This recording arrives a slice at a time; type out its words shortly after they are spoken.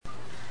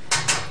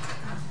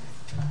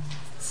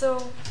So,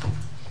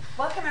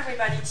 welcome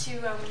everybody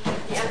to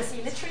the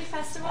LSE Literary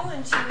Festival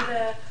and to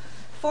the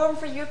Forum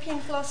for European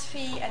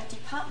Philosophy and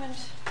Department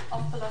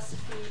of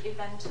Philosophy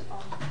event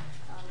on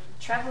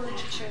travel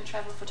literature and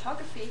travel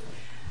photography.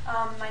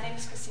 My name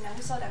is Christina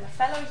Hussold. I'm a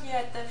fellow here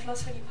at the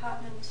Philosophy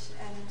Department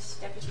and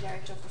Deputy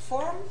Director of the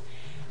Forum.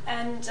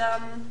 And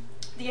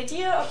the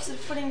idea of sort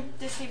of putting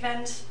this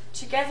event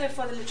together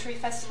for the Literary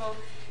Festival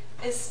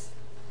is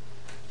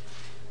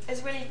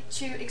really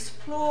to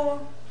explore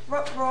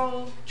what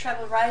role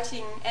travel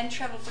writing and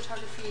travel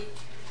photography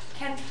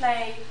can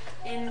play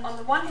in, on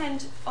the one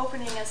hand,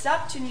 opening us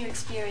up to new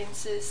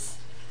experiences,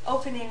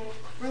 opening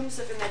rooms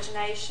of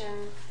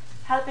imagination,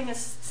 helping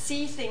us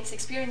see things,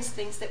 experience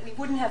things that we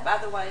wouldn't have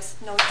otherwise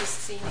noticed,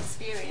 seen,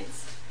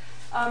 experienced.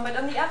 But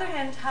on the other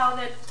hand, how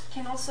that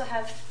can also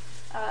have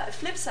a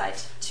flip side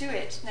to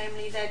it,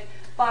 namely that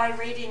by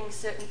reading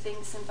certain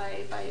things and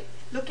by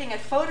looking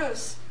at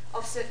photos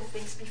of certain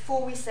things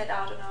before we set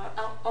out on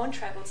our own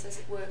travels, as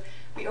it were,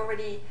 we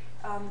already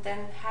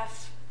then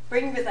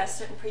bring with us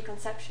certain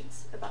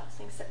preconceptions about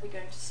things that we're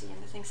going to see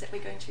and the things that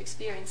we're going to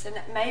experience, and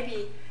that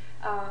maybe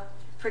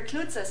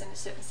precludes us in a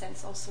certain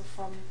sense also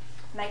from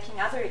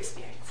making other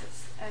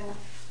experiences. And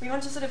we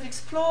want to sort of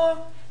explore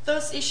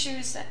those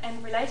issues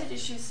and related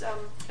issues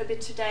a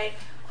bit today.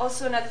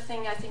 Also, another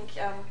thing I think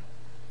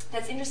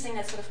that's interesting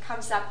that sort of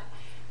comes up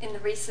in the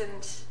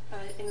recent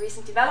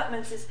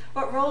developments is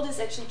what role does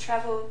actually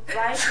travel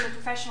writing,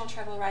 professional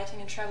travel writing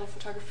and travel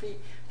photography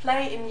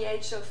play in the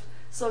age of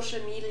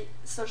social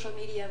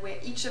media, where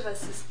each of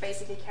us is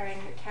basically carrying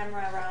a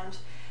camera around.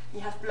 You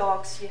have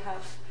blogs, you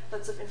have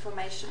lots of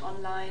information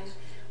online,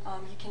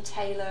 you can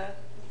tailor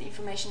the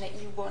information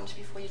that you want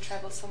before you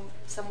travel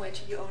somewhere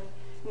to your own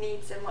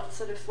needs, and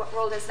what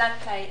role does that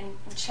play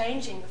in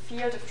changing the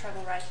field of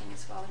travel writing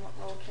as well, and what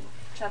role can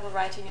travel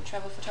writing and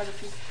travel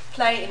photography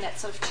play in that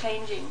sort of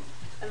changing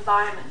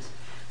environment.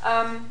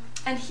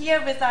 And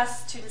here with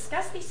us to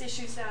discuss these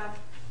issues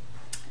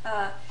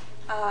are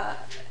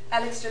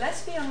Alex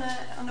Gillespie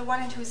on the one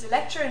hand, who is a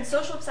lecturer in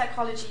social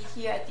psychology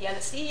here at the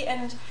LSE,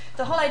 and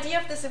the whole idea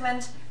of this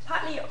event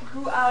partly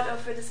grew out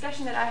of a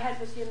discussion that I had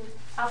with him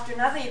after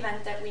another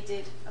event that we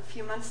did a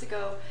few months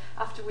ago,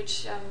 after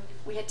which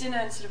we had dinner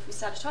and we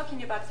started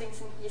talking about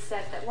things, and he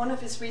said that one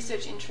of his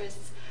research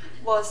interests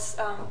was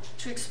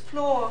to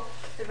explore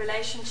the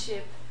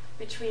relationship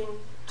between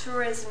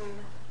tourism,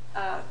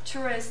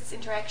 tourists'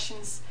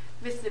 interactions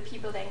with the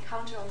people they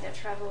encounter on their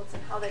travels,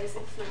 and how that is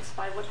influenced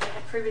by what they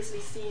had previously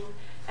seen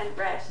and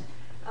read.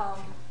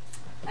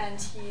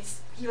 And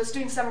he was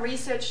doing some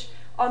research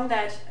on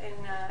that in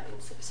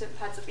certain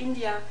parts of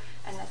India,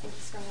 and I think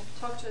he's going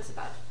to talk to us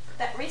about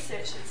that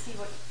research and see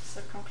what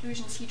sort of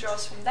conclusions he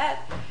draws from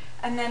that.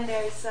 And then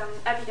there's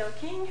Abigail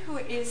King, who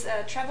is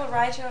a travel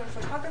writer and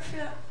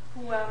photographer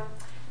who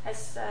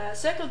has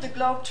circled the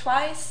globe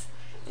twice.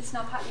 Is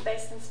now partly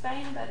based in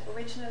Spain, but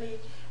originally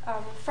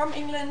from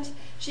England.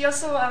 She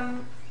also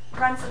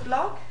runs a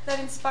blog that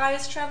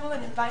inspires travel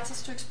and invites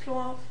us to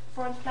explore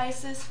foreign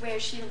places, where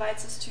she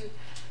invites us to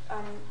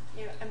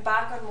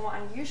embark on more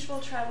unusual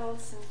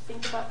travels and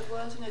think about the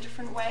world in a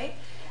different way.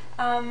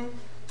 And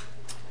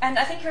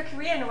I think her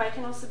career, in a way,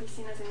 can also be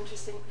seen as an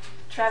interesting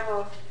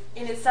travel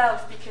in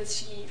itself, because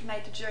she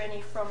made the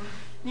journey from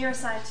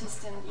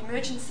neuroscientist and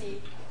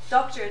emergency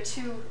doctor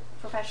to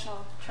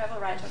professional travel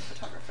writer and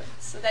photographer.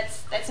 So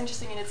that's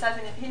interesting in itself.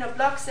 And her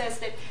blog says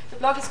that the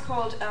blog is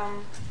called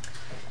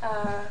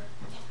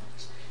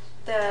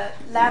the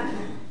Lab.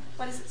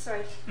 What is it?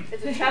 Sorry,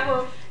 it's a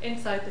travel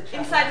inside the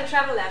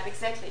travel lab.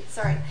 Exactly.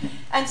 Sorry.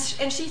 And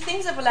she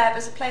thinks of a lab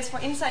as a place for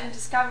insight and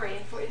discovery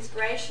and for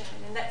inspiration,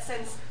 and in that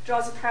sense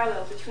draws a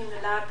parallel between the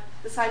lab,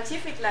 the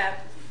scientific lab,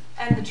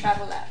 and the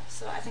travel lab.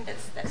 So I think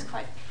that's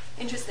quite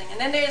interesting. And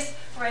then there's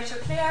Horatio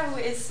Clare, who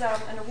is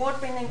an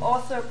award-winning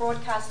author,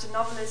 broadcaster,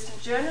 novelist,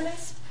 and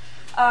journalist.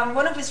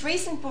 One of his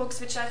recent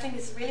books, which I think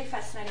is a really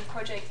fascinating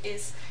project,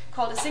 is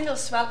called A Single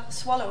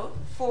Swallow,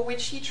 for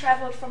which he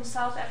traveled from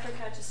South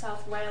Africa to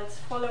South Wales,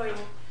 following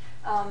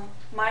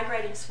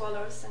migrating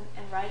swallows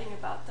and writing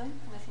about them.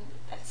 And I think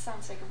that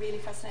sounds like a really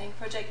fascinating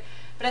project.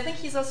 But I think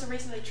he's also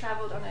recently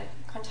traveled on a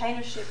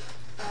container ship,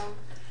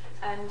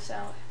 and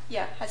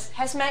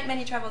has made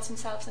many travels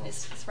himself and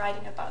is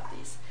writing about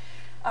these.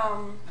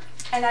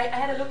 And I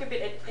had a look a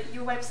bit at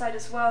your website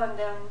as well, and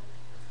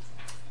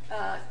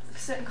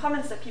certain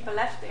comments that people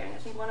left there. And I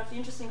think one of the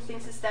interesting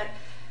things is that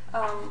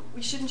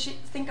we shouldn't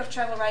think of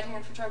travel writing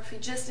and photography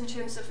just in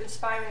terms of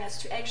inspiring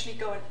us to actually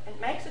go and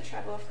make the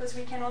travel. Of course,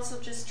 we can also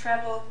just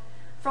travel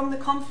from the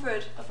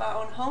comfort of our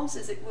own homes,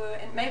 as it were,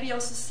 and maybe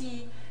also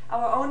see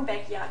our own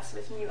backyards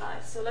with new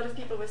eyes. So a lot of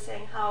people were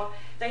saying how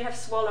they have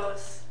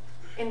swallows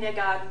in their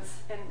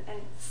gardens and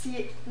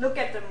look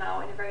at them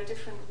now in a very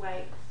different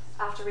way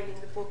after reading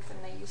the book than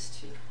they used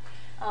to.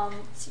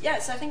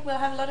 So I think we'll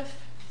have a lot of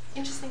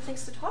interesting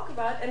things to talk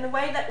about. And the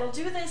way that we'll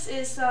do this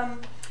is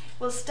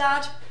we'll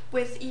start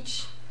with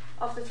each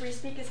of the three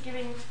speakers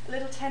giving a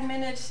little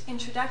 10-minute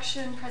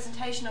introduction,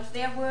 presentation of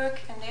their work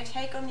and their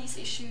take on these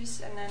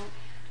issues, and then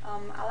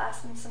I'll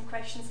ask them some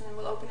questions, and then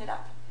we'll open it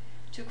up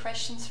to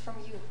questions from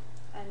you.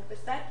 And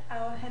with that,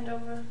 I'll hand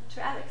over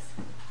to Alex.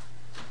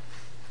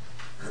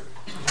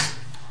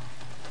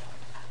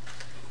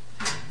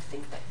 I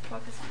think that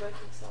clock is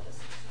working, so this.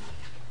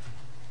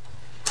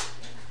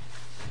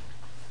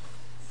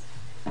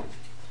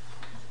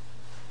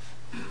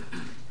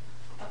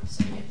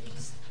 So if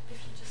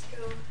you just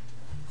go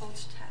hold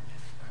tab.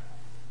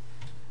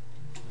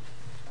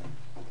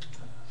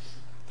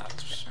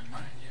 That's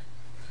mine, yeah.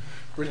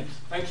 Brilliant,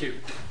 thank you.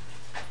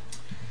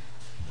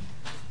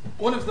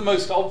 One of the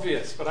most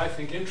obvious, but I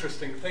think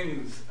interesting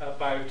things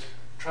about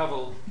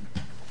travel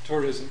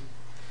tourism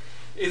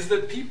is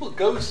that people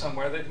go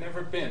somewhere they've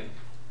never been.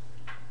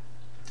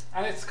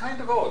 And it's kind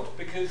of odd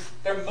because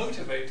they're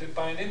motivated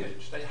by an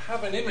image. They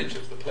have an image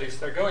of the place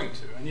they're going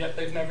to, and yet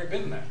they've never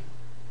been there.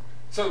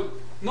 So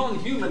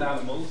non-human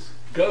animals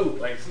go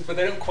places, but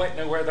they don't quite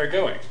know where they're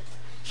going.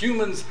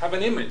 Humans have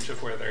an image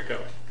of where they're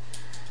going.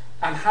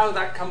 And how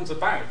that comes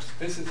about,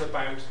 this is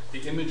about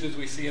the images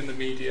we see in the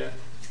media,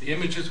 the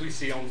images we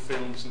see on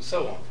films, and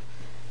so on.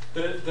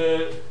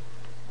 The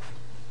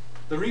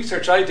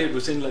research I did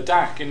was in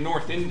Ladakh in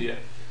North India,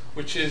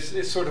 which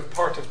is sort of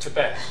part of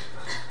Tibet.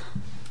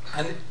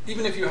 And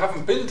even if you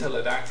haven't been to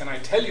Ladakh, and I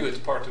tell you it's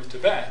part of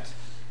Tibet,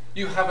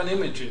 you have an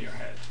image in your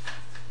head.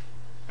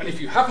 And if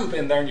you haven't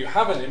been there and you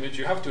have an image,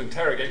 you have to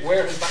interrogate,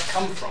 where does that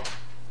come from?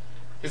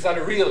 Is that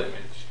a real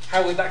image?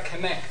 How would that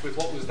connect with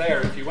what was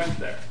there if you went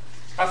there?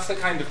 That's the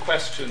kind of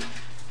question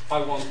I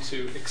want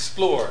to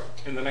explore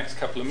in the next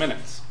couple of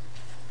minutes.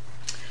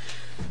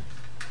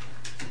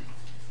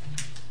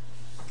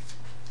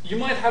 You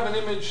might have an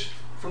image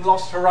from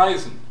Lost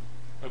Horizon,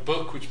 a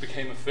book which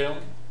became a film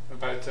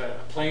about a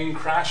plane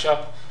crash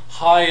up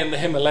high in the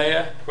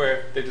Himalaya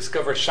where they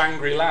discover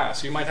Shangri-La.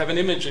 So you might have an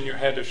image in your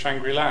head of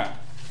Shangri-La.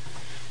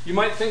 You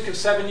might think of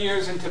 7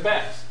 Years in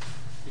Tibet.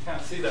 You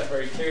can't see that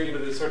very clearly,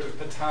 but there's sort of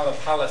Patala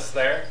Palace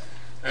there.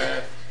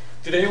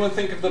 Did anyone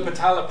think of the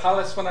Patala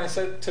Palace when I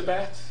said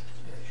Tibet?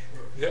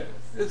 Yeah,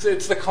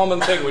 it's the common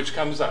thing which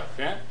comes up.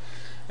 Yeah.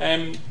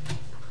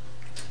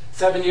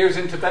 7 Years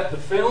in Tibet, the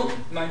film,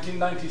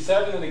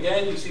 1997, and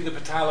again you see the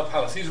Patala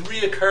Palace. These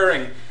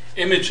reoccurring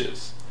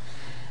images.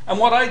 And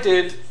what I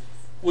did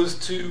was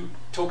to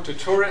talk to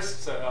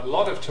tourists, a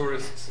lot of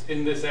tourists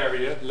in this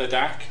area,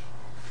 Ladakh,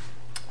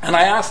 and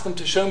I asked them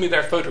to show me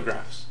their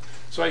photographs.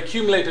 So I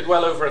accumulated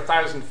well over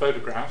 1,000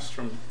 photographs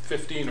from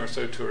 15 or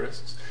so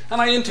tourists,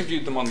 and I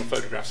interviewed them on the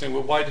photographs, saying,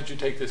 well, why did you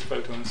take this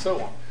photo, and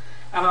so on.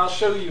 And I'll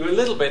show you a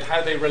little bit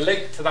how they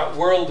relate to that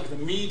world of the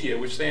media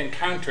which they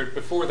encountered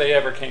before they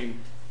ever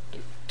came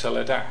to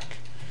Ladakh.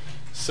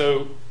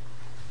 So,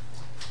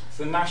 it's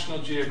the National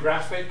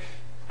Geographic.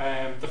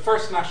 The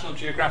first National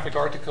Geographic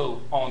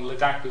article on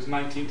Ladakh was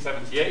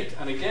 1978,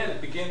 and again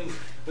it begins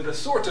with a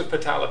sort of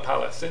Patala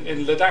Palace.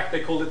 In Ladakh they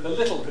call it the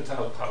Little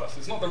Patala Palace.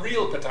 It's not the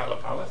real Patala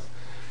Palace,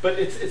 but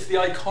it's the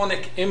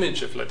iconic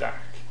image of Ladakh.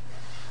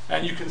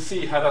 And you can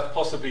see how that's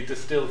possibly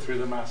distilled through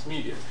the mass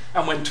media.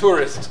 And when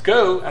tourists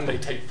go and they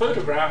take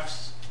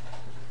photographs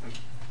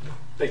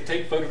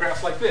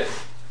like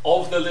this,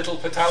 of the Little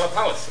Patala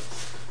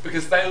Palaces,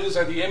 because those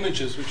are the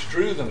images which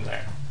drew them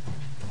there.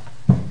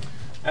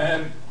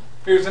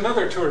 Here's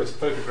another tourist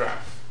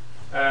photograph.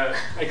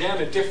 Again,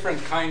 a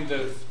different kind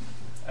of,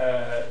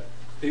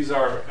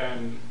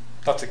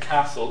 that's a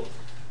castle.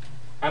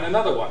 And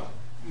another one.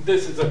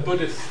 This is a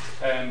Buddhist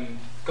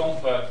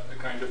Gompa, a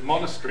kind of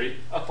monastery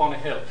up on a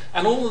hill.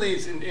 And all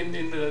these, in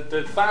the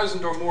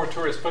 1,000 or more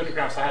tourist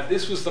photographs I had,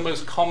 this was the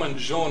most common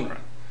genre.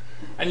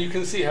 And you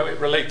can see how it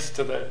relates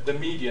to the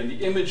media and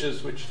the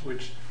images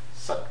which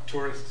suck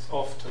tourists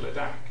off to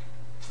Ladakh.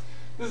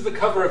 This is the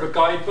cover of a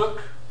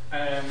guidebook,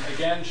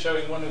 again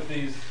showing one of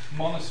these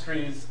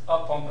monasteries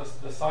up on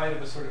the side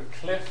of a sort of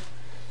cliff.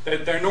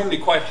 They're normally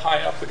quite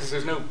high up because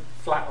there's no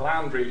flat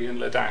land really in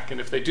Ladakh,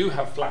 and if they do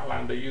have flat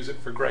land they use it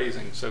for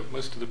grazing, so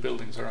most of the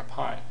buildings are up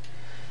high.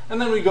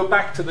 And then we go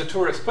back to the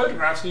tourist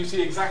photographs and you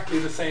see exactly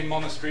the same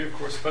monastery, of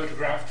course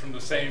photographed from the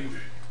same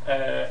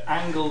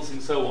angles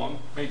and so on,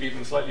 maybe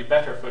even slightly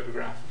better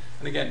photograph.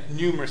 And again,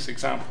 numerous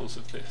examples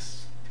of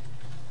this.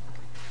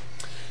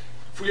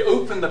 If we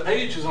open the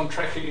pages on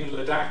trekking in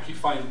Ladakh, you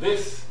find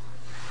this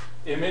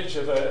image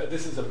of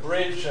this is a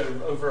bridge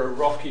over a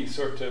rocky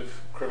sort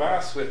of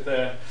crevasse with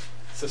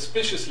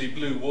suspiciously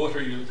blue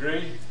water, you'll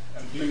agree,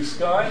 and blue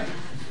sky.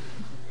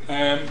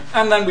 And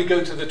then we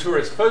go to the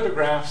tourist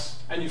photographs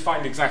and you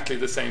find exactly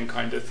the same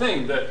kind of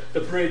thing.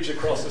 The bridge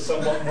across a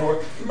somewhat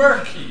more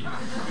murky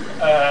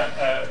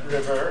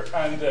river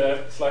and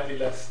slightly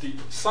less steep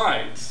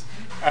sides.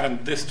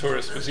 And this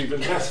tourist was even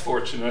less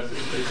fortunate.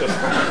 They just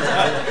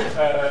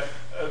found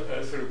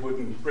a sort of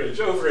wooden bridge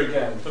over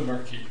again the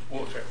murky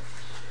water.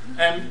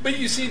 But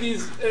you see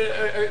these,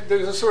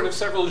 there's a sort of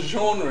several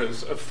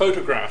genres of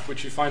photograph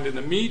which you find in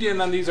the media, and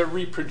then these are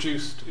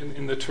reproduced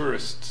in the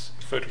tourists'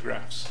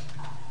 photographs.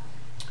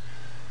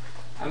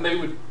 And they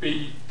would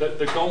be the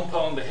Gompa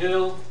on the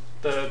hill,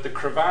 the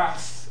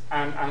crevasse,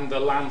 and the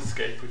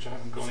landscape, which I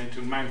haven't gone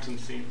into, mountain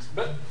scenes.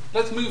 But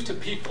let's move to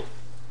people,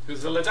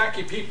 because the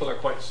Ladakhi people are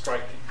quite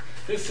striking.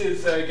 This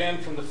is, again,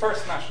 from the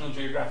first National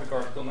Geographic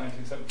article,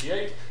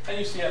 1978, and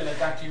you see a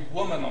Ladakhi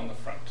woman on the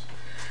front.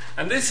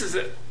 And this is,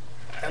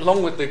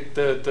 along with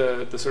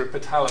the sort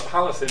of Patala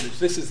Palace image,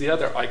 this is the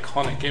other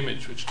iconic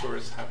image which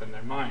tourists have in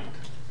their mind.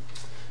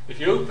 If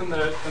you open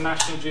the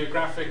National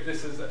Geographic,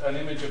 this is an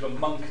image of a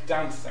monk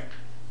dancing.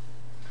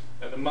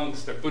 The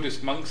monks, they're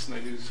Buddhist monks, and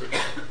they do sort of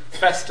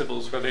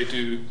festivals where they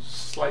do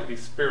slightly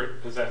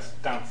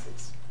spirit-possessed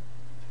dances.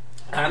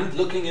 And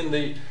looking in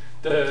the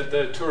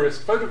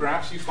tourist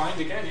photographs, you find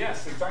again,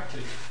 yes,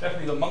 exactly.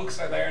 Definitely the monks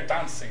are there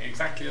dancing,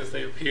 exactly as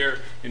they appear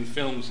in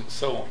films and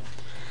so on.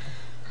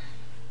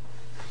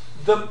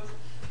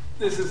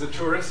 This is a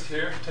tourist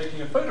here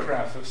taking a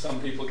photograph of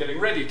some people getting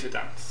ready to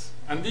dance.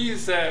 And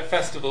these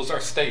festivals are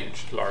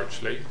staged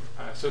largely,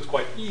 so it's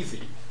quite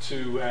easy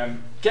to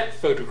get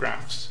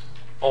photographs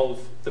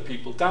of the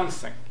people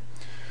dancing.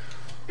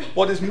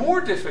 What is more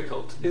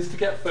difficult is to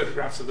get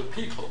photographs of the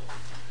people.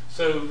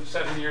 So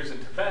 7 years in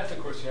Tibet, of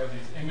course, you have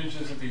these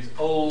images of these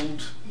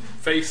old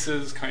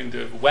faces, kind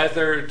of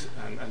weathered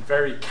and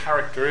very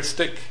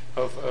characteristic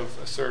of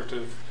a sort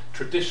of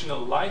traditional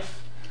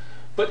life.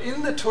 But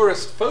in the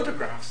tourist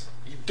photographs,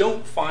 you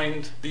don't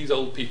find these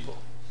old people.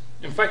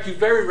 In fact, you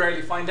very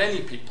rarely find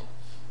any people.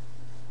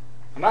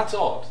 And that's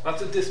odd.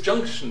 That's a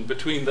disjunction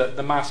between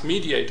the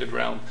mass-mediated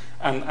realm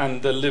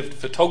and the lived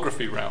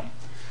photography realm.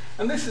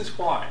 And this is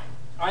why.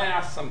 I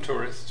asked some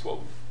tourists,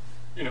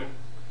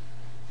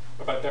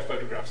 about their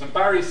photographs. And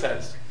Barry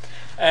says,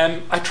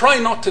 I try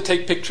not to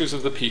take pictures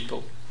of the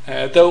people,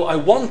 though I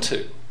want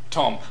to,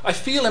 Tom. I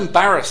feel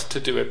embarrassed to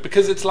do it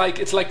because it's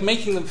like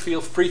making them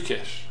feel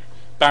freakish.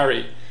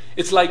 Barry,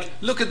 it's like,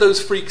 look at those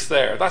freaks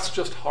there. That's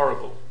just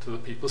horrible to the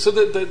people. So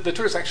the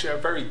tourists actually are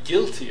very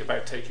guilty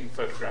about taking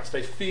photographs.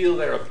 They feel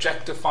they're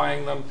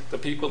objectifying them, the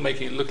people,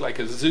 making it look like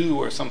a zoo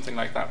or something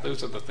like that.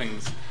 Those are the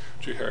things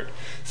which we heard.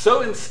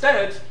 So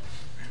instead,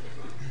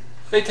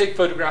 they take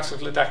photographs of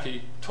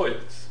Ladakhi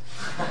toilets.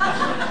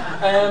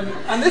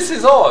 And this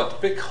is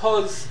odd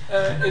because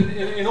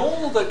in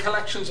all the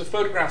collections of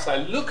photographs I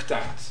looked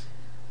at,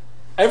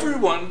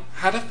 everyone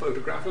had a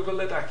photograph of a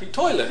Ladakhi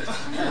toilet.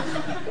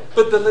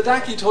 But the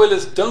Ladakhi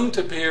toilets don't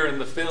appear in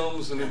the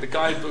films and in the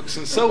guidebooks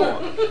and so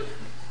on.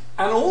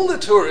 And all the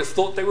tourists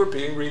thought they were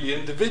being really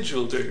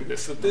individual doing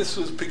this, that this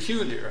was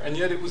peculiar, and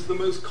yet it was the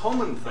most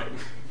common thing,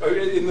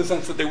 in the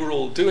sense that they were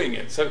all doing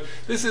it. So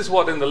this is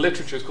what in the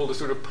literature is called a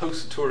sort of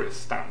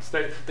post-tourist stance.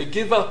 They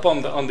give up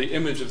on the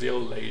image of the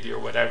old lady or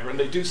whatever, and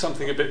they do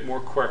something a bit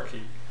more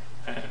quirky.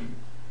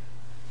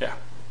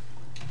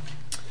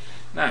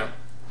 Now,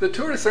 the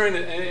tourists are in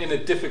a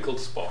difficult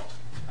spot,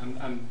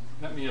 and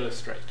let me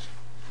illustrate.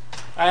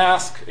 I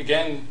ask,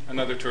 again,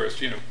 another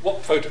tourist,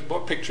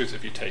 what pictures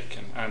have you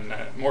taken? And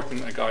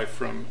Morten, a guy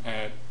from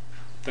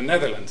the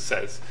Netherlands,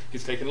 says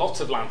he's taken lots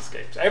of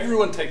landscapes.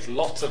 Everyone takes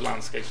lots of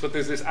landscapes, but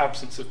there's this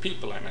absence of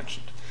people I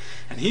mentioned.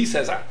 And he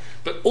says,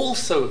 but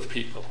also of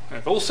people.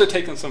 I've also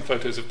taken some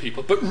photos of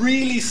people, but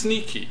really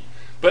sneaky.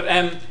 But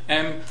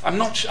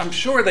I'm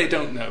sure they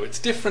don't know. It's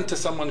different to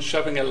someone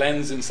shoving a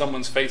lens in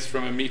someone's face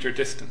from a meter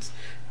distance.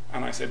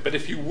 And I said, but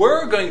if you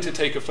were going to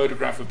take a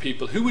photograph of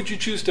people, who would you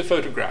choose to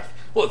photograph?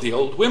 Well, the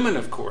old women,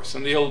 of course,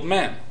 and the old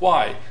men.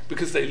 Why?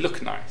 Because they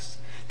look nice.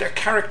 They're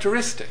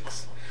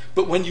characteristics.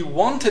 But when you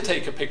want to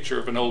take a picture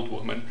of an old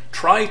woman,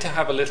 try to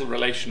have a little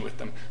relation with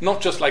them, not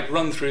just like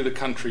run through the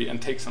country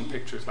and take some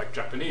pictures like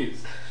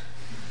Japanese.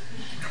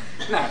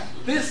 Now,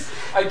 this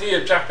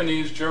idea of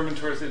Japanese, German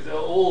tourists,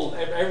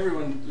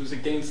 everyone was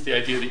against the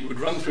idea that you would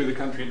run through the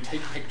country and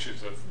take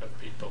pictures of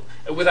people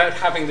without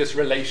having this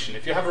relation.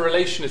 If you have a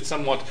relation, it's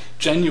somewhat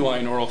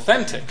genuine or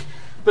authentic.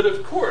 But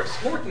of course,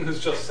 Morten has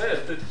just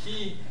said that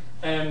he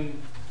has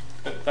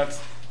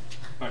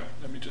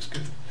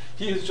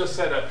just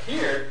said up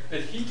here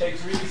that he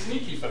takes really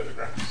sneaky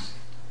photographs,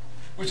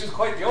 which is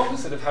quite the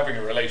opposite of having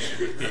a relation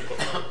with people.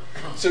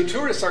 So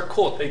tourists are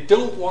caught. They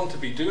don't want to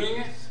be doing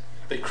it.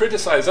 They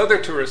criticize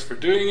other tourists for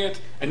doing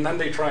it, and then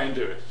they try and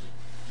do it.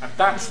 And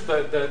that's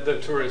the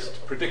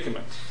tourist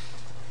predicament.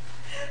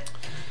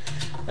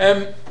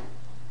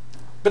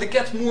 But it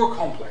gets more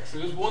complex.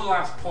 There's one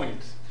last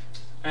point.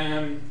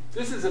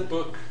 This is a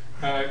book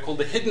called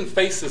The Hidden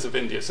Faces of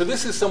India. So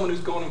this is someone who's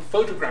gone and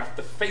photographed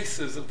the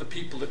faces of the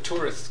people that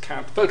tourists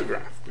can't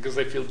photograph because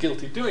they feel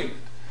guilty doing it.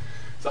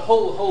 It's a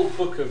whole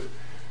book of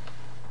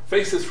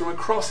faces from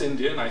across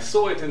India, and I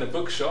saw it in a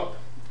bookshop.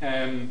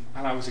 And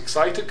I was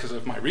excited because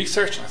of my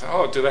research. And I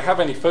thought, do they have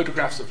any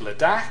photographs of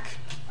Ladakh?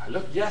 I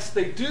looked, yes,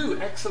 they do.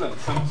 Excellent.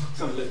 Some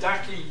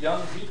Ladakhi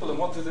young people. And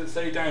what does it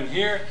say down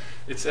here?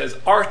 It says,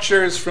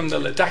 archers from the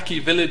Ladakhi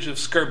village of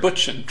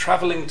Skurbuchin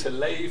travelling to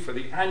Leh for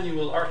the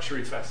annual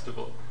archery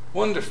festival.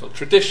 Wonderful.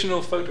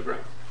 Traditional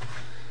photograph.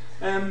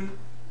 The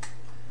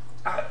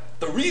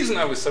reason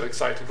I was so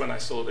excited when I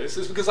saw this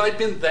is because I'd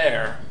been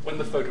there when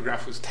the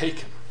photograph was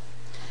taken.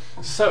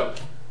 So,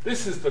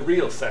 this is the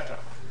real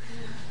setup.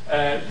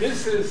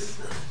 This is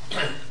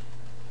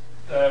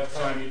the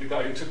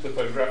guy who took the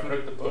photograph and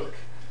wrote the book.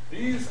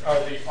 These are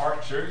the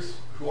archers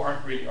who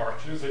aren't really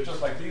archers. They're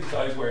just like these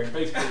guys wearing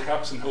baseball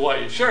caps and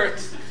Hawaii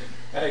shirts.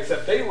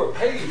 except they were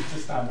paid to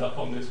stand up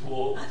on this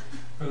wall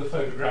for the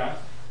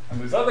photograph, and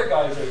there's other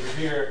guys over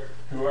here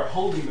who are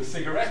holding the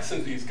cigarettes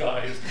of these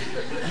guys,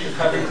 you're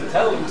having to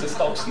tell them to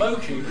stop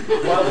smoking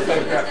while the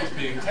photograph is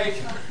being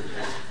taken.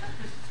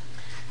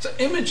 So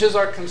images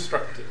are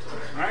constructed,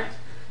 right?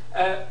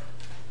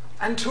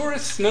 And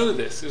tourists know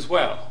this as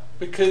well,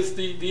 because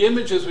the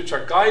images which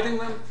are guiding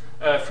them,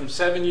 from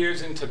 7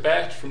 Years in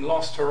Tibet, from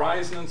Lost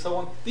Horizon and so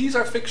on, these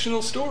are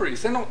fictional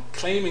stories. They're not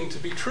claiming to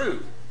be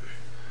true.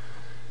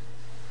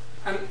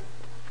 And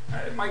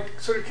my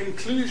sort of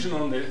conclusion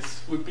on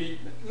this would be,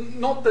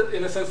 not that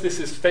in a sense this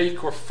is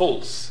fake or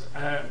false.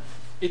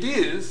 It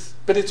is,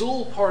 but it's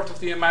all part of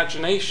the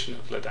imagination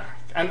of Ladakh.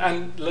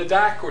 And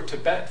Ladakh, or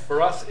Tibet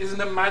for us, is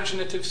an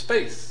imaginative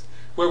space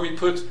where we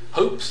put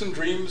hopes and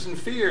dreams and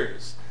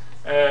fears.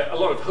 A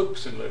lot of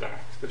hopes in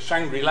Ladakh. The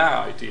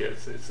Shangri-La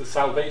ideas, it's the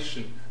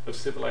salvation of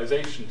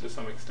civilization to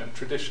some extent,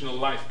 traditional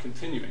life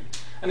continuing.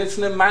 And it's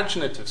an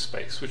imaginative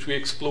space which we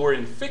explore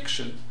in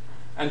fiction,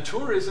 and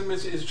tourism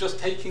is just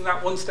taking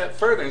that one step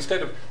further.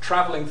 Instead of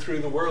travelling through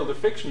the world of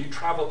fiction, you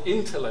travel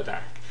into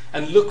Ladakh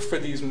and look for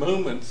these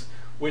moments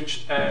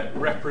which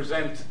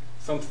represent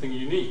something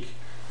unique.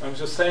 I was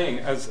just saying,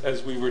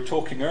 as we were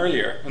talking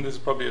earlier, and this is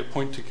probably a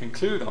point to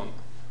conclude on,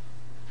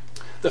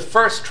 the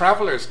first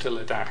travellers to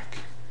Ladakh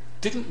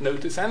didn't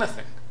notice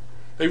anything.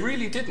 They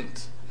really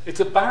didn't. It's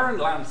a barren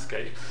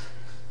landscape.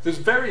 There's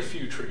very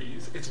few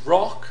trees. It's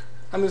rock,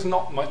 and there's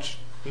not much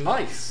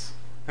nice.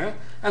 Yeah?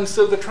 And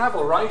so the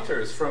travel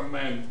writers from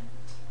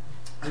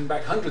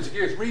back hundreds of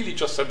years really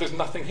just said there's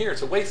nothing here.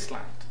 It's a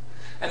wasteland.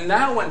 And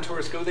now when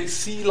tourists go, they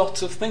see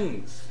lots of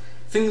things.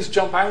 Things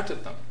jump out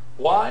at them.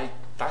 Why?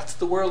 That's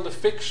the world of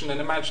fiction and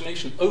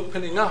imagination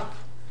opening up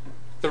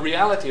the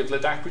reality of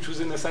Ladakh, which was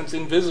in a sense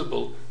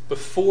invisible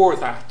before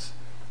that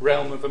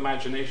realm of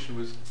imagination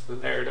was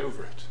layered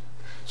over it.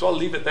 So I'll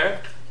leave it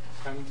there.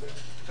 And,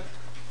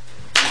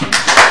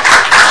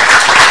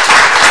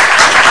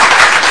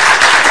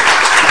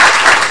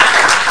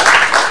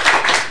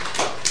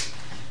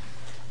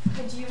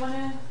 do you want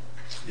to?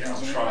 Yeah,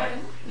 I'll try.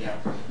 Yeah.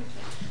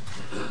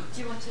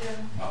 Do you want to?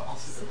 I'll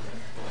sit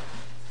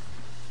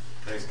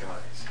there. Those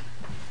guys.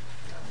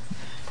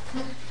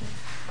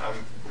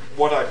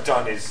 What I've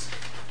done is,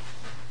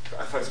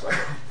 I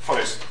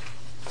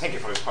think it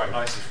follows quite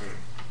nicely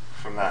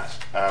from that.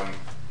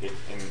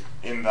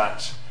 In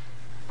that,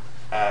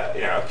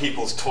 a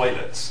people's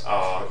toilets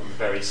are the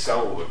very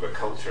soul of a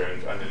culture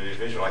and an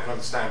individual. I can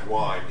understand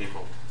why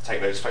people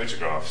take those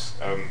photographs.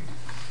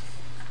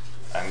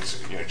 And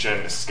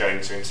journalists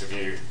going to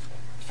interview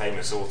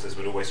famous authors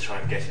would always try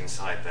and get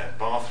inside their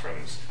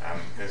bathrooms,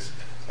 because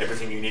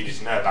everything you needed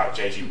to know about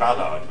J.G.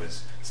 Ballard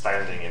was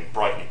standing in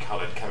brightly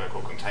coloured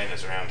chemical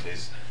containers around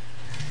his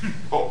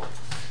book.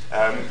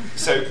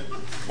 So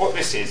what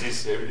this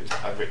is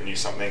I've written you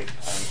something,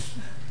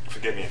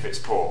 forgive me if it's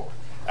poor.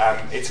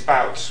 It's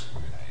about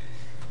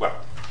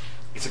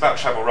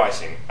travel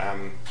writing.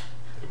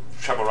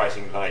 Travel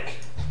writing, like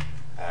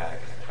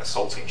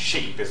assaulting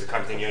sheep, is the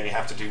kind of thing you only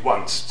have to do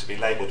once to be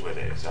labelled with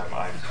it.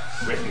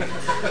 I've written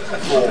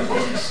 4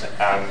 books,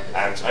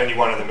 and only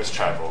one of them has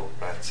travel.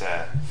 But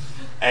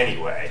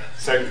anyway,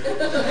 so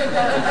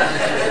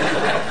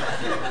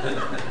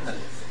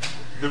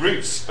the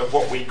roots of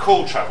what we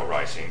call travel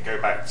writing go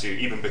back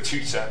to Ibn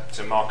Battuta,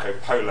 to Marco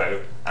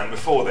Polo, and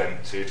before them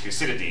to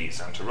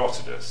Thucydides and to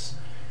Herodotus.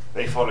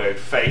 They followed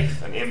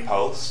faith and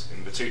impulse,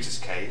 in Battuta's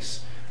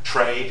case,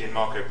 trade in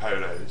Marco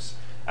Polo's,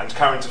 and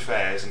current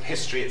affairs and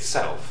history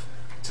itself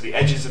to the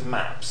edges of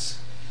maps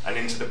and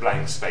into the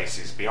blank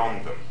spaces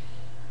beyond them.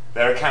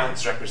 Their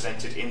accounts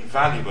represented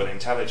invaluable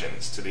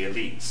intelligence to the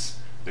elites,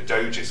 the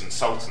doges and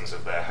sultans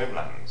of their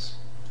homelands.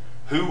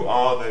 Who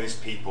are those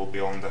people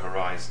beyond the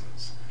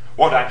horizons?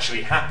 What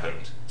actually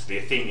happened to the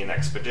Athenian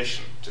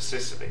expedition to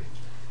Sicily?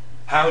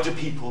 How do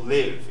people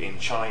live in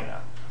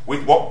China?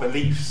 With what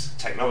beliefs,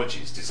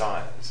 technologies,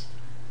 desires?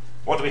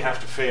 What do we have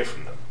to fear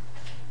from them?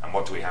 And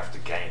what do we have to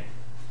gain?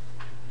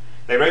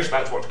 They wrote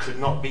about what could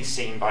not be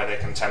seen by their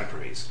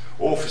contemporaries,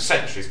 or for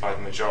centuries by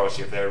the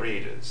majority of their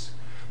readers.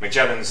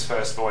 Magellan's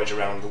first voyage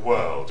around the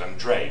world, and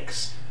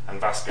Drake's, and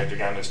Vasco da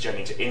Gama's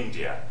journey to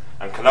India,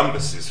 and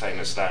Columbus's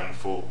famous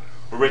landfall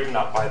were written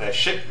up by their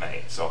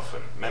shipmates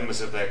often,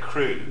 members of their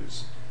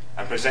crews,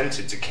 and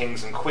presented to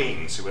kings and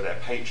queens who were their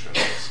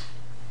patrons.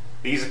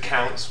 These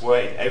accounts were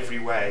in every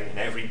way, in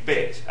every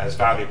bit, as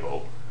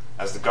valuable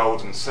as the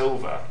gold and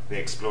silver the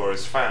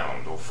explorers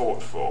found or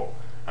fought for,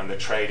 and the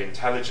trade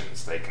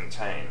intelligence they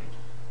contained.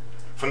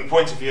 From the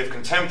point of view of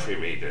contemporary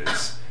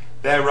readers,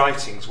 their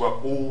writings were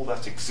all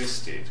that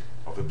existed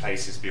of the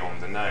places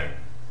beyond the known.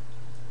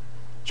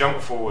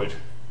 Jump forward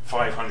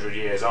 500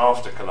 years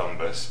after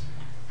Columbus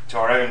to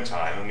our own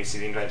time, and we see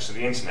the invention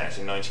of the internet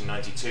in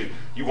 1992.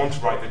 You want to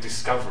write the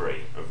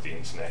discovery of the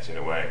internet, in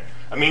a way,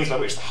 a means by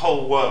which the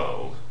whole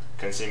world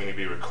can seemingly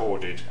be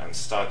recorded and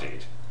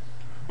studied.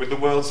 With the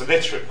world's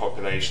illiterate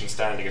population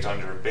standing at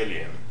under 1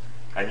 billion,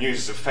 and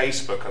users of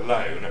Facebook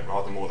alone at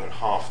rather more than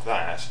half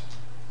that,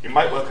 you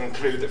might well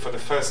conclude that for the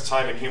first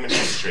time in human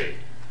history,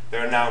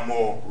 there are now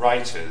more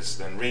writers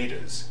than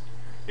readers.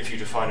 If you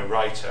define a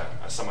writer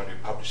as someone who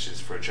publishes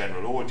for a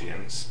general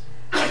audience,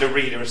 and a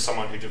reader as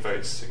someone who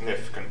devotes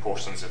significant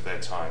portions of their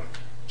time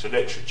to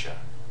literature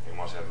in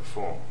whatever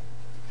form.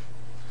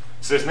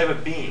 So there's never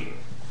been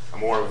a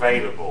more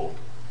available,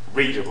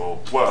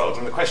 readable world,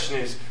 and the question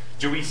is,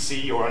 do we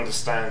see or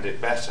understand it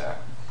better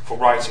for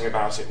writing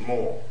about it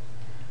more?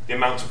 The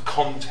amount of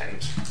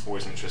content,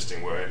 always an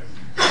interesting word,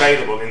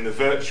 available in the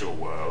virtual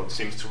world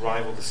seems to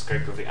rival the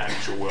scope of the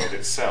actual world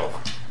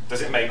itself.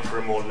 Does it make for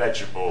a more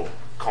legible,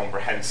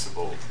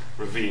 comprehensible,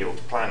 revealed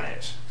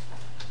planet?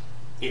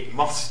 It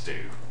must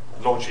do,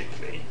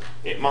 logically,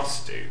 it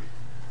must do.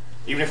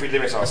 Even if we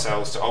limit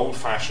ourselves to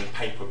old-fashioned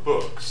paper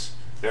books,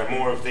 there are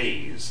more of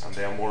these, and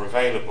they are more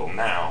available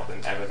now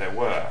than ever there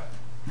were.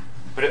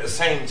 But at the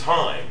same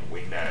time,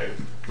 we know,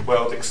 the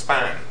world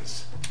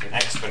expands in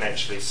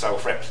exponentially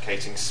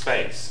self-replicating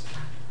space.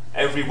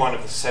 Every one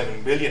of the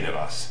 7 billion of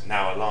us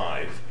now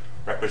alive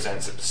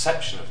represents a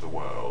perception of the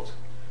world.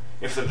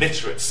 If the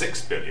literate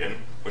 6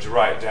 billion were to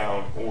write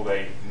down all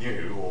they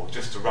knew, or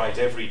just to write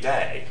every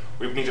day,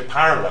 we would need a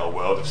parallel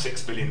world of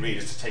 6 billion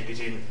readers to take it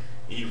in,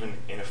 even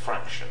in a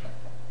fraction.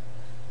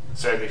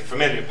 So the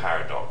familiar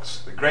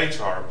paradox, the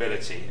greater our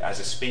ability as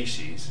a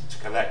species to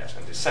collect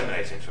and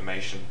disseminate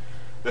information,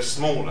 the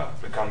smaller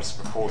becomes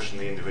the proportion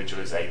the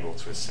individual is able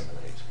to assimilate.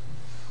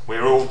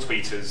 We're all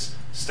tweeters,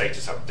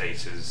 status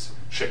updaters,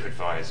 trip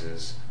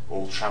advisors,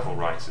 all travel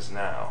writers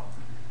now,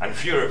 and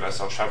fewer of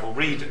us are travel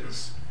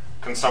readers.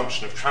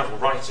 Consumption of travel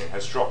writing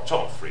has dropped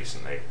off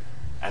recently,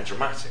 and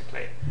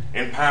dramatically,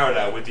 in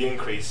parallel with the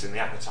increase in the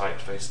appetite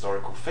for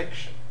historical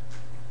fiction.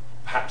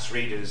 Perhaps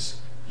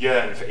readers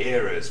yearn for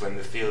eras when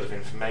the field of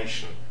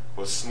information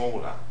was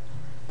smaller.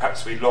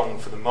 Perhaps we long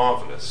for the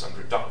marvellous and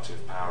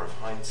reductive power of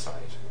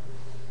hindsight.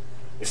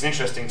 It's an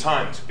interesting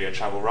time to be a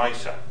travel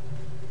writer.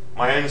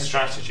 My own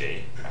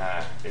strategy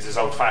is as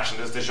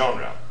old-fashioned as the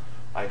genre.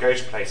 I go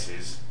to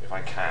places, if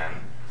I can,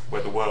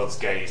 where the world's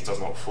gaze does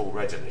not fall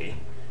readily,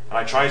 and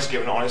I try to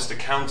give an honest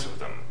account of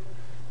them,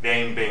 the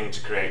aim being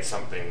to create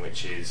something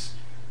which is,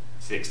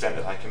 to the extent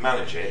that I can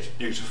manage it,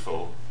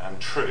 beautiful and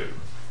true.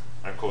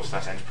 And of course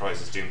that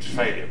enterprise is doomed to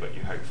failure, but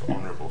you hope for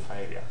honourable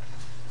failure.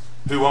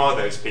 Who are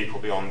those people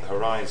beyond the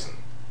horizon?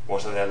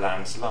 What are their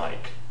lands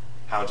like?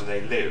 How do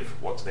they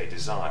live? What do they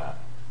desire?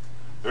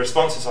 The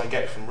responses I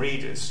get from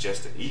readers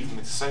suggest that even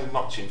with so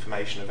much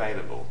information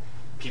available,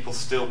 people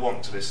still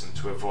want to listen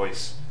to a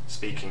voice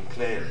speaking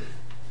clearly.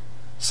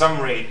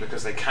 Some read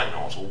because they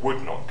cannot or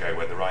would not go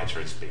where the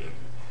writer has been,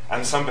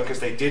 and some because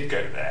they did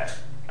go there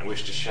and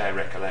wish to share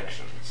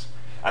recollections,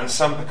 and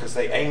some because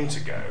they aim to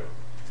go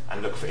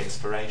and look for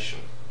inspiration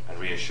and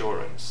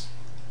reassurance.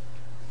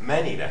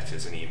 Many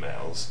letters and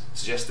emails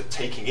suggest that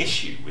taking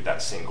issue with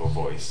that single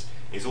voice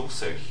is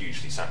also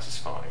hugely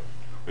satisfying.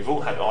 We've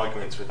all had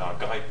arguments with our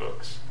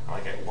guidebooks.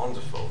 I get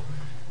wonderful,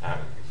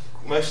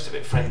 most of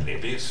it friendly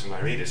abuse from my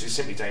readers who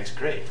simply don't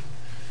agree.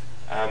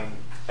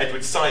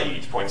 Edward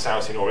Said points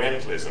out in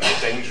Orientalism the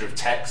danger of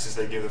texts as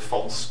they give a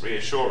false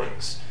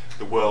reassurance.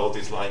 The world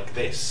is like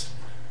this.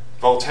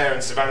 Voltaire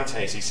and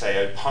Cervantes, he say,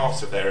 owe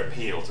part of their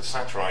appeal to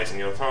satirising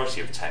the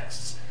authority of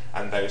texts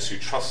and those who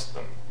trust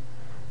them.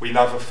 We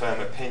love a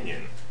firm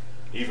opinion,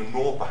 even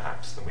more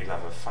perhaps than we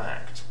love a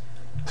fact.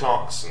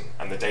 Clarkson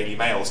and the Daily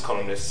Mail's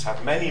columnists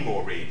have many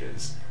more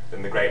readers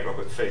than the great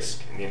Robert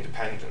Fisk in The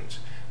Independent,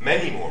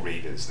 many more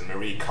readers than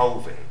Marie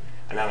Colvin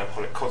and Anna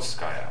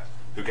Politkovskaya,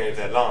 who gave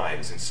their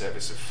lives in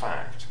service of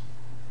fact.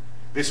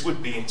 This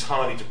would be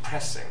entirely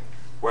depressing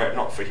were it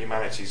not for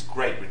humanity's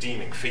great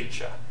redeeming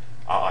feature,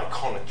 our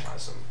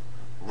iconoclasm.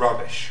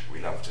 Rubbish, we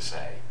love to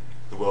say.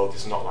 The world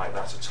is not like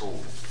that at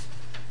all.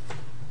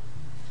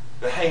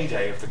 The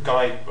heyday of the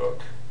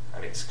guidebook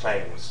and its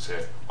claims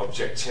to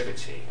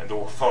objectivity and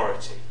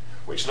authority,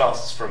 which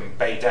lasts from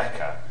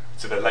Baedeker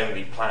to The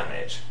Lonely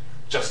Planet,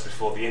 just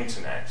before the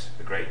internet,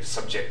 the great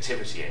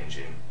subjectivity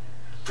engine,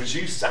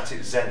 produced at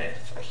its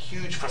zenith a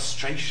huge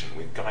frustration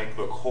with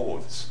guidebook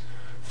hordes.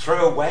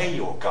 Throw away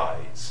your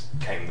guides,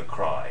 came the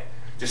cry.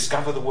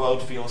 Discover the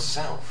world for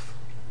yourself.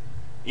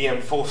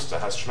 E.M. Forster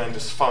has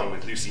tremendous fun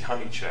with Lucy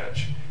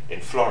Honeychurch in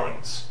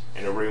Florence,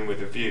 in A Room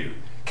with a View.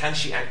 Can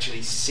she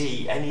actually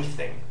see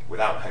anything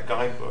without her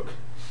guidebook?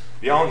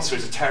 The answer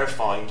is a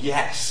terrifying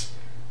yes.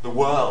 The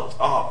world,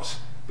 art,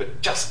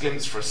 but just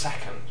glimpsed for a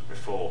second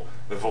before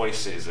the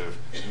voices of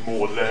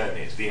more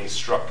learned, the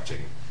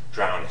instructing,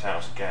 drown it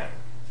out again.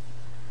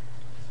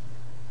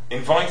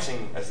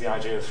 Inviting as the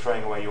idea of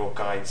throwing away your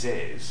guides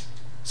is,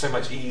 so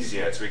much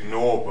easier to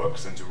ignore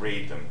books than to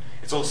read them,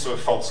 it's also a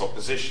false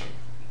opposition.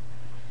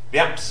 The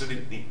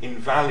absolutely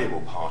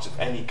invaluable part of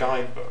any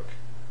guidebook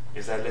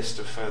is their list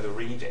of further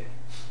reading.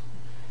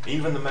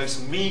 Even the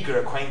most meagre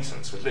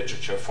acquaintance with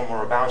literature from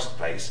or about a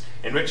place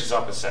enriches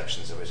our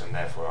perceptions of it and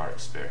therefore our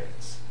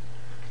experience.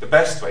 The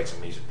best way to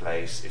meet a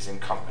place is in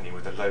company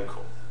with a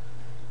local.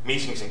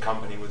 Meeting it in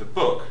company with a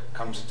book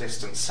comes a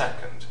distant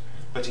second,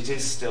 but it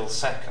is still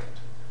second.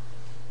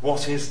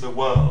 What is the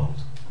world,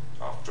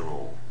 after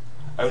all?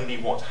 Only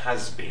what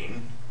has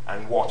been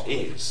and what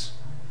is.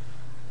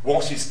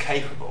 What is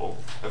capable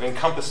of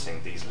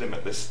encompassing these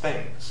limitless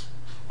things?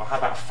 Well, how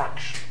about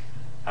fraction?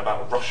 How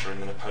about Russia in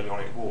the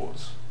Napoleonic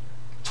Wars?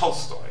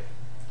 Tolstoy?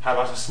 How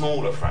about a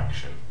smaller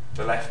fraction?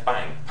 The left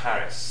bank,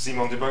 Paris,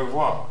 Simone de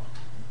Beauvoir?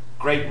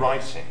 Great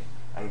writing,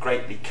 and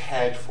greatly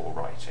cared for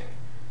writing,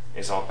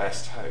 is our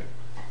best hope.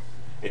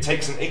 It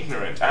takes an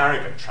ignorant,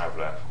 arrogant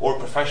traveller or a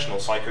professional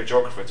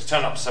psychogeographer to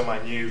turn up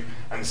somewhere new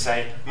and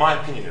say, my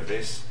opinion of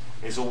this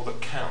is all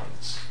that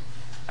counts.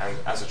 And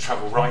as a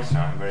travel writer,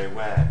 I'm very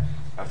aware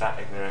of that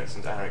ignorance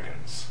and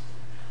arrogance.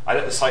 I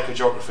let the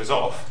psychogeographers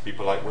off,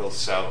 people like Will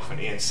Self and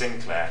Ian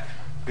Sinclair,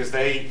 because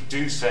they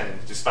do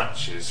send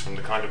dispatches from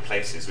the kind of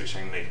places which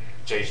only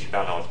J.G.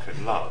 Ballard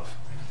could love,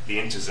 the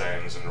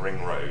interzones and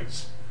ring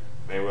roads.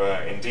 They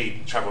were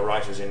indeed travel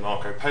writers in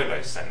Marco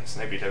Polo's sense.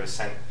 Nobody'd ever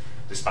sent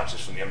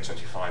dispatches from the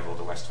M25 or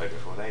the Westway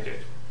before they did.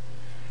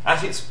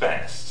 At its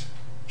best,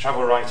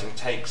 travel writing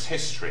takes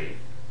history,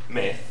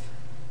 myth,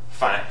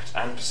 fact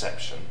and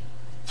perception,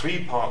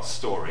 3-part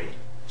story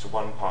to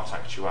 1-part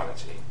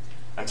actuality,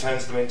 and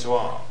turns them into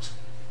art,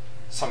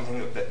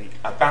 something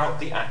about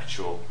the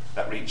actual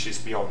that reaches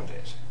beyond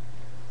it.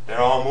 There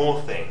are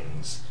more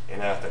things in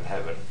earth and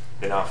heaven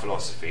than our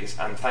philosophies,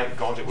 and thank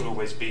God it will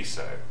always be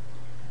so.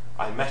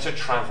 I met a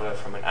traveller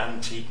from an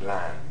antique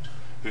land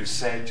who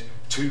said,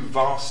 2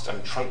 vast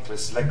and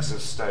trunkless legs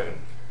of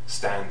stone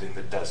stand in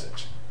the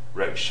desert,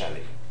 wrote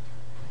Shelley.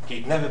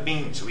 He'd never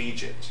been to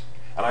Egypt,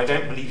 and I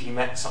don't believe he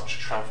met such a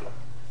traveller.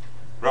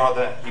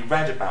 Rather, he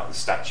read about the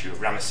statue of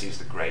Ramesses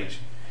the Great,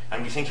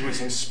 and we think he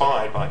was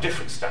inspired by a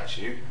different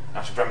statue,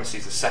 that of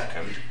Ramesses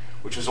II,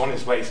 which was on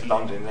his way to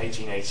London in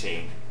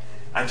 1818,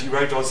 and he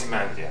wrote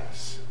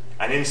Ozymandias,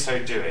 and in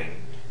so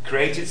doing,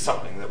 created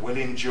something that will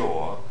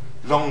endure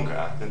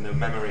longer than the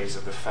memories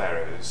of the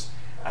pharaohs,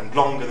 and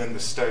longer than the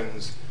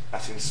stones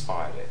that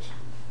inspired it.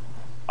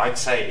 I'd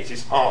say it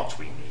is art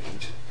we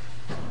need,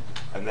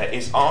 and there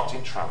is art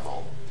in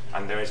travel,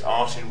 and there is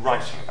art in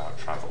writing about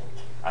travel,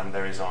 and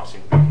there is art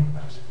in reading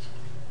about it.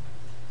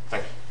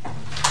 Thank you.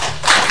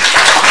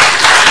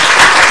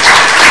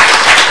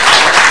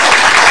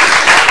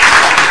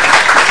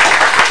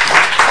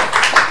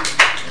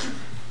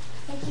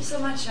 Thank you so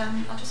much.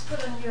 I'll just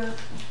put on your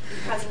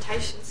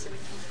presentation so we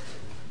can.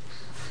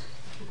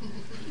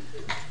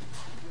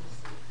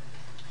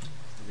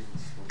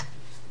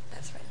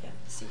 That's right, yeah.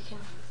 So you can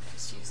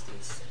just use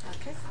these.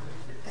 Okay.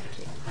 Thank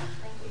you.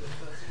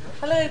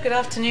 Hello, good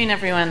afternoon,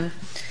 everyone.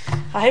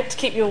 I hope to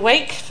keep you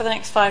awake for the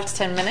next 5 to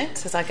 10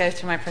 minutes as I go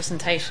through my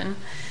presentation,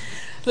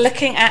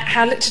 looking at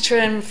how literature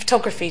and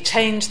photography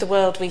change the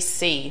world we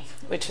see,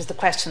 which was the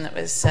question that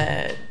was,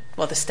 the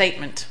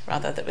statement,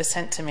 rather, that was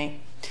sent to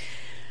me.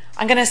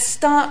 I'm going to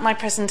start my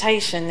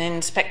presentation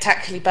in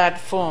spectacularly bad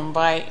form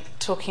by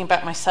talking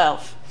about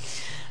myself.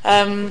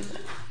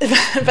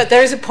 But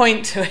there is a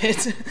point to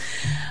it.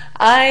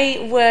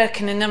 I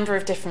work in a number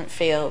of different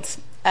fields.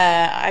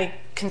 I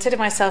consider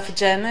myself a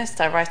journalist.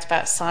 I write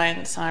about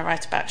science, and I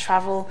write about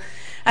travel,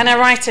 and I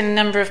write in a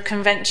number of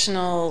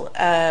conventional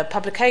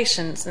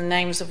publications, the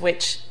names of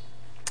which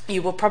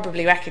you will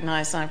probably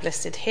recognise and I've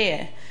listed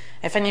here.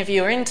 If any of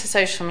you are into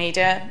social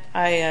media,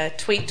 I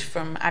tweet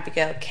from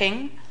Abigail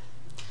King.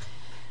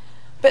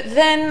 But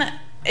then,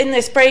 in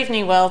this brave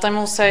new world, I'm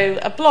also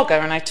a blogger,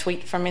 and I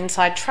tweet from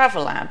Inside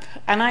Travel Lab,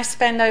 and I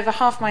spend over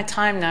half my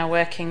time now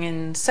working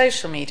in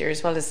social media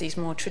as well as these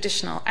more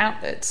traditional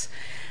outlets.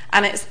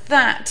 And it's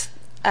that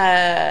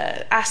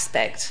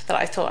aspect that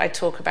I thought I'd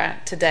talk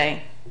about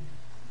today.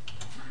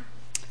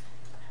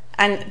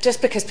 And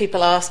just because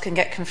people ask and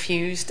get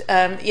confused,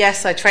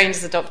 yes, I trained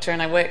as a doctor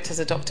and I worked as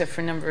a doctor for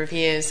a number of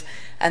years,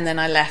 and then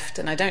I left,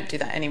 and I don't do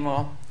that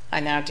anymore. I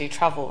now do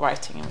travel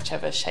writing in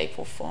whichever shape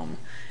or form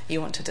you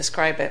want to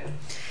describe it.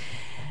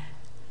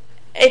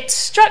 It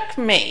struck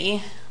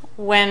me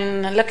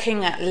when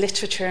looking at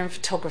literature and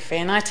photography,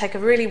 and I take a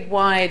really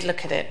wide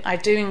look at it. I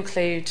do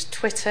include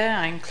Twitter,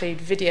 I include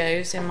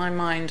videos in my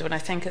mind when I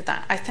think of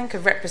that. I think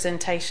of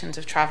representations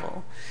of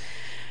travel.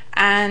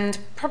 And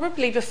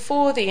probably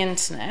before the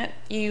internet,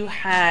 you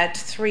had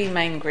 3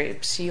 main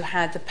groups. You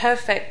had the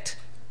perfect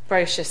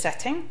brochure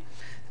setting,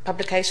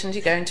 publications,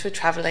 you go into a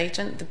travel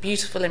agent, the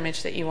beautiful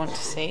image that you want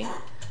to see.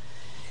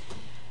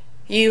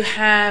 You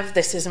have,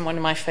 this isn't one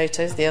of my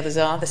photos, the others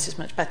are, this is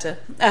much better,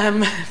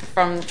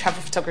 from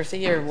Travel Photography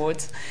Year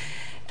Awards.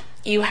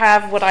 You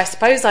have what I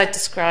suppose I'd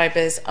describe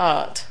as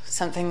art,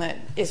 something that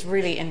is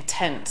really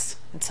intense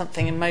and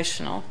something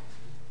emotional.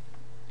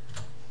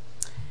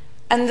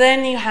 And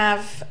then you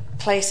have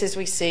places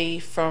we see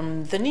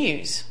from the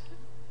news.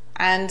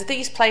 And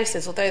these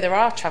places, although there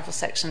are travel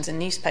sections in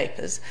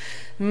newspapers,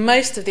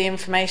 most of the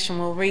information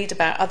we'll read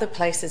about other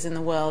places in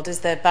the world is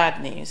their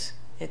bad news.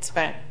 It's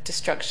about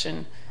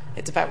destruction,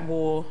 it's about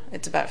war,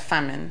 it's about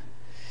famine.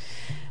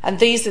 And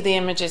these are the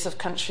images of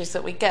countries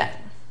that we get.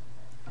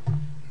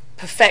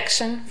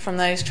 Perfection from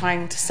those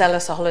trying to sell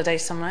us a holiday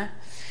somewhere.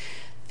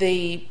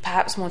 The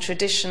perhaps more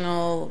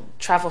traditional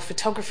travel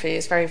photography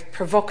is very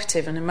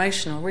provocative and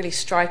emotional, really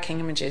striking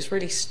images,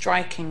 really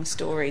striking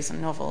stories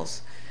and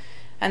novels.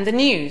 And the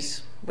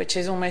news, which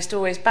is almost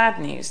always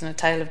bad news and a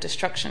tale of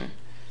destruction.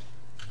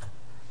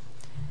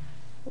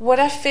 What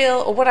I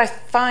feel, or what I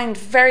find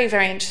very,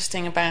 very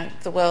interesting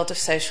about the world of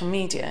social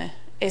media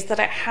is that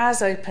it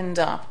has opened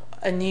up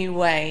a new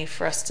way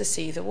for us to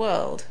see the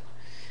world.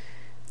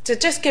 To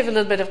just give a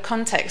little bit of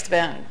context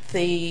about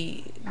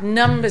the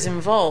numbers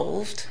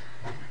involved,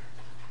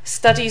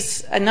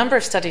 a number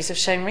of studies have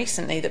shown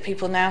recently that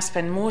people now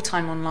spend more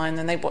time online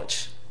than they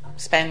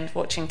spend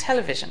watching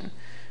television,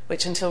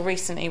 which until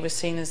recently was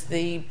seen as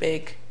the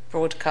big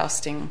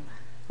broadcasting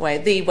way,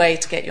 the way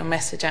to get your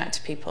message out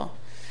to people.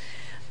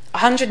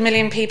 100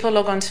 million people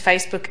log on to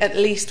Facebook at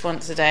least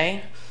once a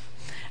day.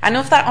 And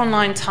of that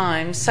online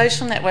time,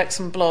 social networks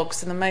and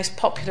blogs are the most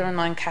popular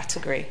online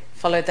category,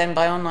 followed then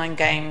by online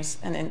games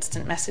and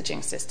instant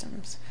messaging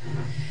systems.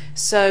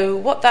 So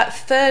what that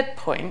third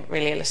point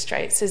really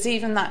illustrates is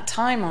even that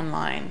time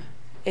online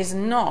is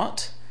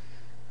not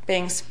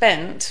being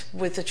spent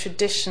with the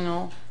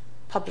traditional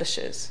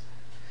publishers.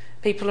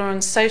 People are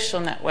on social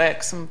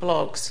networks and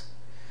blogs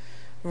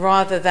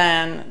rather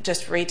than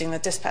just reading the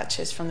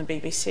dispatches from the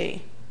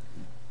BBC.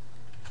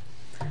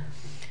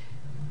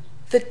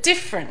 The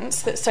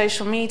difference that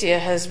social media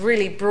has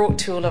really brought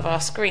to all of our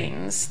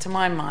screens, to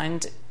my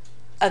mind,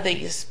 are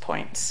these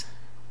points.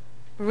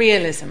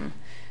 Realism.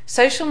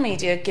 Social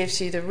media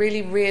gives you the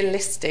really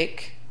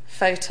realistic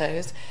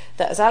photos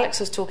that, as Alex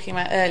was talking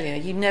about earlier,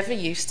 you never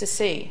used to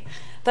see.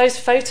 Those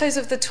photos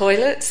of the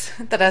toilets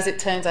that, as it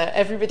turns out,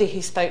 everybody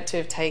he spoke to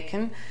have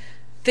taken,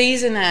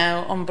 these are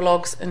now on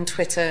blogs and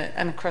Twitter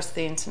and across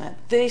the internet.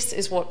 This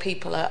is what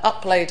people are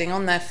uploading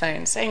on their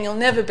phones, saying, "You'll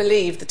never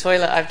believe the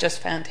toilet I've just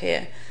found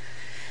here."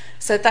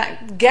 So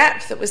that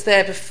gap that was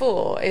there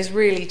before is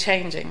really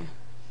changing.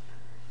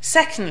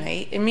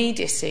 Secondly,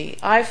 immediacy.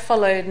 I've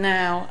followed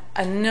now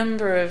a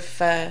number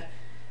of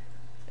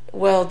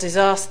world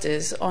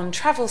disasters on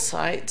travel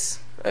sites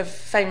of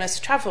famous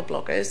travel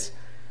bloggers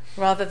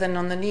rather than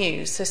on the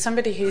news. So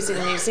somebody who's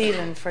in New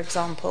Zealand, for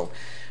example,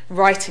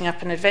 writing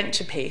up an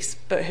adventure piece,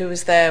 but who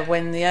was there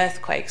when the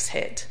earthquakes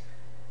hit,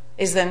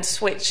 is then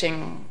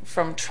switching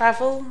from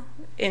travel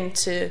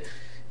into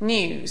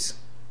news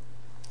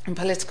and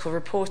political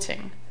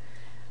reporting.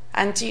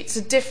 And it's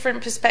a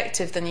different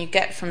perspective than you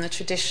get from the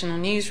traditional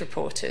news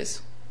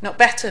reporters. Not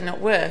better,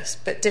 not worse,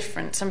 but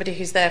different. Somebody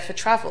who's there for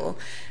travel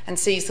and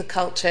sees the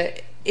culture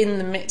in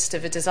the midst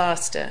of a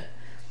disaster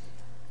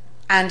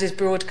and is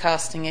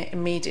broadcasting it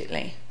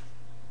immediately.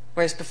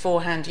 Whereas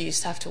beforehand you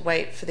used to have to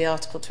wait for the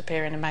article to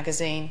appear in a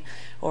magazine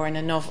or in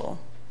a novel,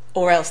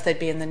 or else they'd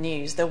be in the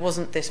news. There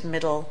wasn't this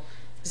middle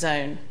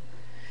zone.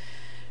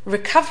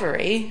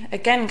 Recovery,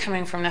 again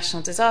coming from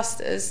national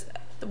disasters,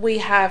 we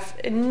have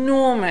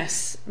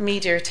enormous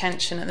media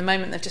attention. At the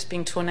moment, there have just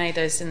been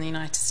tornadoes in the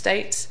United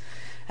States,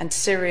 and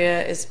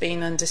Syria has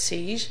been under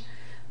siege.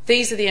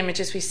 These are the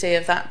images we see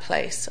of that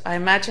place. I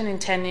imagine in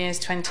 10 years,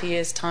 20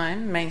 years'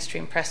 time,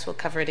 mainstream press will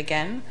cover it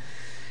again.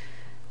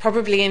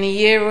 Probably in a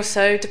year or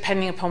so,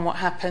 depending upon what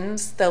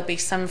happens, there'll be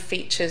some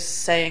features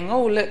saying,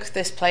 "Oh, look,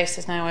 this place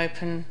is now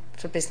open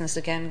for business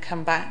again,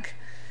 come back."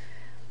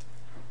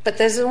 But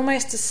there's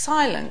almost a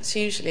silence,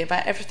 usually,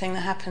 about everything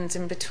that happens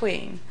in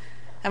between.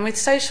 And with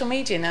social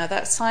media now,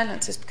 that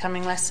silence is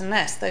becoming less and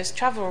less. Those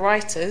travel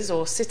writers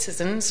or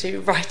citizens who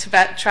write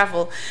about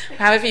travel,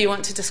 however you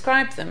want to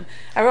describe them,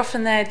 are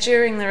often there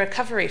during the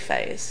recovery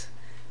phase.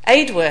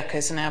 Aid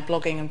workers are now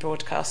blogging and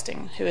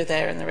broadcasting who are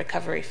there in the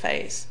recovery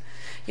phase.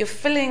 You're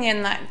filling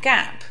in that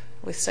gap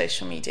with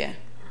social media.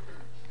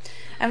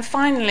 And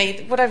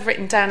finally, what I've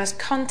written down as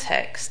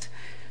context.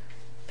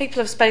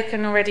 People have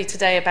spoken already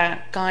today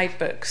about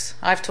guidebooks.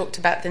 I've talked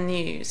about the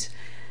news.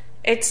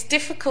 It's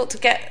difficult to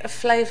get a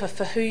flavour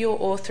for who your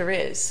author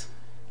is.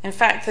 In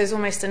fact, there's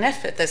an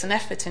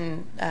effort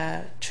in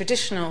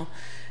traditional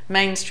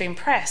mainstream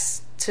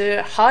press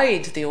to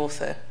hide the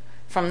author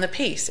from the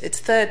piece. It's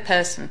third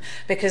person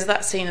because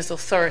that's seen as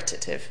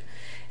authoritative.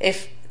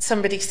 If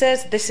somebody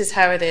says this is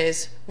how it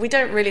is, we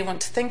don't really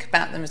want to think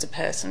about them as a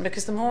person,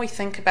 because the more we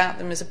think about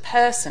them as a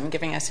person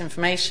giving us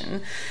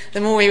information, the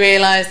more we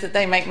realise that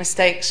they make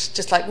mistakes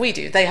just like we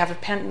do. They have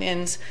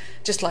opinions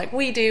just like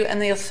we do,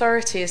 and the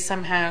authority is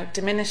somehow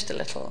diminished a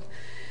little.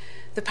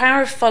 The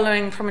power of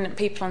following prominent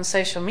people on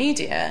social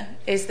media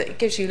is that it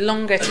gives you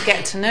longer to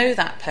get to know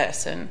that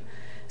person.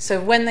 So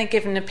when they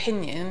give an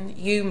opinion,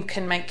 you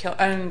can make your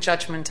own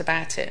judgment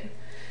about it.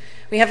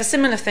 We have a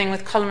similar thing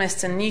with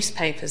columnists and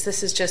newspapers.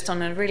 This is just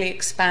on a really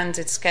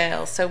expanded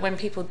scale. So when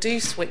people do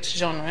switch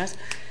genres,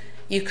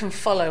 you can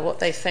follow what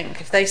they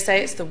think. If they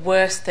say it's the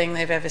worst thing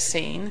they've ever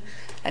seen,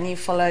 and you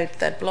followed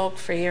their blog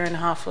for a year and a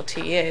half or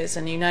 2 years,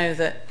 and you know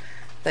that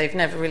they've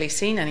never really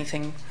seen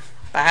anything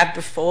bad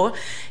before,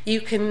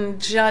 you can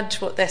judge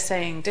what they're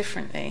saying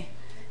differently.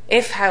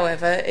 If,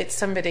 however, it's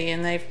somebody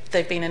and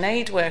they've been an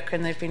aid worker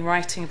and they've been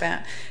writing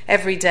about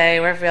every day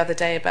or every other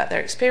day about their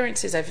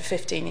experiences over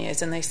 15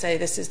 years and they say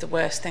this is the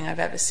worst thing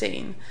I've ever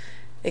seen,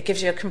 it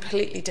gives you a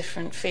completely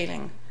different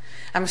feeling.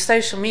 And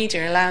social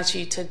media allows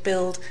you to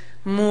build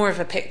more of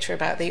a picture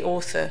about the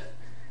author,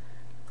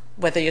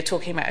 whether you're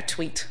talking about a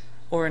tweet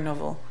or a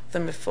novel,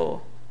 than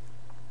before.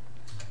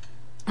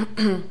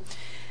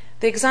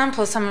 The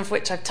examples, some of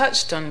which I've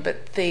touched on,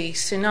 but the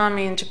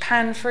tsunami in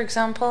Japan, for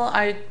example,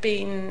 I'd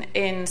been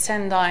in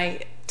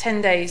Sendai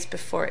 10 days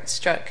before it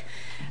struck,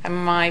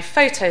 and my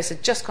photos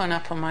had just gone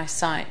up on my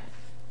site,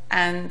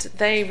 and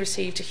they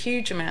received a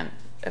huge amount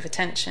of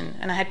attention,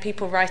 and I had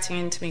people writing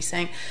into me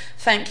saying,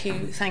 thank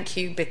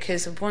you,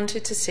 because I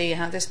wanted to see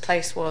how this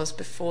place was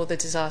before the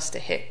disaster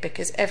hit,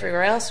 because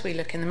everywhere else we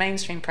look in the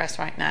mainstream press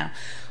right now,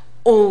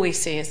 all we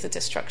see is the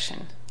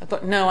destruction. I've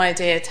got no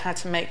idea how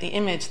to make the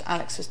image that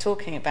Alex was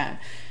talking about,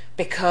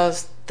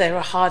 because there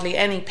are hardly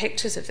any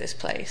pictures of this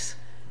place,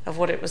 of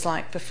what it was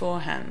like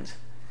beforehand.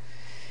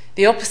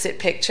 The opposite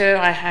picture,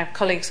 I have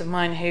colleagues of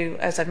mine who,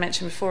 as I've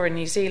mentioned before, in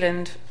New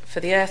Zealand for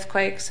the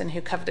earthquakes, and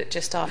who covered it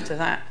just after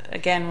that,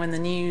 again when the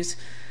news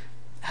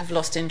have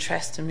lost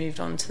interest and moved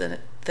on to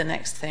the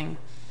next thing.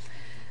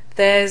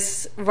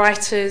 There's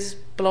writers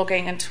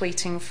blogging and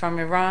tweeting from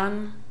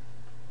Iran,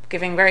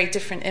 giving very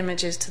different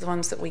images to the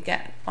ones that we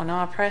get on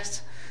our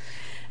press.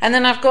 And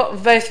then I've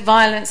got both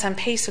violence and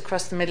peace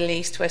across the Middle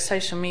East, where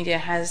social media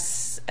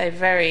has a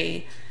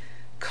very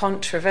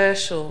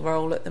controversial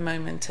role at the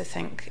moment, I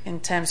think,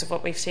 in terms of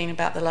what we've seen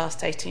about the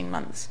last 18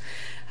 months.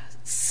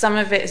 Some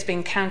of it has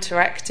been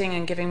counteracting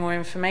and giving more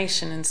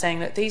information and saying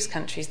that these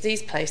countries,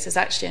 these places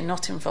actually are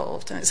not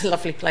involved, and it's a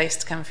lovely place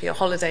to come for your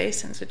holiday,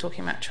 since we're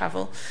talking about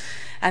travel.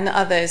 And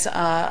others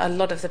are, a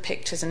lot of the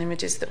pictures and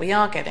images that we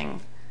are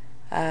getting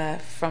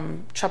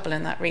from trouble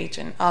in that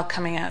region are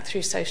coming out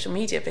through social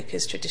media,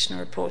 because traditional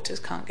reporters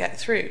can't get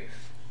through.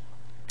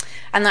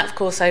 And that, of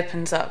course,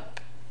 opens up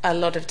a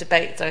lot of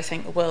debate that I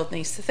think the world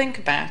needs to think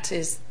about,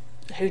 is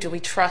who do we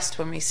trust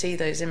when we see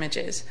those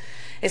images?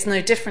 It's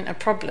no different a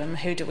problem,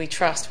 who do we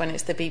trust when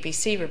it's the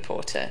BBC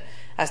reporter,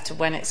 as to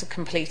when it's a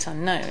complete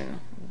unknown.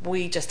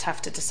 We just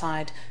have to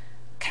decide,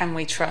 can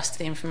we trust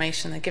the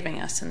information they're giving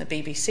us? And the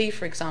BBC,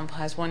 for example,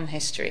 has one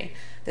history.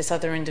 This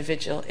other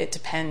individual, it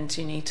depends,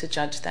 you need to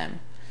judge them.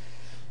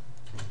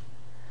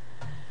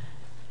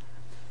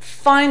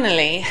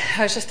 Finally,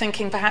 I was just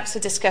thinking perhaps a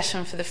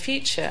discussion for the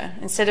future,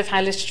 instead of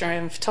how literature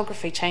and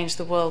photography change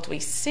the world we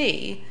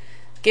see,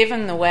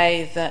 given the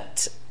way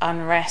that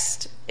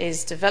unrest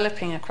is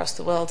developing across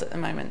the world at the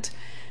moment,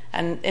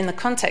 and in the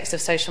context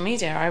of social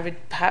media, I would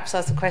perhaps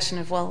ask the question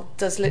of, well,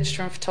 does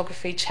literature and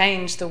photography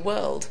change the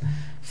world,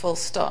 full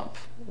stop,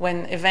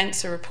 when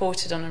events are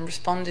reported on and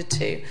responded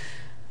to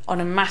on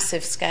a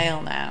massive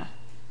scale now,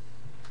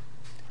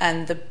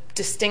 and the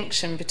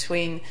distinction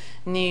between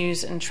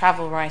news and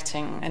travel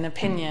writing and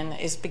opinion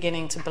is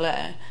beginning to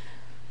blur?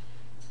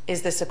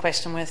 Is this a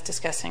question worth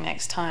discussing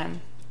next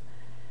time?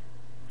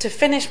 To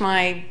finish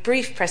my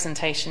brief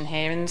presentation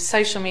here, in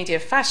social media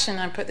fashion,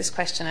 I put this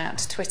question out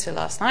to Twitter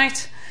last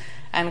night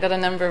and got a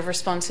number of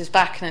responses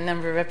back and a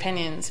number of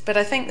opinions. But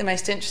I think the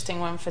most interesting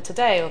one for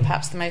today, or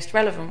perhaps the most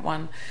relevant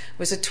one,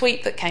 was a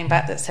tweet that came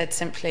back that said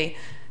simply,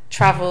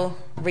 travel,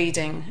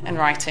 reading and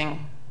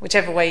writing.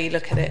 Whichever way you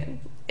look at it,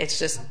 it's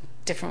just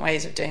different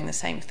ways of doing the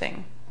same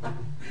thing.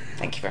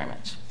 Thank you very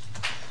much.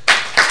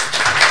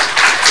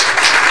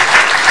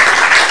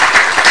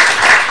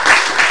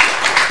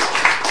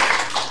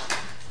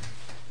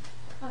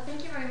 Well,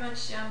 thank you very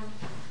much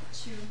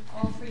to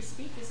all three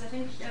speakers. I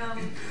think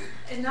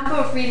a number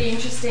of really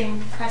interesting,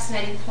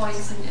 fascinating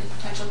points and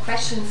potential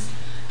questions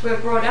were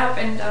brought up.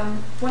 And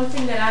one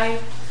thing that I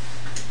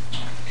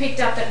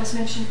picked up that was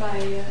mentioned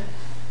by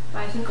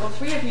I think all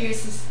three of you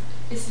is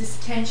this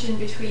tension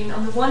between,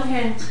 on the one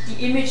hand,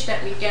 the image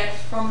that we get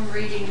from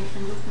reading and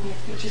from looking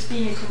at pictures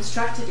being a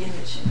constructed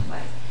image in a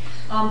way,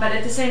 but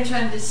at the same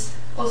time this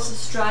also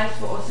strive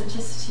for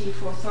authenticity,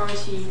 for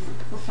authority,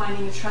 for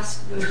finding a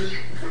trustworthy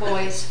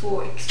voice,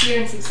 for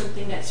experiencing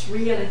something that's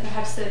real. And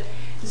perhaps the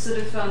sort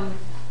of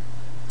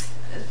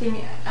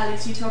thing,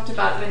 Alex, you talked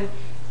about when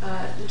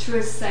the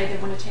tourists say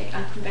they want to take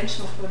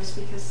unconventional photos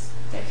because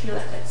they feel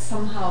that that's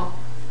somehow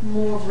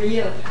more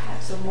real,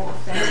 perhaps, or more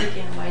authentic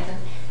in a way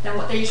than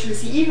what they usually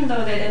see, even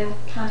though they then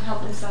can't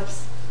help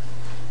themselves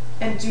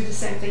and do the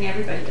same thing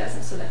everybody does.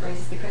 And so that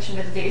raises the question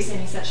whether there is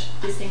any such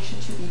distinction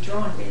to be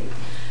drawn, really.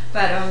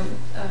 But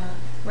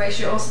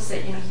Horatio also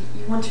said, you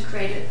want to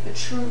create a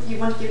true, you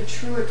want to give a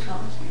true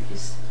account. You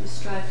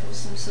strive for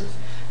some sort of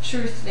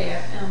truth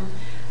there.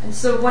 And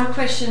so one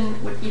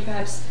question would be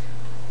perhaps,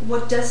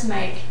 what does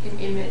make an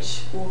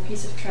image or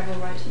piece of travel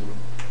writing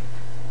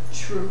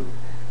true,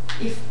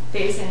 if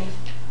there is any?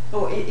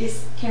 Or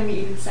can we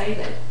even say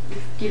that,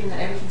 given that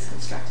everything's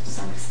constructed to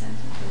some extent,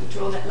 can we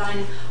draw that line?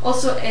 And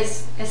also,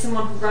 as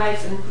someone who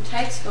writes and who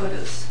takes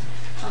photos,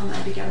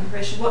 Abigail and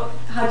Horatio,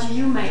 how do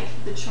you make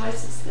the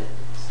choices that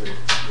sort of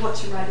what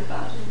to write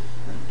about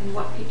and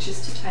what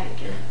pictures to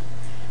take,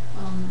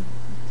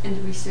 and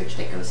the research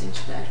that goes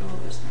into that, or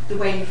the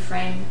way you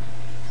frame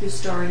your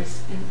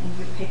stories and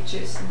your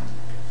pictures?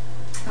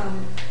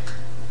 And,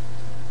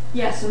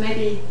 so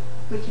maybe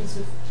we can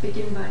sort of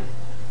begin by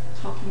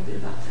talking a bit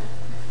about that.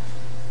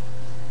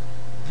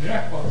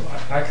 Yeah, well,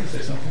 I can say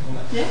something on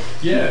that.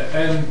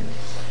 Yeah?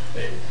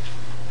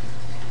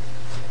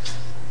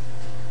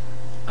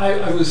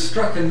 I was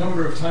struck a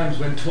number of times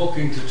when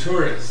talking to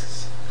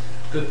tourists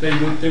that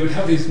they would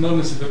have these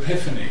moments of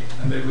epiphany,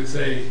 and they would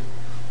say,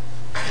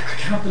 I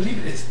can't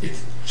believe it,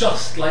 it's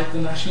just like the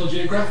National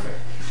Geographic.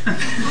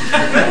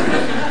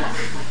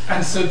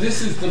 And so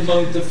this is the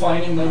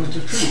defining moment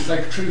of truth.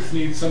 Like, truth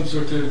needs some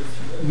sort of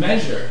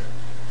measure,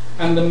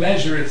 and the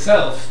measure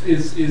itself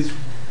is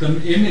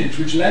the image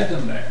which led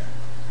them there.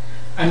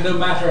 And no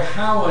matter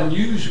how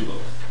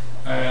unusual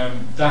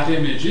that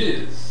image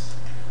is,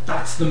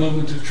 that's the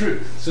moment of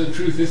truth. So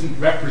truth isn't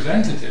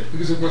representative,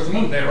 because of course the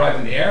moment they arrive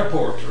in the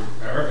airport or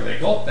wherever they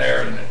got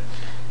there, and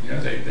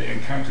they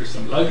encounter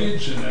some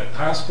luggage and a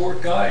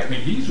passport guy, I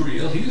mean, he's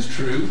real, he's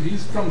true,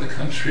 he's from the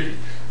country,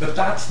 but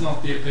that's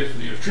not the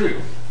epiphany of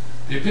truth.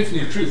 The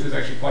epiphany of truth is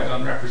actually quite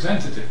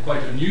unrepresentative,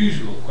 quite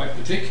unusual, quite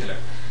particular,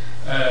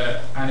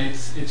 and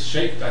it's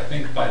shaped, I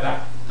think, by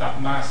that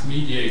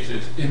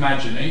mass-mediated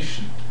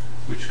imagination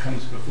which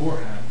comes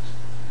beforehand.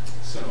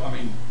 So, I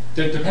mean,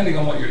 depending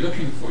on what you're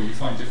looking for, you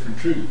find different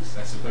truths,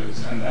 I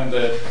suppose, and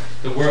the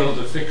world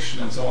of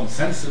fiction and so on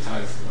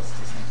sensitizes us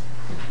to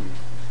something.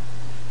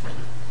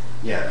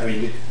 Yeah, I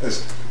mean,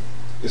 as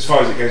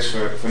far as it goes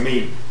for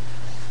me,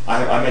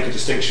 I make a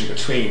distinction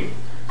between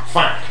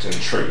fact and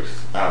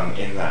truth,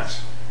 in that,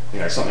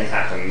 something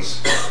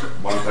happens,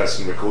 one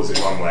person records it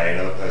one way,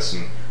 another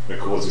person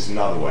records it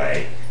another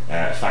way.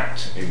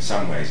 Fact, in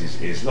some ways,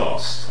 is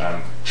lost.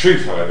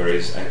 Truth, however,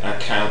 is an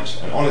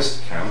honest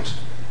account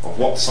of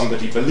what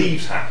somebody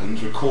believes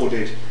happened,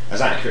 recorded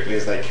as accurately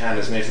as they can,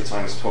 as near to the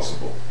time as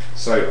possible.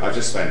 So I've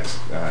just spent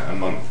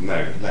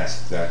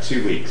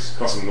 2 weeks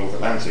crossing the North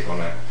Atlantic on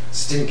a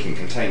stinking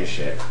container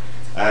ship,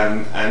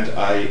 and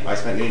I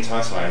spent the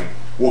entire time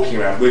walking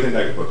around with a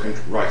notebook and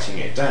writing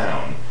it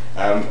down.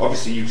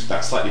 Obviously,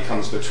 that slightly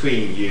comes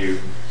between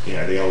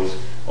the old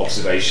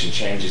observation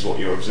changes what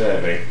you're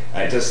observing.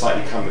 It does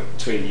slightly come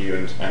between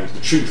you and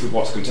the truth of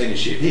what a container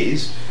ship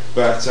is,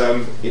 but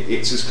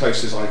it's as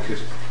close as I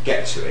could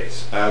get to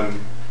it.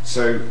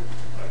 So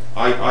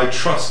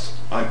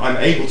I'm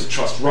able to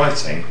trust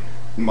writing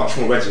much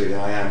more readily than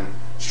I am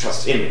to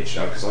trust image,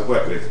 because I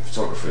work with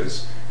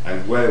photographers,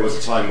 and where there was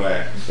a time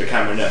where the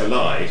camera never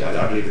lied,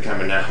 I believe the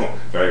camera now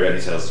very rarely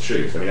tells the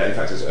truth. I mean, in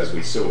fact, as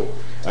we saw.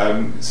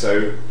 I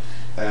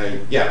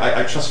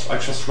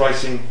trust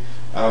writing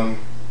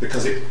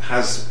because it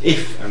has,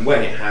 if and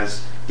when it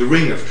has the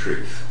ring of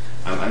truth,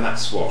 and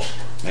that's what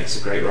makes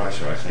a great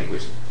writer, I think,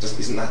 which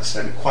isn't that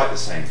quite the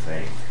same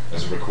thing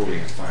as a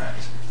recording of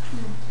fact.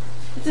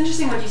 It's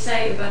interesting what you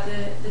say about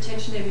the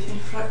tension there between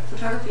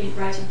photography and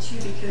writing too,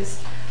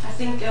 because I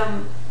think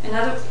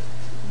another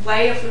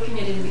way of looking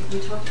at it, and we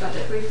talked about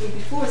that briefly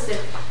before, is that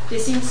there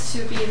seems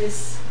to be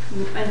this,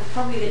 and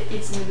probably that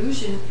it's an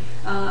illusion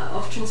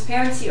of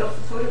transparency of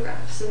the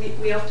photograph. So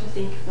we often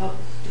think, well,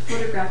 the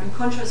photograph, in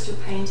contrast to a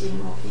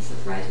painting or piece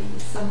of writing,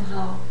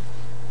 somehow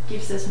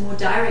gives us more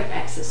direct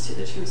access to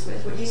the truth.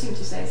 Whereas what you seem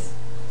to say is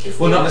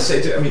well, not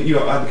necessarily. I mean, you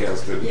are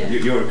Abigail's.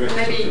 You're a great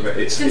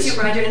photographer. Since you're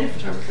a writer and a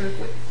photographer,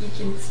 you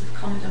can sort of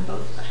comment on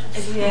both,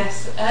 perhaps.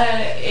 Yes.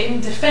 In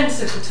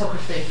defence of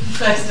photography,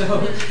 first of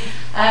all,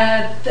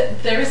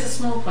 there is a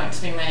small point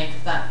to be made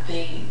that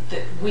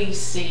we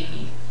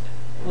see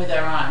with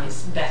our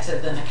eyes better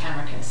than a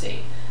camera can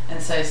see,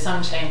 and so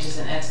some changes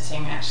in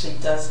editing actually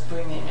does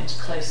bring the image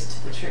closer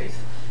to the truth.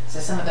 So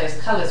some of those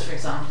colours, for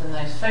example, in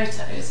those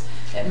photos,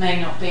 it may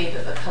not be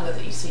that the colour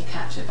that you see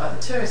captured by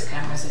the tourist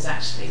cameras is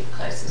actually the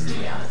closest to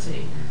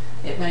reality.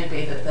 It may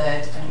be that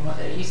depending on what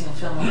they're using,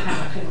 film or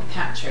camera couldn't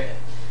capture it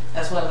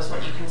as well as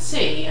what you can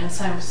see, and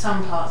so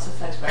some parts of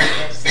photographic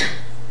editing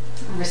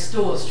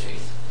restores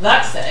truth.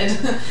 That said,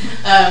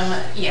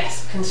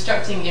 yes,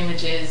 constructing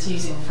images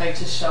using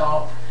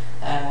Photoshop,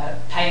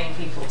 paying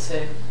people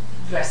to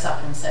dress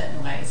up in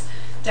certain ways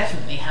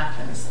definitely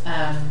happens,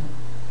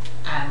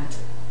 and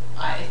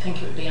I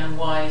think it would be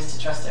unwise to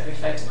trust every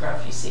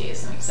photograph you see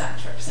as an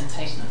exact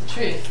representation of the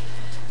truth.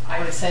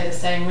 I would say the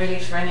same really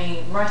for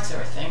any writer,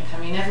 I think. I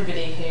mean,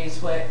 everybody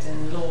who's worked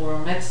in law or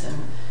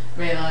medicine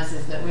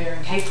realises that we're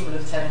incapable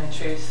of telling the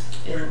truth,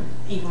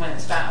 even when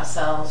it's about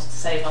ourselves, to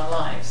save our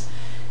lives.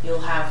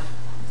 You'll have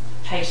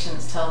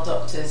patients tell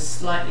doctors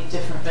slightly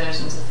different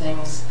versions of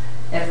things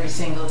every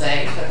single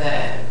day for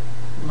their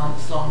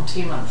month-long,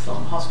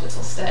 2-month-long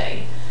hospital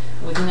stay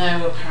with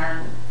no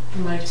apparent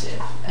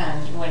motive.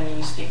 And when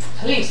you speak to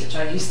police, which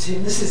I used to,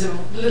 this is a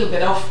little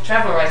bit off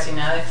travel writing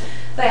now,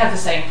 they have the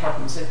same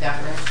problems with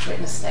gathering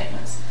witness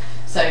statements.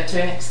 So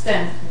to an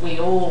extent, we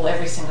all,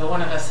 every single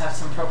one of us, have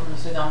some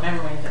problems with our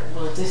memory that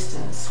will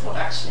distance what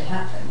actually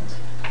happened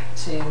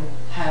to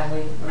how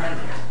we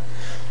remember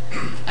it.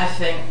 I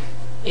think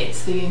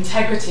it's the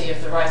integrity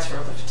of the writer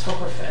or the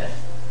photographer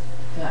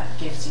that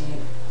gives you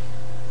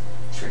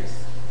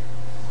truth.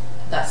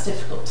 That's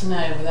difficult to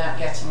know without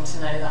getting to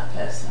know that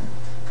person.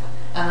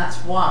 And that's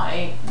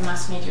why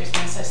mass media has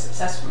been so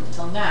successful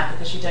until now,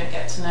 because you don't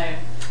get to know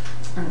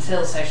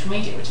until social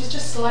media, which is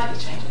just slightly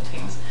changing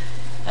things.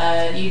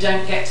 You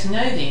don't get to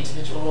know the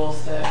individual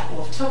author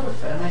or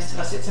photographer. Most of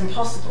us, it's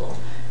impossible.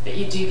 But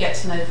you do get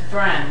to know the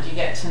brand, you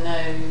get to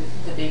know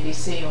the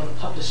BBC or the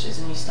publishers,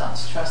 and you start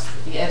to trust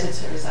that the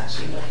editor is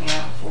actually looking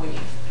out for you.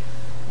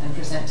 and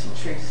presenting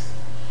truth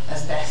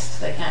as best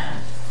they can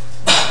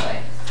that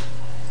way.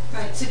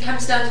 Right, so it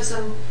comes down to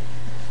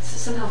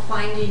somehow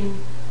finding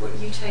what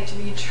you take to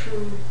be a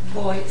true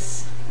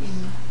voice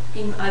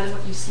in either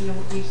what you see or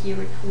what you hear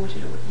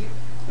reported or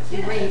what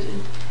you read.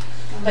 And,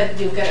 but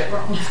you'll get it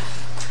wrong.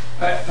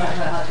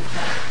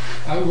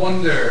 I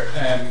wonder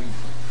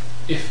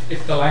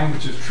if the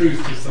language of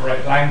truth is the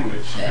right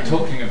language for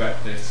talking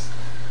about this,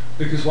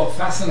 because what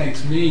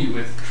fascinates me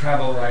with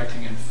travel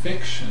writing and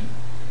fiction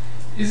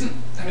isn't,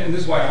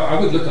 this is why I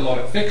would look a lot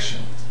at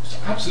fiction. It's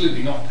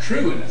absolutely not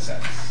true in a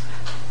sense,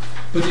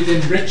 but it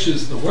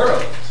enriches the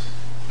world.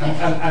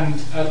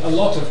 And a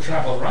lot of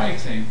travel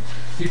writing,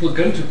 people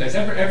go to a place,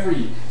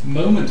 every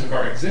moment of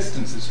our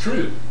existence is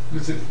true,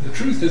 because the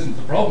truth isn't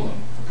the problem.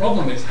 The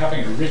problem is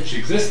having a rich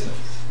existence,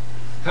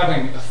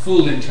 having a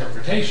full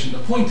interpretation. The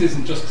point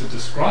isn't just to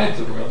describe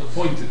the world, the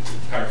point is, to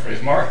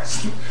paraphrase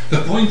Marx,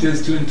 the point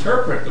is to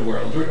interpret the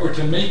world, or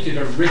to make it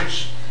a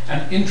rich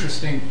and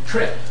interesting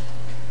trip.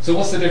 So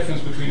what's the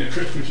difference between a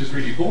trip which is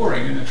really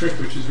boring and a trip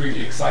which is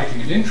really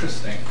exciting and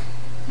interesting?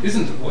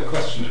 Isn't a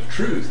question of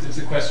truth, it's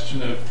a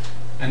question of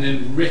an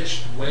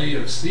enriched way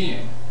of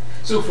seeing.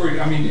 So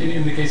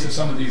in the case of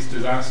some of these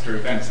disaster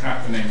events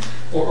happening,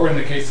 or in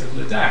the case of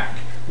Ladakh,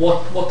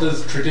 what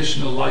does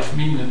traditional life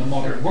mean in the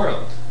modern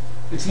world?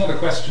 It's not a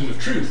question of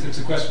truth, it's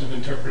a question of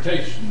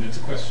interpretation, it's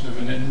a question of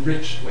an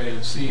enriched way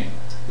of seeing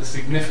the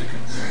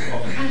significance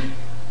of it.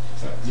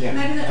 So, yeah,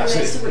 maybe that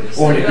relates to what you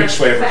said. Or an enriched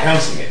way of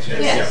recounting it.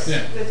 Yes,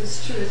 that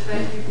is truth,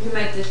 right? You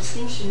made the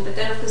distinction, but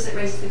then of course it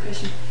raises the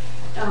question,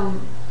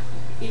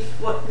 if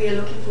what we are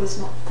looking for is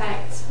not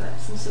facts, but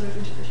some sort of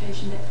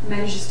interpretation that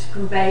manages to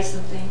convey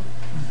something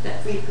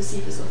that we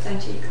perceive as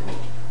authentic, or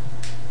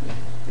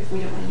if we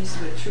don't want to use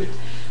the word truth,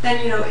 then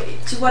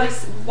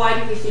why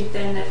do we think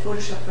then that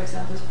Photoshop, for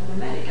example, is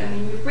problematic?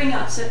 You bring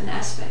out certain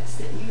aspects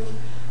that you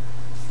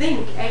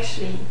think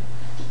actually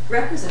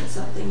represent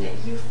something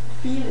that you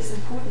feel is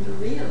important or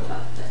real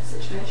about that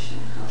situation.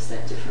 How's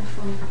that different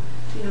from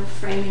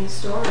framing a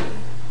story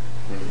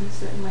in a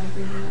certain way,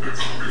 bringing out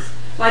stories?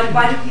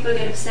 Why do people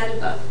get upset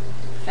about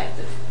the fact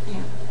that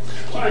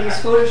people use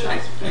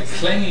Photoshop?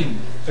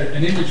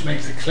 An image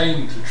makes a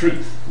claim to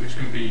truth, which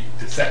can be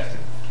deceptive,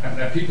 and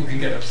then people can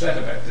get upset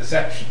about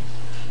deception,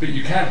 but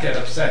you can't get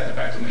upset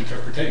about an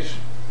interpretation.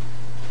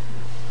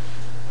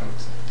 I would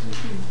say.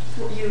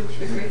 What you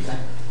agree with that?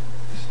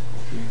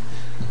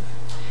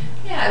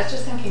 Yeah, I was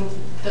just thinking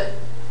that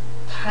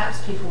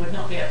perhaps people would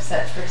not be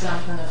upset, for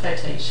example, in the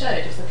photo you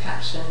showed, if the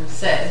caption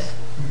said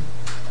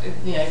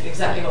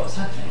exactly what was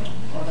happening,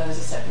 or there was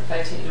a separate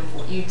photo of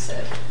what you'd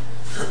said,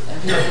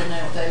 and people would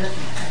know what they're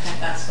looking at. I think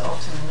that's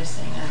often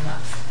missing, and that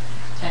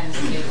tends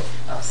to be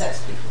what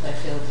upsets people. They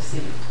feel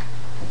deceived.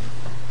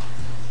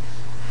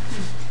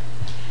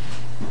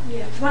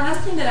 Yeah. One other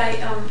thing that I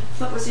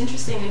thought was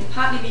interesting, and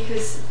partly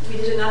because we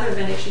did another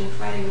event actually on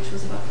Friday, which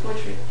was about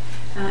poetry,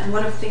 and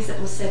one of the things that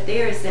was said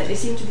there is that there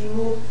seem to be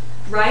more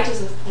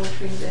writers of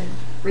poetry than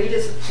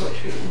readers of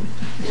poetry,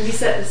 and we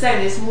said the same.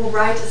 There's more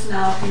writers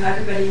now.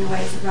 Everybody in a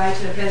way is a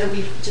writer, whether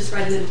we just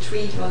write a little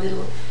tweet or a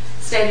little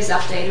status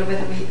update, or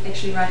whether we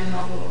actually write a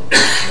novel or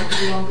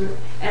a longer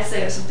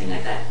essay or something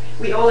like that.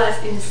 We all,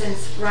 as in a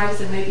sense,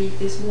 writers, and maybe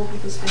there's more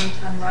people spending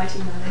time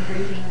writing than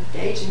reading and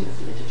engaging with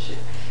literature,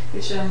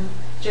 which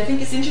I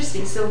think is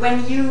interesting. So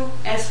when you,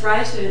 as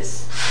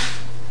writers,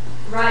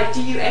 write,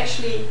 do you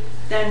actually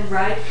then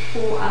write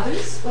for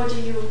others, or do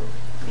you,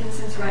 in a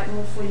sense, write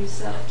more for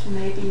yourself to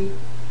maybe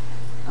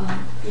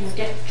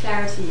get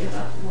clarity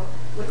about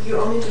what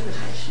your own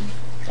interpretation?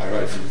 I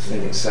write for the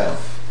thing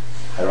itself.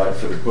 I write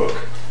for the book,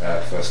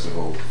 first of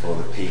all, for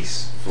the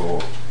piece,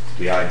 for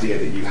the idea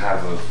that you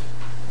have of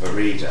a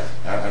reader.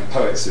 And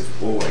poets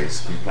have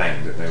always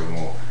complained that there were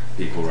more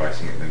people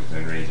writing it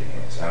than reading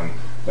it.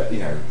 But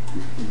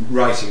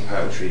writing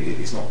poetry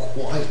is not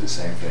quite the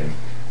same thing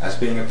as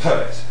being a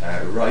poet.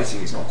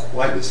 Writing is not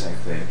quite the same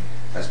thing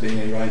as being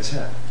a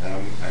writer.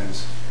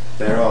 And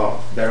there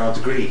are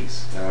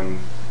degrees.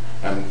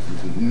 And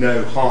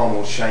no harm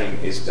or shame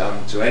is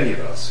done to any of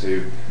us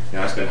who,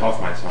 I spend half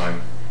my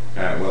time,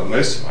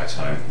 most of my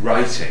time,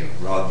 writing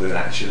rather than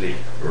actually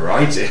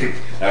writing,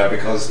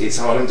 because it's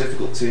hard and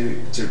difficult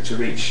to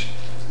reach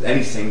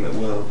anything that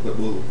will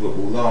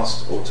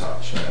last or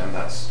touch, and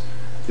that's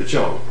the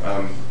job.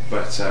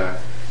 But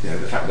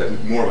the fact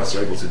that more of us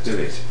are able to do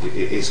it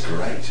is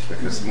great,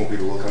 because more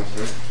people will come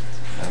through,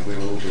 and we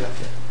will all do that.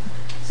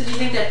 So do you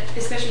think that,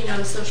 especially now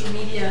with social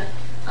media,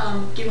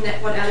 given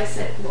that what Alex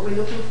said, what we're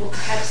looking for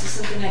perhaps is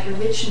something like a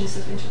richness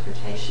of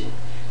interpretation,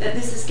 that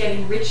this is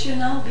getting richer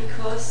now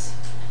because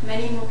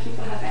many more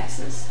people have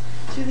access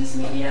to these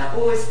media,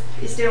 or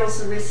is there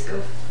also risk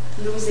of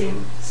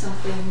losing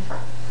something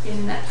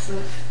in that sort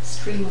of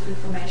stream of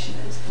information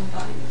that is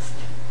bombarding us?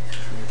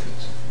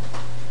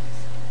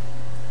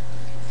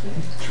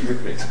 Should we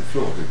move it to the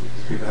floor? Do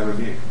people have a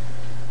view?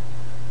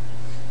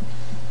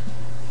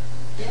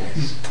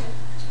 Yes.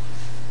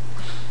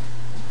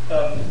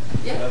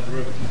 Yeah. The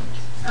river.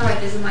 All right,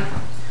 there's a mic.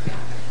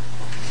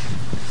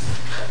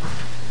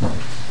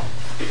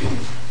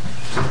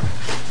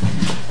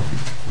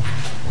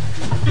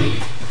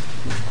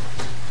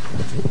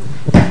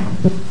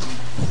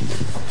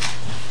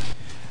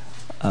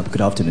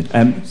 Good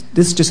afternoon.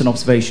 This is just an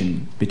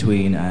observation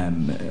between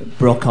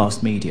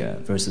broadcast media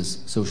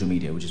versus social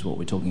media, which is what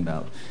we're talking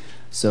about.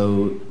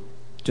 So,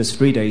 just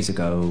 3 days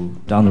ago,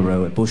 down the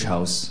road at Bush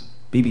House,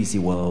 BBC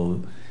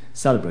World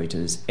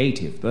celebrated its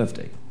 80th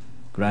birthday.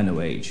 Grand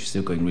old age,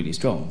 still going really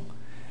strong.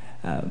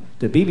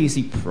 The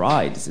BBC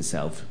prides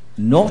itself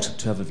not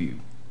to have a view.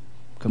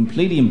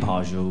 Completely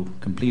impartial,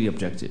 completely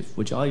objective,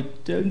 which I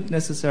don't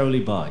necessarily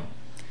buy.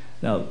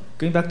 Now,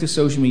 going back to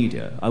social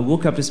media, I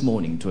woke up this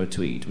morning to a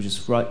tweet which is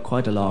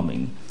quite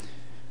alarming.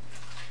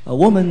 A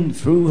woman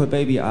threw her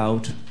baby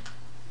out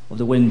of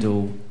the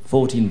window,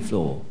 14th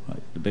floor.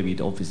 Right? The baby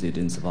obviously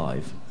didn't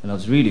survive. And I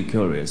was really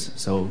curious,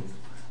 so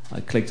I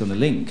clicked on the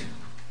link.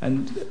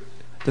 And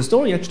the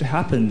story actually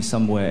happened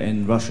somewhere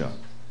in Russia.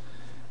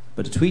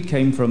 But the tweet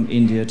came from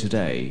India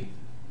Today,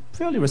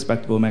 fairly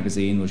respectable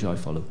magazine which I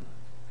follow.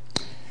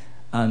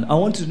 And I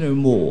wanted to know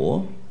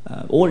more.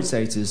 All it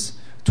says is,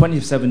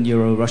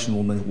 27-year-old Russian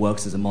woman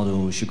works as a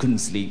model. She couldn't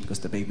sleep because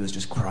the baby was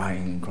just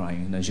crying and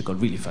crying, and then she got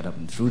really fed up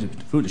and threw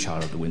the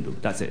child out the window.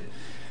 That's it.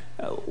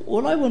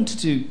 What I wanted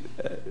to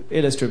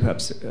illustrate,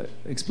 perhaps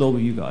explore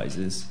with you guys,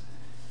 is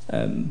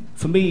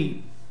for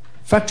me,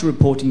 factual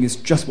reporting is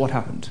just what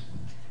happened,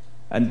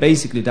 and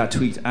basically that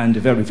tweet and a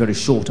very, very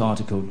short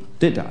article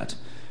did that.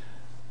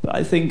 But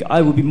I think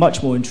I would be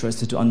much more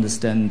interested to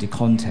understand the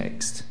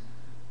context.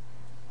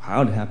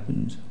 How it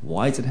happened,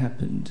 why it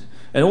happened.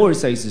 And all it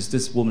says is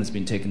this woman has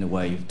been taken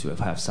away to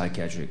have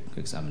psychiatric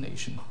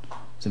examination.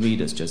 To me,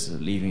 that's just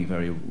leaving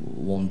very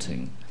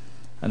wanting.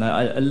 And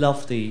I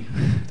love the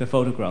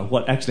photograph,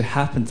 what actually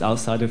happens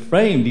outside the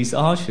frame, these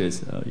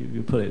arches.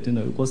 You put it,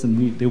 it wasn't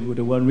real, they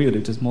weren't real, they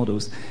were just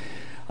models.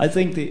 I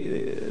think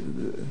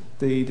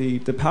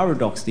the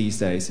paradox these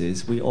days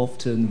is we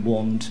often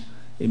want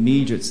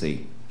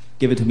immediacy.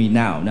 Give it to me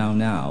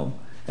now.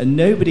 And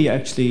nobody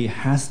actually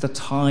has the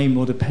time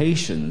or the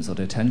patience or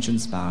the attention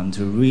span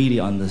to really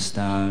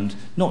understand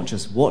not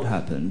just what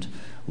happened,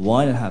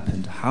 why it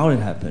happened, how it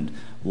happened,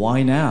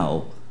 why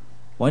now,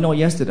 why not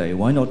yesterday,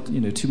 why not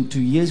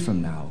 2 years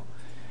from now.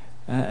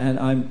 And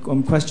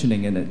I'm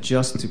questioning, and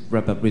just to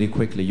wrap up really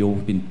quickly,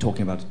 you've been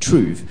talking about the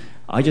truth.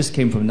 I just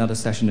came from another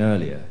session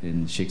earlier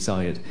in Sheikh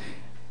Zayed.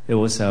 It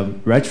was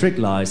rhetoric,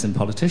 lies, and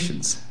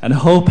politicians. And the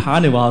whole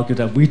panel argued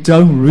that we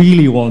don't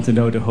really want to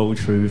know the whole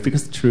truth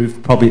because the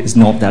truth probably is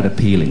not that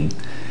appealing.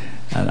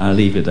 And I'll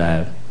leave it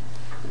there.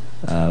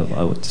 I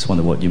just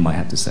wonder what you might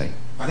have to say.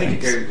 I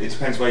think it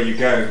depends where you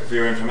go for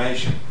your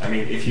information. I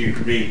mean, if you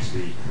read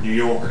the New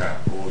Yorker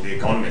or the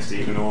Economist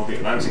even, or the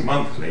Atlantic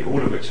Monthly, all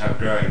of which have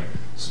growing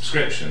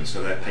subscriptions for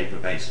their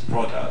paper-based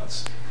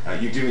products,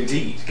 you do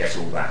indeed get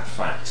all that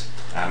fact,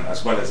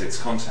 as well as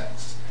its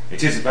context.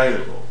 It is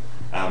available.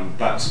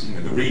 But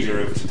the reader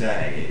of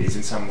today is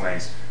in some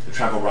ways the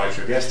travel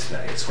writer of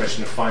yesterday. It's a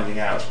question of finding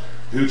out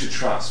who to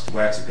trust,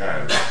 where to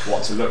go,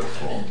 what to look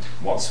for,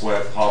 what's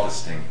worth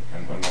harvesting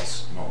and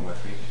what's not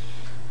worth reading.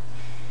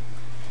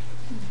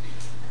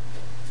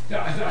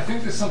 Yeah, I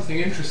think there's something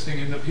interesting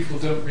in that people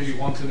don't really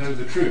want to know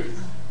the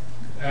truth.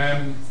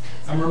 I'm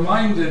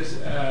reminded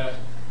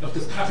of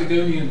the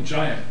Patagonian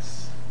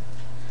giants.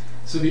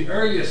 So the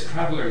earliest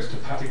travellers to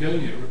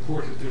Patagonia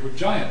reported there were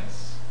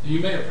giants. You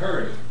may have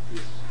heard of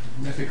these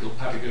mythical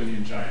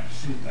Patagonian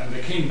giants. And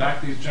they came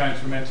back, these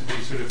giants were meant to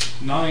be sort of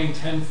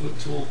 9-10 foot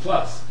tall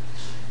plus.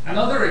 And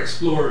other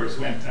explorers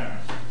went down.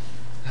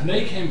 And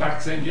they came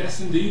back saying, yes,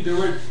 indeed, there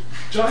were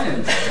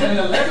giants, 10,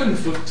 11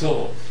 foot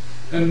tall.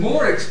 And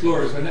more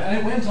explorers went, and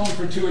it went on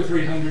for 200 or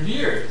 300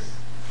 years.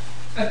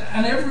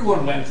 And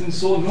everyone went and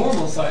saw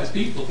normal-sized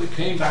people that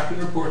came back and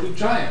reported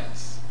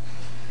giants.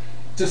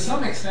 To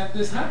some extent,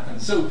 this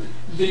happens. So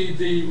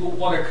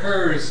what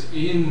occurs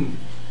in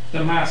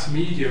the mass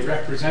media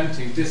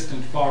representing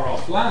distant,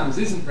 far-off lands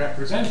isn't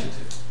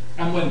representative.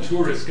 And when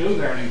tourists go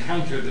there and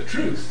encounter the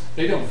truth,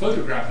 they don't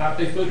photograph that,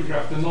 they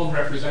photograph the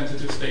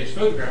non-representative stage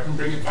photograph and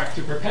bring it back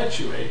to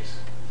perpetuate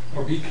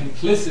or be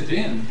complicit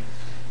in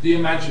the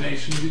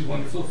imagination of these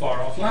wonderful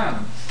far-off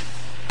lands.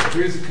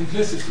 There is a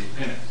complicity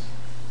in it.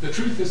 The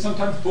truth is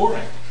sometimes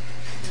boring.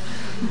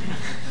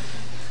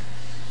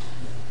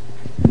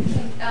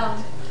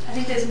 I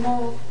think there's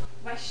more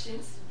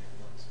questions.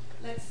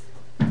 Let's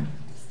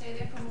stay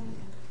there for a moment.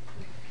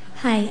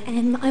 Hi,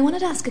 I wanted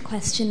to ask a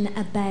question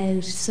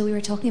about, so we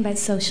were talking about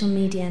social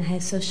media and how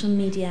social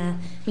media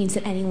means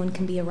that anyone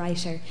can be a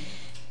writer.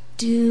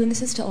 And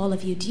this is to all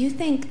of you, do you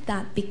think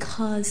that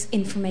because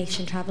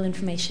travel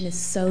information is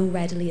so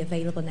readily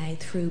available now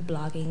through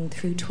blogging,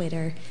 through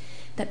Twitter,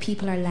 that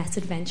people are less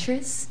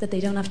adventurous, that they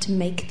don't have to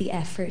make the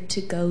effort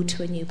to go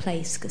to a new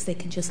place because they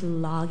can just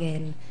log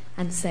in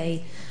and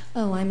say,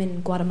 oh, I'm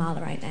in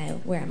Guatemala right now,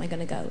 where am I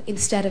going to go?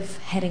 Instead of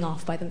heading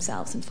off by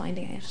themselves and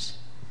finding out.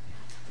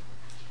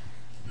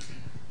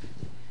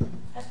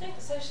 I think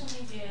social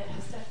media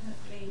has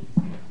definitely...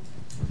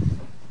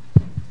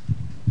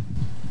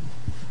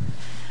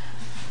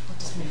 I'll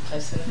just move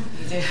closer than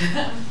you do.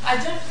 I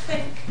don't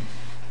think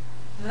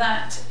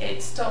that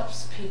it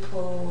stops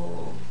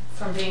people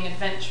from being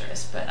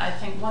adventurous, but I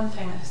think one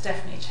thing that has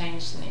definitely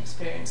changed in the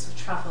experience of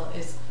travel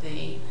is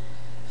the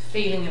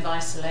feeling of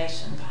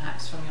isolation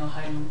perhaps from your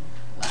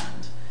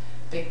homeland,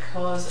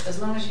 because as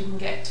long as you can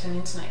get to an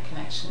internet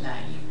connection now,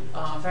 you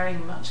are very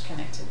much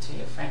connected to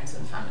your friends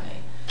and family.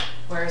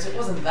 Whereas it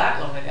wasn't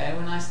that long ago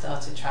when I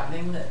started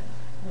travelling that,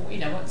 you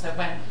know, once I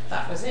went,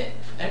 that was it.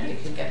 Nobody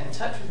could get in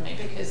touch with me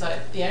because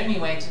the only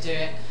way to do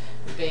it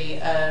would be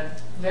a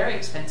very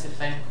expensive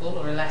phone call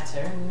or a letter,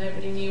 and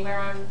nobody knew where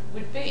I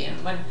would be. And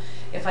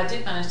if I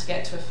did manage to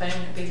get to a phone, it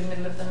would be the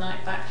middle of the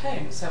night back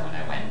home. So when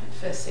I went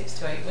for 6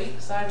 to 8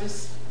 weeks, I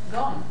was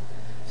gone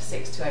for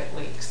 6 to 8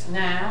 weeks.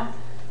 Now,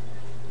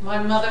 my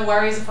mother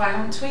worries if I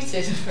haven't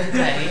tweeted for a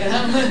day.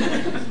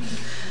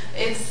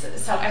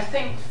 So I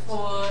think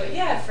for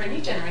a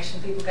new generation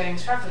of people going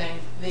travelling,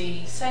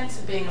 the sense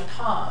of being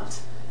apart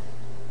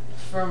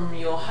from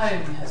your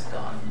home has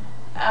gone.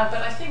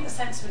 But I think the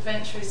sense of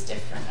adventure is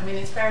different. I mean,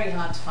 it's very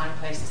hard to find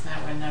places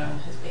now where no one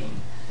has been.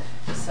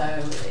 So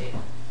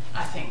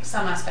I think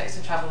some aspects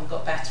of travel have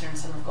got better and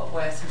some have got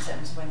worse in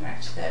terms of when you're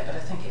actually there, but I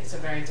think it's a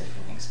very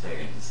different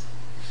experience.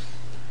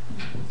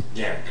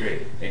 Yeah,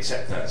 great.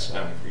 Except that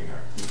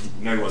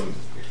no one,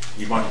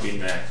 you might have been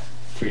there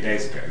 3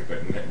 days ago,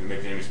 but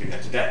maybe nobody's been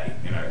there today.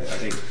 You know, I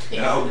think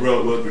the whole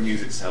world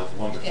renews itself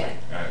wonderfully,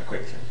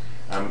 quickly.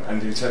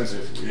 And in terms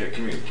of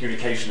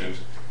communication and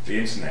the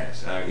internet,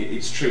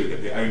 it's true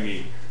that the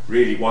only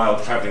really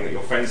wild travelling that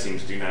your friends seem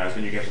to do now is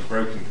when you get a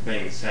broken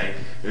thing saying,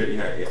 you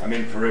know, I'm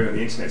in Peru and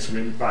the internet's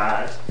really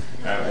bad,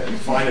 and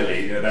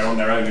finally, you know, they're on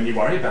their own and you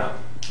worry about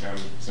them.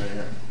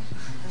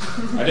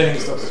 I don't think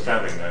it stops us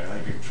travelling though. I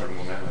think people travel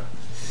more now.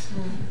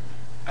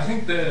 I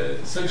think the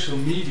social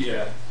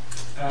media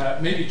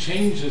maybe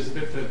changes a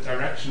bit the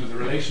direction of the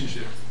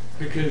relationship,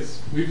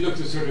 because we've looked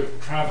at sort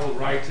of travel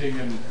writing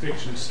and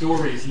fiction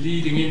stories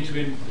leading into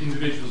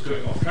individuals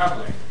going off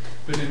travelling.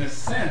 But in a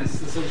sense,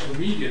 the social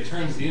media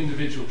turns the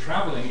individual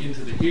travelling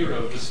into the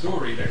hero of the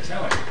story they're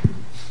telling.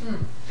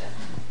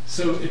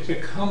 So it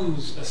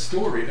becomes a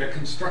story. They're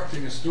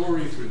constructing a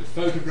story through the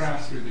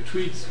photographs, through the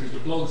tweets, through the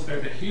blogs. They're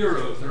the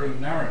hero of their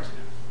own narrative,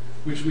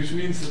 which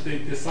means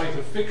that the site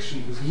of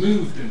fiction has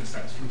moved, in a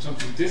sense, from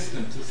something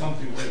distant to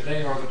something where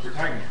they are the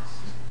protagonists.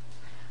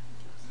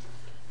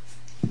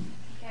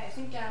 Okay, I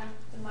think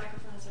the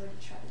microphone has already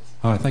tried.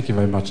 Hi, thank you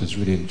very much. It's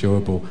really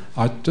enjoyable.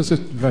 Just a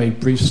very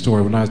brief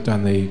story. When I was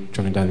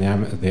travelling down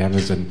the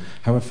Amazon,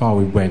 however far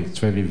we went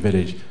to every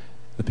village,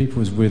 the people I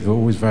was with were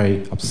always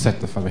very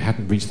upset the fact we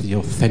hadn't reached the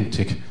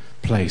authentic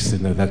place. You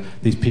know, that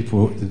these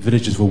people, the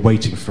villagers, were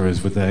waiting for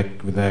us with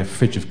their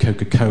fridge of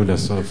Coca-Cola,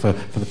 sort of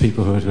for the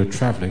people who are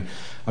travelling.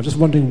 I'm just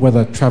wondering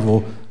whether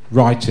travel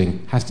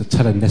writing has to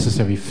tell a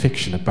necessary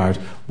fiction about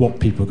what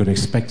people are going to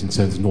expect in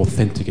terms of an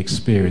authentic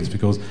experience,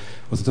 because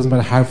it doesn't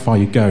matter how far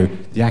you go,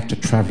 the act of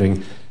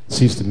travelling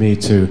seems to me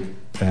to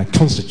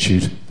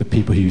constitute the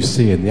people who you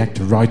see, and the act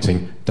of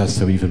writing does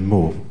so even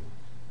more.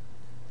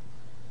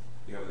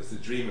 You know, it's the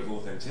dream of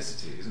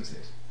authenticity, isn't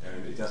it?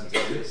 It doesn't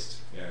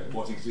exist. You know,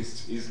 what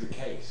exists is the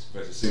case,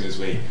 but as soon as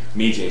we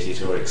mediate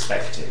it or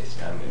expect it,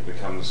 it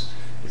becomes.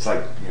 It's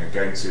like, you know,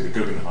 going to the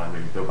Guggenheim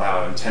in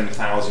Bilbao and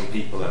 10,000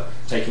 people are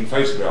taking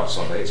photographs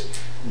of it,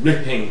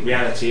 ripping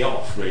reality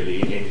off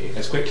really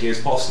as quickly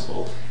as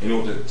possible in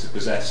order to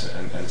possess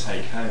and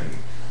take home.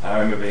 I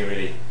remember being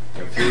really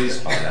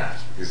confused by that,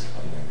 because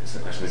the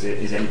question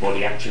is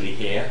anybody actually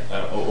here,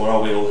 or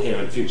are we all here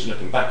in the future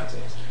looking back at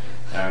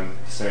it?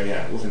 So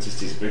yeah,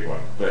 authenticity is a big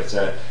one, but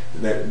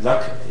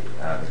luckily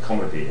the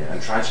comedy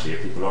and tragedy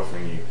of people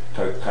offering you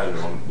Coca-Cola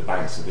on the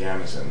banks of the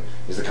Amazon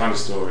is the kind of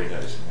story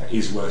that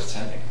is worth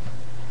telling.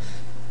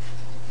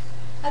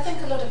 I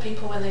think a lot of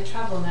people, when they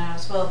travel now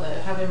as well,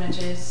 though, have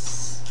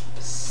images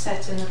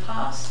set in the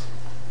past,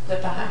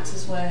 that perhaps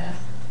is where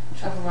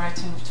travel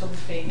writing,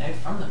 photography,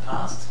 from the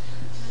past,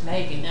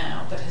 maybe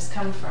now, but has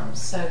come from.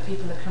 So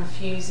people are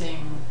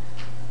confusing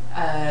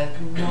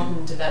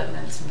modern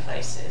developments in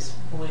places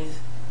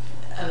with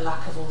a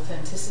lack of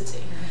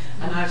authenticity.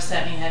 And I've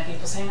certainly heard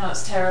people saying, oh,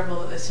 it's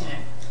terrible that this,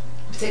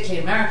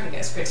 particularly America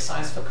gets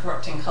criticised for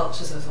corrupting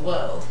cultures of the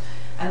world.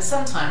 And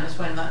sometimes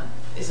when that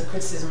is a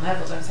criticism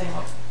leveled, I'm saying,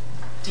 well,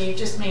 do you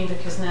just mean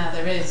because now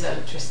there is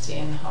electricity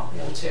and hot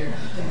water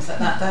and things like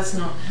that? That's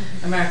not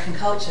American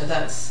culture,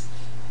 that's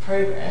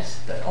progress.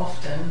 But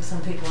often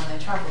some people when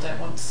they travel don't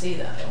want to see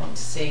that. They want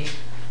to see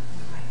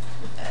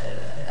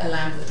a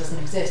land that doesn't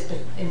exist, but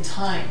in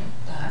time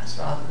perhaps,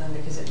 rather than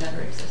because it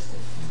never existed.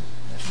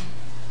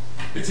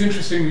 It's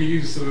interesting we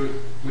use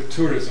with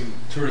tourism,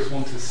 tourists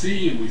want to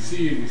see and we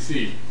see and we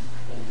see.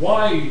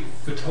 Why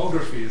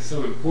photography is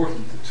so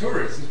important to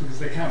tourists is because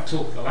they can't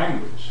talk the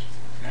language.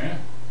 Yeah?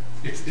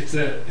 It's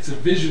a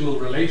visual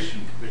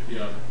relation with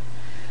the other.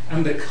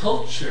 And the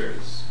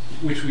cultures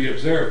which we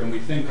observe and we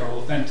think are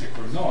authentic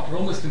or not are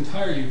almost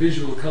entirely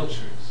visual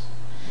cultures.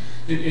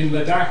 In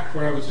Ladakh,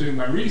 where I was doing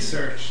my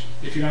research,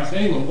 if you ask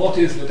anyone what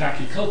is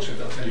Ladakhi culture,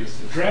 they'll tell you it's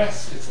the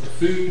dress, it's the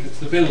food, it's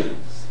the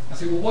buildings. I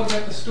say, well, what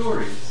about the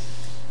stories?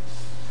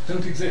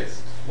 Don't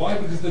exist. Why?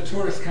 Because the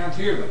tourists can't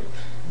hear them.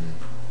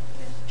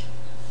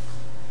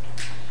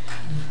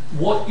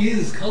 What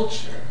is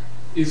culture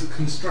is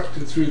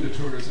constructed through the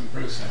tourism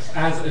process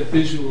as a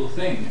visual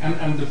thing,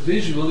 and the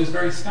visual is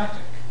very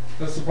static.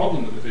 That's the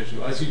problem with the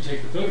visual. As you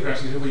take the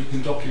photographs, you say, well, you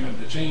can document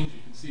the change,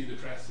 you can see the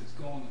dress is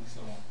gone, and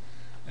so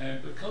on.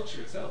 But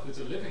culture itself is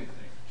a living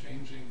thing,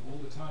 changing all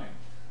the time.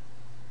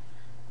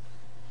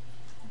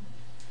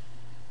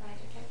 Right,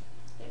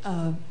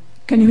 okay.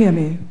 Can you hear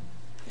me?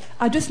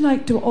 I'd just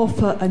like to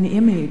offer an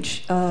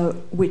image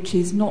which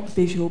is not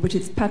visual, but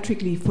it's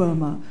Patrick Leigh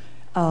Fermor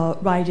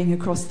riding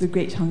across the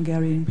Great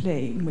Hungarian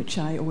Plain, which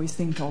I always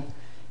think of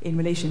in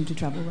relation to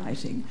travel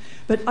writing.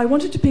 But I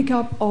wanted to pick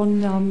up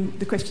on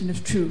the question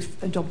of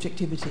truth and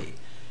objectivity.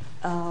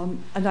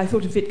 And I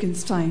thought of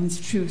Wittgenstein's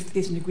truth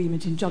is an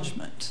agreement in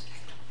judgment.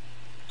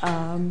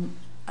 And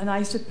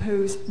I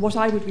suppose what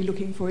I would be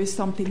looking for is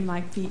something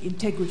like the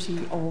integrity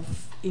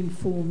of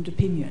informed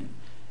opinion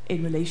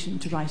in relation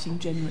to writing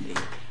generally.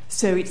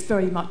 So it's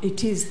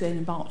it is then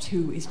about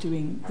who is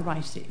doing the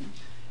writing.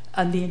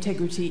 And the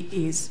integrity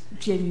is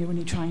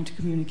genuinely trying to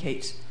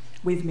communicate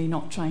with me,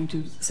 not trying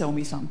to sell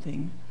me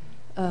something.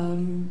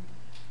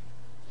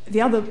 The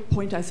other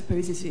point, I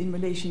suppose, is in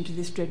relation to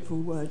this dreadful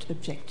word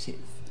objective,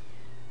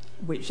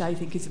 which I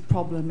think is a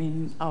problem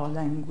in our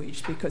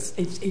language, because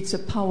it's a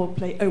power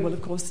play. Oh, well,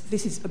 of course,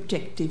 this is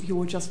objective,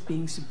 you're just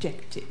being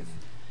subjective.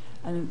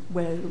 And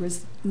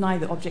whereas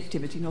neither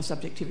objectivity nor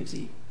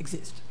subjectivity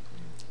exist.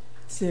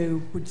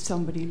 So would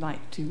somebody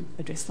like to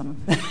address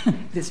some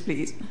of this,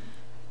 please?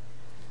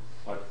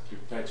 I'd be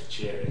prepared to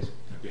cheer it.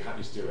 I'd be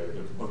happy to do it.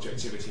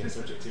 Objectivity and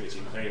subjectivity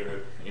in favour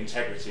of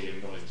integrity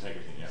and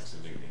non-integrity. Yeah,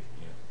 absolutely.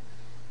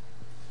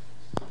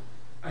 Yeah.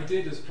 I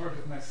did, as part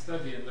of my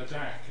study in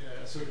Ladakh,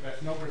 a sort of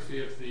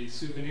ethnography of the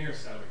souvenir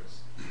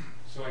sellers.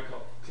 So I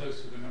got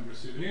close with a number of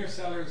souvenir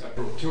sellers. I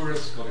brought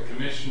tourists, got a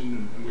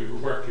commission, and we were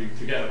working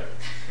together.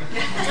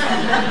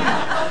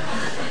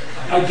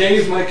 I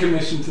gave my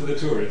commission to the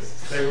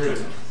tourists. They were in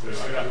it. So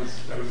that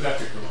was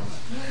ethical on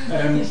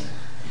that.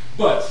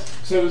 But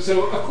so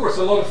of course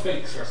a lot of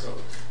fakes are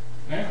sold.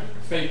 Yeah?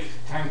 Fake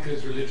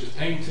tankas, religious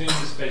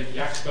paintings, fake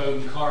yak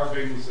bone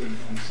carvings, and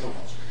so on.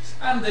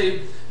 And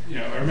they,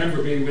 I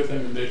remember being with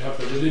them, and they'd have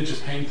the religious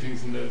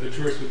paintings, and the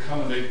tourists would come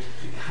and they'd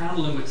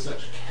handle them with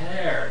such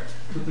care,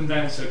 put them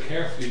down so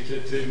carefully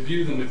to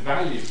imbue them with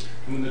value.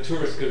 And when the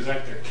tourist goes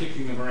out there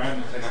kicking them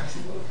around the place, I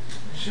said, well,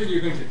 surely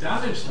you're going to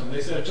damage them. They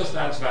said, it just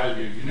adds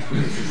value,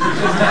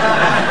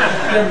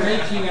 They're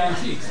making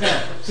antiques.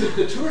 Now, so if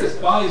the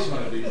tourist buys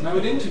one of these, and I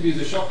would interview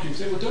the shopkeeper and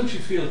say, well, don't you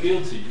feel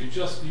guilty? You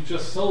just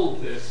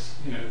sold this,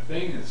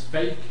 thing. It's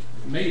fake,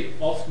 made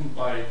often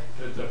by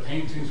the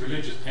paintings.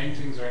 Religious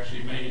paintings are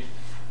actually made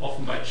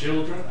often by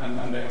children,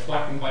 and they have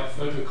black and white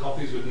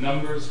photocopies with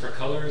numbers for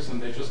colours, and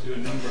they just do a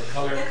number of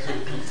colour. So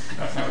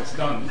that's how it's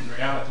done in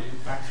reality in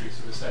factory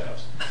sort of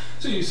setups.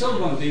 So you sold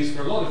one of these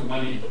for a lot of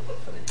money.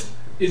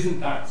 Isn't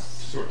that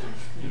sort of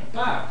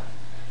bad?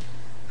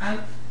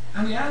 And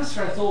the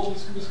answer, I thought,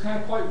 was kind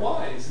of quite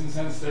wise, in the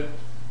sense that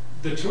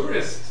the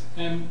tourist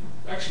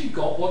actually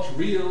got what's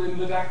real in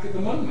Ladakh at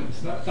the moment.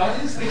 That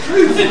is the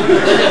truth.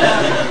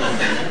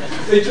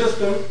 They just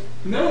don't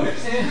know it.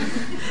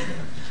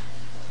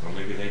 Well,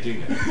 maybe they do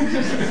know.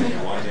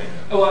 Why don't they?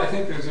 Oh, I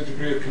think there's a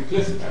degree of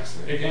complicity.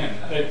 Again,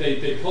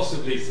 they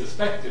possibly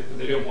suspect it, but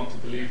they don't want to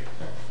believe it.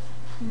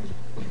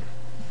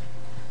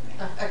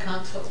 I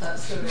can't top that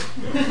story.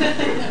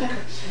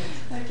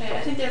 Okay,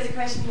 I think there's a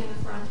question in the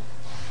front.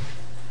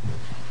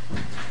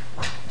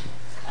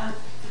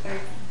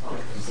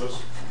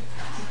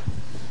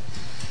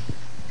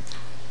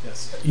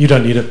 Yes, you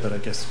don't need it, but I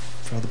guess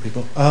for other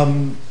people.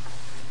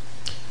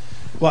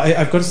 Well,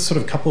 I've got a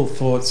sort of couple of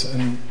thoughts,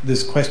 and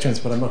there's questions,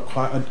 but I'm not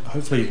quite.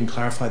 Hopefully, you can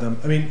clarify them.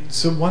 I mean,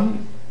 so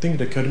one thing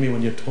that occurred to me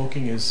when you're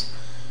talking is,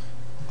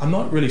 I'm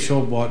not really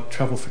sure what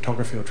travel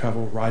photography or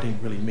travel writing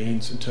really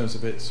means in terms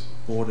of its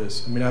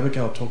borders. I mean,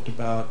 Abigail talked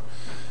about,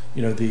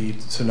 the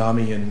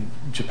tsunami in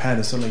Japan,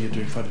 and suddenly you're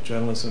doing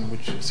photojournalism,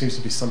 which seems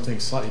to be something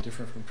slightly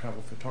different from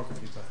travel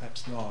photography,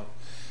 perhaps not.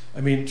 I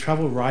mean,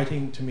 travel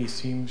writing to me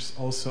seems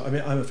also, I'm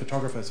a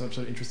photographer, so I'm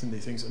sort of interested in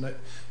these things, and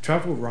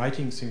travel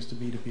writing seems to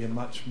be a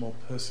much more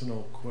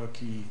personal,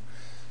 quirky,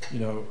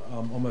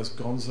 almost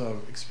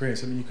gonzo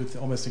experience. I mean, you could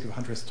almost think of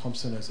Hunter S.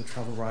 Thompson as a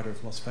travel writer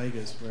of Las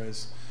Vegas,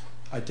 whereas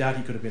I doubt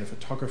he could have been a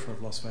photographer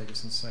of Las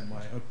Vegas in the same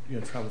way,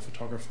 travel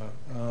photographer.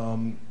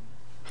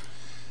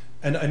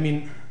 And I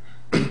mean,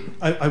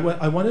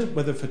 I wondered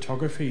whether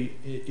photography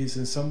is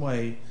in some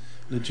way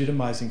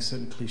legitimizing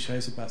certain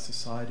cliches about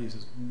societies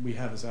as we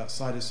have as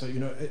outsiders. So,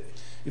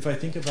 if I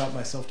think about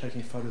myself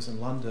taking photos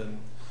in London,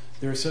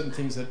 there are certain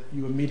things that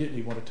you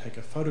immediately want to take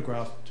a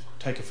photograph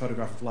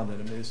of London.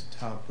 I mean, it's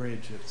Tower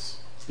Bridge, it's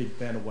Big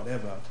Ben or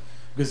whatever,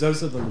 because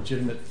those are the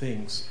legitimate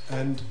things.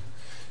 And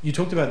you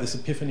talked about this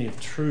epiphany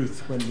of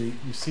truth when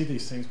you see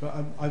these things, but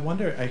I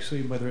wonder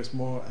actually whether it's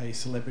more a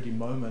celebrity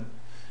moment.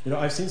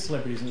 I've seen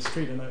celebrities in the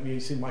street, and you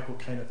see Michael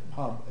Caine at the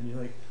pub, and you're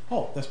like,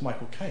 oh, that's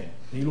Michael Caine.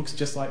 And he looks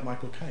just like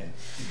Michael Caine.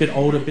 A bit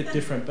older, a bit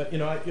different, but you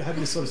have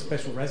this sort of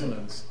special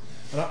resonance.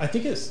 And I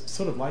think it's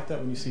sort of like that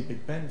when you see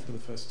Big Ben for the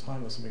first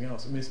time or something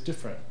else. I mean, it's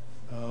different.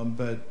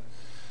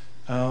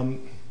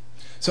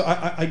 So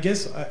I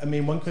guess, I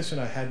mean, one question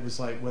I had was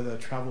like whether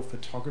travel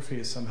photography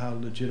is somehow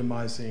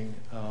legitimizing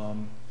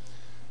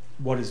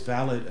what is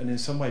valid, and in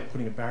some way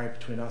putting a barrier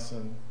between us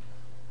and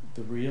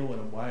the real in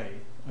a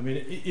way. I mean,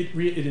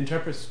 it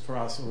interprets for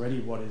us already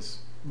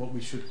what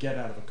we should get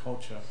out of a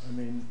culture. I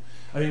mean,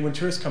 when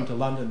tourists come to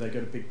London, they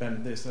go to Big Ben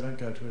and this. They don't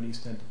go to an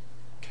East End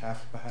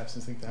cafe, perhaps,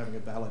 and think they're having a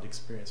valid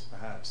experience,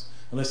 perhaps,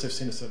 unless they've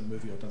seen a certain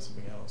movie or done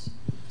something else.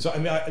 So, I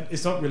mean,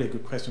 it's not really a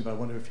good question, but I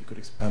wonder if you could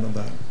expand on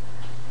that.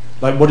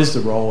 Like, what is the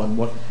role, and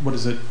what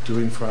is it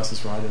doing for us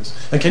as writers?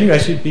 And can you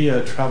actually be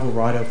a travel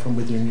writer from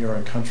within your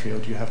own country, or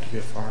do you have to be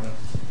a foreigner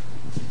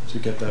to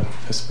get that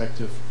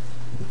perspective?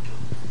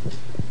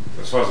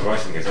 As far as the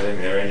writing goes, I don't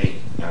think there are any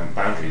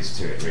boundaries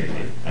to it,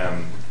 really.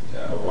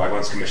 I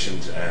once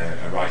commissioned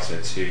a writer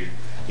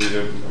he was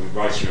a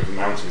writer of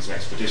mountains and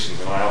expeditions,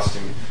 and I asked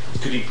him,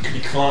 could he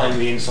climb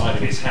the inside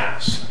of his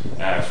house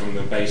from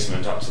the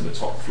basement up to the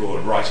top floor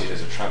and write it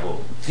as a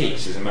travel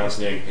piece, as a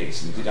mountaineering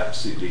piece, and he did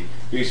absolutely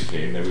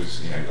beautifully, and there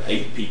was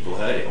 8 people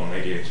heard it on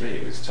Radio 3,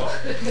 it was top.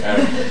 But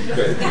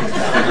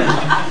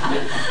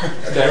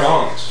there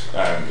aren't,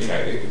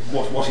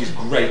 what is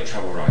great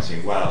travel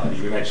writing? Well,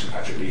 you mentioned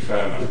Patrick Leigh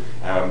Fermor,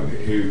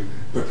 who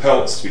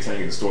purports to be telling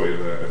you the story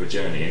of a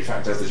journey. In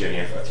fact, does the journey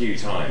a few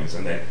times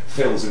and then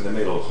fills in the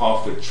middle,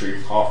 half with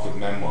truth, half with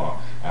memoir,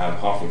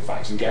 half with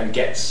facts, and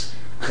gets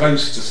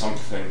close to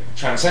something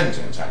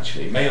transcendent,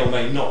 actually. May or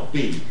may not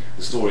be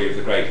the story of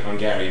the Great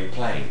Hungarian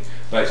Plain,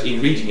 but in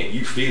reading it,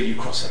 you feel you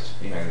cross it,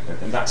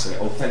 and that's an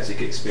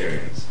authentic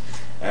experience.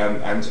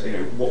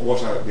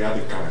 What are the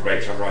other kind of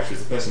great travel writer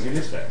is the person who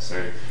lives there. So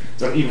it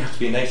doesn't even have to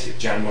be a native.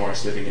 Jan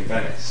Morris living in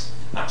Venice,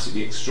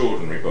 absolutely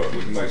extraordinary book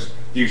with the most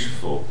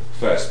beautiful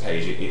first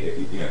page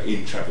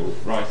in travel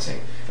writing.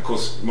 Of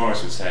course,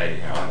 Morris would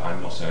say,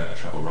 I'm not a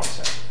travel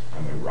writer,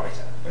 I'm a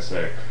writer.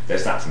 So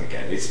there's that thing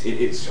again. It's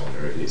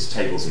genre, it's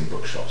tables in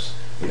bookshops.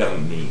 It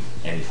doesn't mean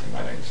anything,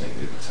 I don't think,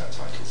 with the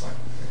titles.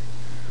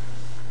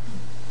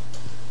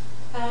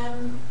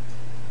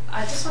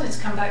 I just wanted to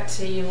come back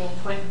to your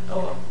point,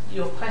 or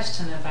your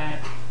question about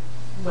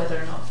whether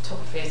or not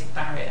photography is a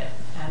barrier.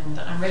 And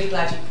I'm really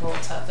glad you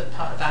brought up the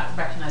part about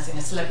recognising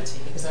a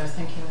celebrity, because I was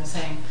thinking the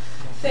same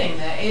thing.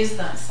 There is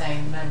that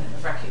same moment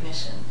of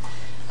recognition.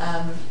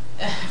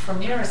 From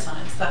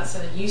neuroscience, that's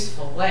a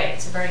useful way.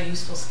 It's a very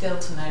useful skill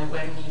to know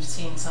when you've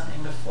seen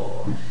something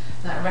before.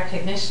 That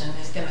recognition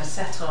is going to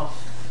set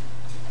off,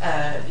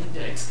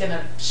 it's going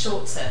to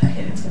short circuit,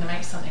 it's going to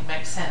make something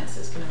make sense.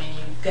 It's going to mean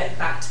you get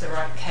back to the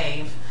right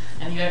cave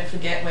and you don't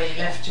forget where you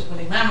left your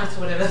woolly mammoth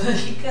or whatever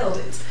that you killed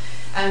it.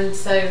 And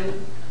so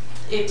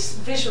it's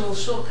visual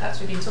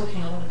shortcuts. We've been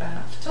talking a lot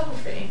about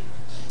photography,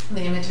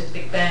 the image of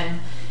Big Ben.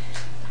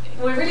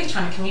 We're really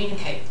trying to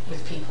communicate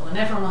with people, and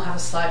everyone will have a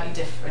slightly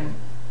different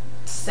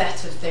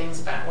set of things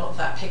about what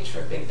that picture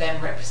of Big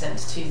Ben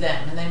represents to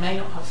them, and they may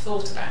not have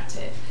thought about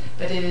it,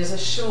 but it is a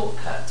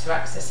shortcut to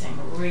accessing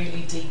a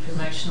really deep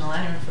emotional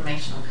and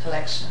informational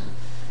collection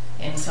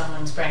in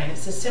someone's brain.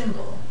 It's a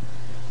symbol.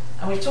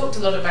 And we've talked a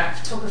lot about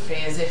photography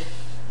as if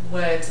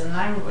words and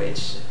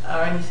language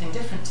are anything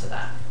different to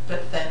that,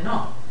 but they're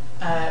not.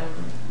 A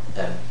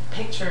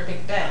picture of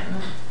Big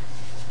Ben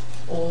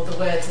or the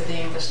words of the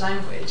English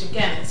language,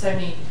 again, it's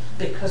only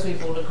because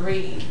we've all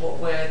agreed what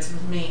words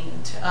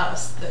mean to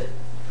us that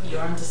you're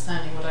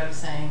understanding what I'm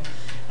saying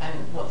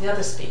and what the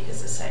other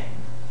speakers are saying.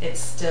 It's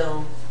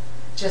still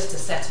just a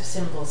set of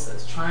symbols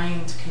that's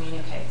trying to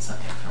communicate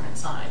something from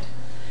inside.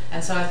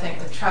 And so I think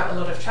with a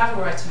lot of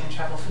travel writing and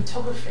travel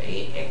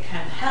photography, it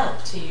can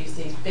help to use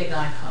these big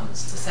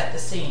icons to set the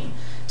scene,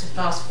 to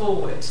fast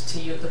forward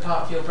to the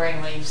part of your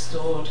brain where you've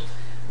stored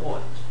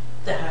what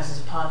the Houses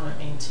of Parliament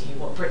mean to you,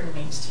 what Britain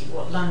means to you,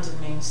 what London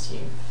means to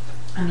you,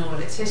 and all of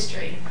its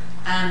history,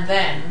 and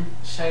then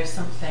show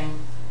something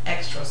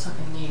extra or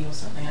something new or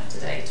something up to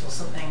date or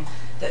something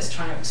that's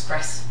trying to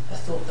express a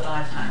thought that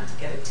I've had to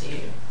get it to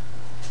you.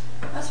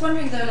 I was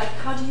wondering though, like,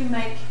 how do you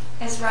make,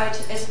 as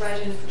writer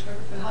and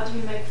photographer, how do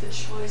you make the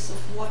choice of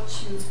what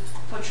to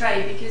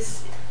portray?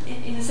 Because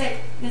in a sense,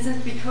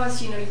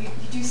 because you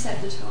do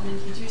set the tone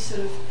and you do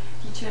sort of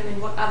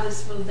determine what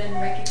others will then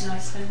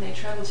recognize when they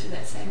travel to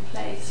that same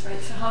place,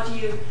 right? So how do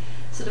you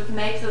sort of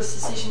make those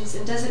decisions,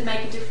 and does it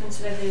make a difference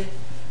whether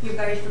you're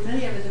very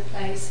familiar with the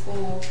place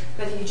or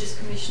whether you're just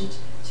commissioned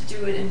to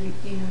do it and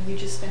you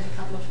just spend a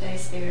couple of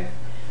days there?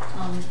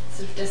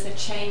 Sort of, does that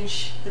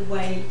change the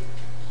way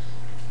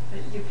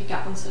that you pick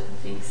up on certain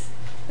things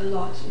a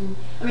lot? And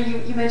I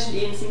mean, you mentioned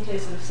Ian Sinclair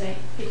sort of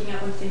picking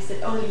up on things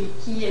that only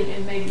he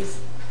and maybe a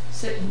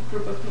certain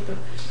group of people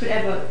could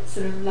ever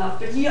sort of love.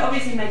 But he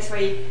obviously makes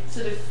very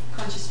sort of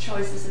conscious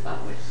choices about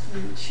what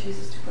he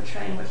chooses to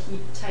portray and what he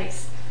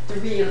takes the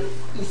real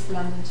East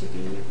London to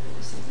be,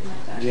 or something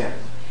like that. Yeah.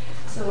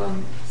 So,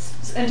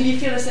 and do you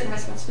feel a certain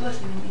responsibility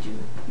when you do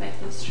make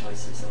those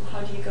choices, or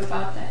how do you go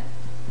about that?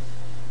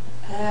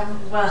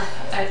 Well,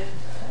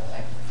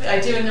 I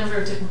do a number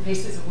of different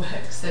pieces of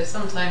work. So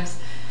sometimes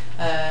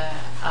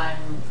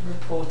I'm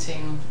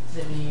reporting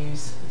the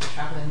news of the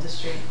travel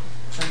industry.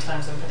 Sometimes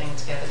sometimes I'm putting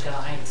together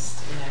guides,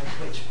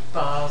 which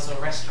bars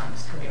or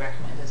restaurants can be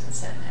recommended in a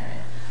certain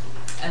area.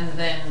 And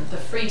then the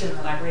freedom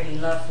that I really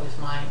love with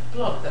my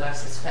blog, that I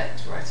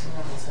suspect writing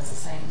novels has the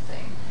same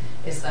thing,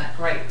 is that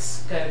great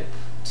scope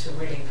to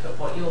really put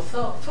what your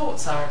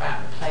thoughts are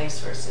about a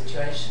place or a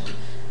situation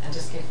and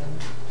just give them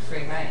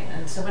free rein.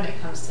 And so when it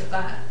comes to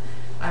that,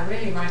 I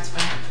really write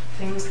about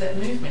things that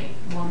move me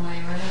one way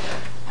or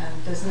another.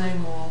 And there's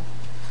nothing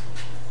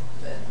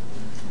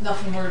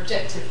more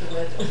objective, the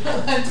word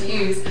I'm allowed to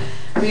use,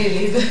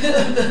 really,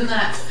 than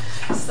that.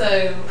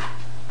 So,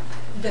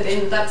 but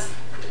that's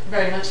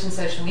very much in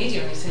social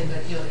media when you say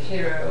that you're the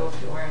hero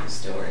of your own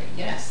story.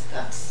 Yes,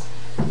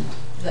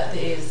 that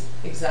is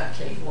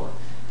exactly what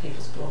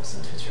people's blogs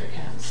and Twitter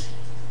accounts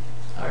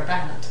are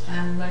about.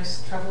 And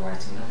most travel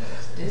writing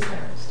novels, it is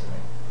their own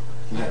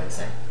story, I would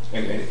say.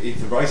 And if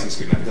the writing's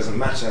good enough, it doesn't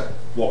matter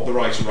what the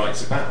writer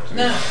writes about.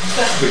 No,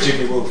 exactly.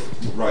 Virginia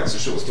Woolf writes a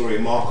short story, A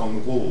Mark on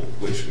the Wall,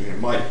 which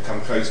might come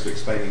close to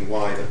explaining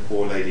why the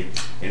poor lady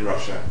in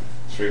Russia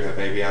threw her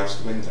baby out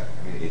the window.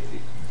 I mean,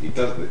 it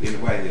does, in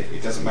a way,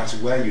 it doesn't matter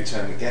where you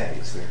turn the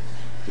gaze.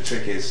 The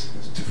trick is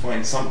to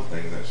find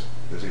something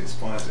that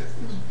inspires it.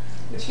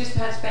 Which goes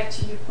perhaps back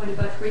to your point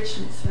about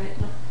richness, right?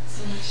 Not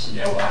so much.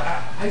 Yeah,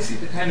 well, I see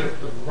the kind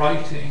of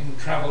writing,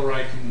 travel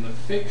writing, the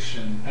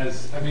fiction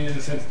as, in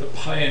a sense, the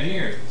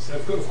pioneers.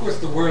 Of course,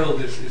 the world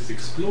is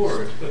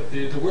explored, but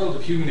the world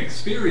of human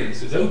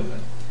experience is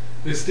open.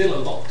 There's still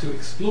a lot to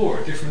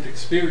explore, different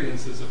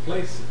experiences of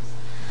places.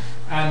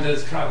 And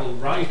as travel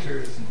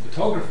writers and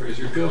photographers,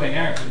 you're going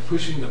out and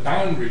pushing the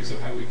boundaries of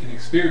how we can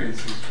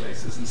experience these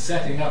places and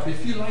setting up,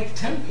 if you like,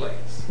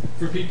 templates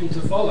for people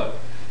to follow.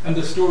 And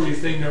the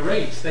stories they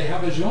narrate, they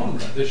have a genre.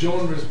 The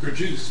genre is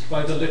produced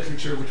by the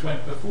literature which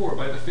went before,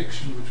 by the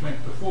fiction which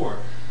went before.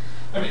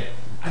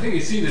 I think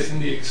you see this in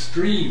the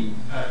extreme.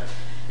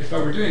 If I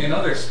were doing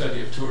another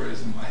study of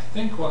tourism, I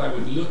think what I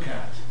would look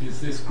at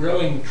is this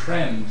growing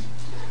trend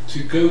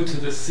to go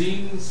to the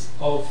scenes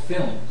of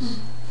films.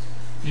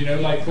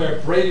 Like where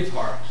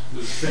Braveheart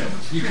was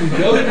filmed. You can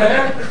go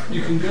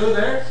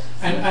there,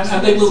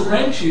 and they will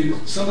rent you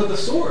some of the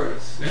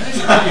swords.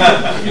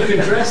 Yeah? You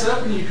can dress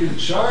up and you can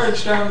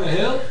charge down the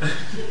hill.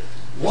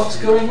 What's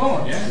going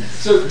on? Yeah.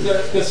 So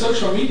the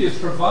social media has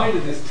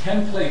provided this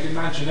template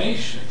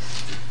imagination,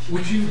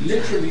 which you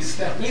literally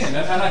step in,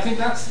 and I think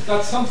that's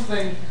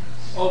something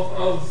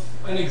of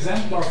an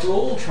exemplar for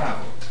all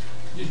travel.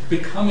 You're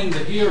becoming the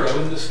hero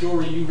in the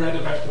story you read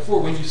about before.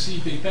 When you see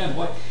Big Ben,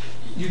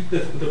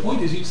 the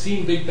point is you've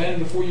seen Big Ben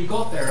before you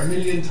got there 1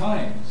 million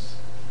times.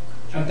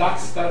 And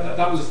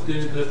that was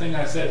the thing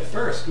I said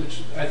first,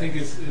 which I think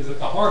is at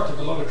the heart of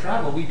a lot of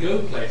travel. We go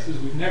places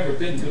we've never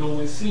been but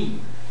always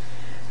seen.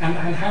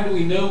 And how do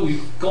we know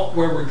we've got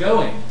where we're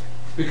going?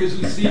 Because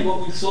we see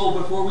what we saw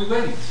before we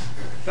went.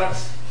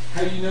 That's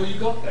how you know you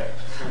got there.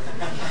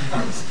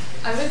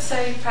 I would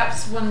say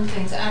perhaps one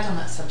thing to add on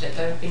that subject,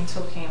 though, we've been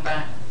talking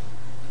about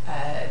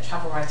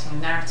travel writing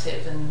and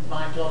narrative, and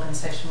my blog and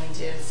social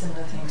media is a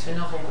similar thing to a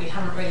novel. What we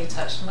haven't really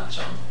touched much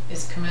on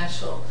is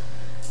commercial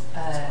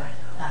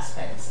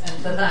aspects. And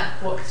for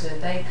that, what do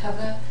they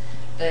cover?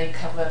 They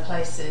cover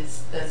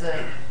places, there's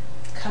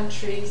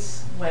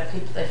countries where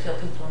they feel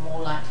people are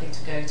more likely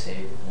to go to,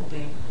 will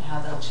be how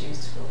they'll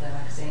choose to fill their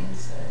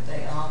magazines. So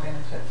they are going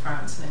to put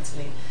France and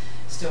Italy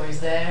stories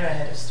there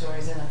ahead of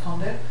stories in the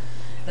Congo.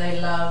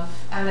 They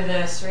love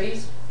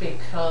anniversaries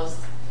because,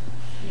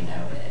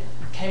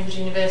 Cambridge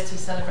University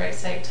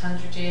celebrates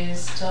 800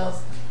 years,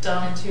 Charles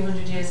Darwin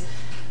 200 years,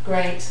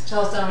 great.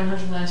 Charles Darwin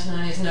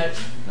 199 years, no,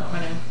 not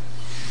running.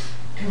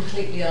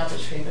 Completely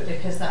arbitrary, but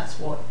because that's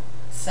what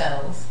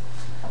sells.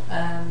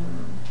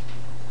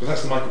 But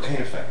that's the Michael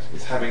Caine effect.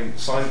 It's having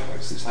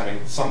signposts, it's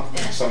having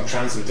something, some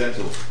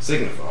transcendental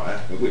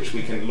signifier with which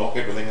we can lock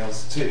everything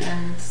else to.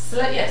 And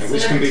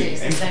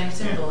celebrities, the same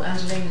symbol. Yeah.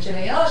 Angelina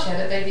Jolie, she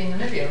had a baby in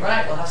Namibia,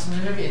 right, we'll have some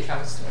Namibia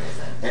travel stories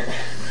then.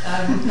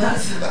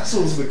 That's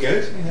all the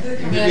good.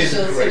 Namibia is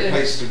a great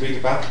place to read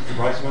about, to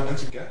write about, and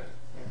to go.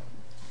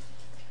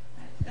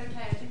 Yeah.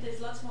 Okay, I think there's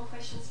lots more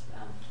questions.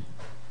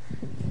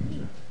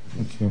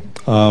 Thank you.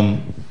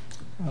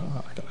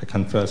 I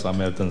confess I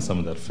may have done some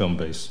of that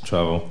film-based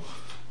travel.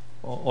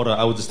 Or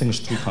I would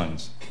distinguish two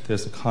kinds.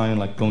 There's a kind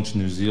like going to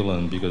New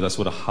Zealand because that's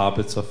where the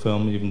hobbits are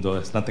filmed, even though it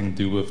has nothing to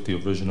do with the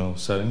original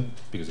setting,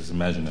 because it's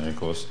imaginary, of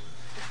course,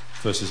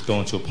 versus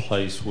going to a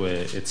place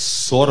where it's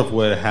sort of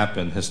where it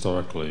happened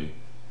historically,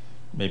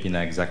 maybe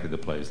not exactly the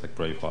place, like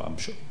Braveheart. I'm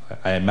sure.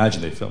 I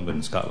imagine they filmed it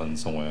in Scotland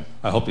somewhere.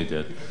 I hope they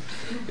did.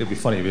 It'd be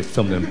funny if they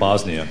filmed it in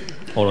Bosnia,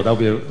 although that would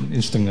be an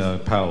interesting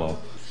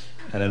parallel.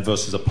 And then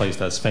versus a place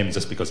that's famous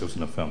just because it was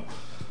in a film.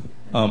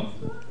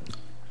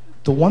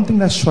 The one thing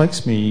that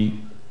strikes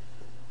me,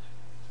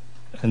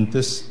 and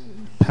this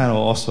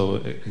panel also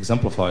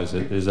exemplifies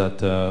it, is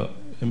that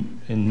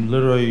in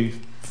literary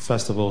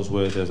festivals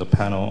where there's a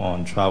panel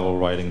on travel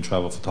writing,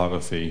 travel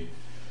photography,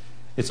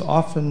 it's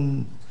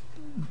often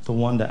the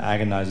one that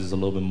agonizes a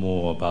little bit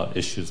more about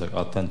issues like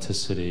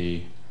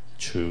authenticity,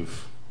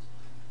 truth,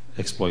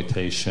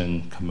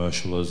 exploitation,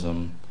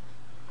 commercialism.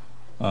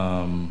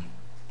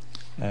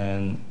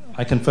 And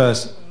I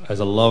confess, as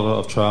a lover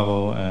of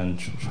travel and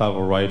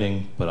travel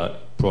writing, but I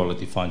broadly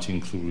defined to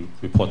include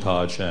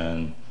reportage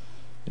and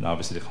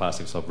obviously the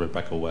classics of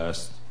Rebecca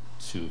West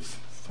to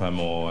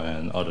Fermor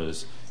and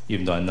others,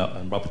 even though I know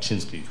and Robert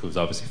Chinsky, who's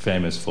obviously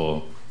famous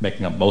for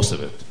making up most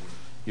of it,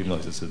 even though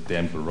he's a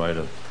damn good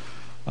writer.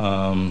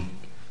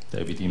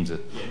 That redeems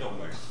it. Yeah, not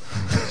most.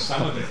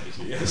 Some of it,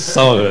 yes.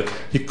 Some of it.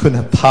 He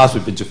couldn't have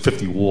possibly been to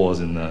 50 wars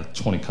in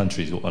 20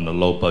 countries on the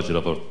low budget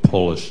of a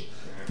Polish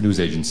news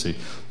agency.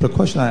 But the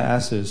question I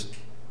ask is,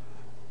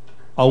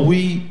 are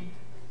we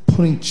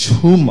putting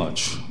too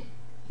much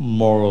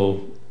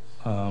moral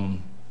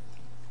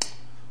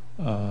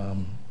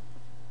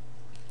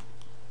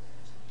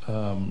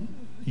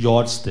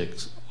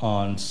yardsticks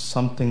on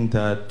something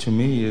that to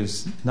me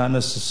is not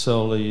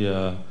necessarily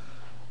a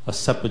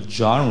separate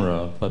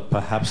genre, but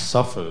perhaps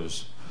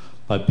suffers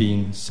by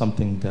being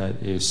something that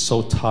is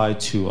so tied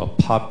to a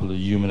popular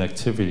human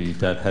activity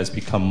that has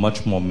become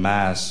much more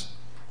mass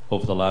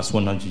over the last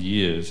 100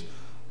 years.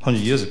 100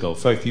 years ago,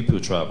 very few people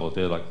traveled.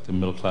 They're like the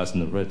middle class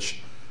and the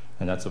rich,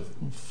 and that's a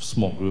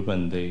small group,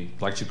 and they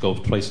like to go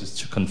places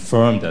to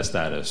confirm their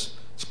status,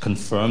 to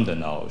confirm their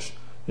knowledge.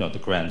 The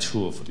Grand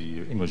Tour for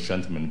the English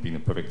gentleman being a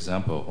perfect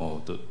example,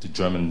 or the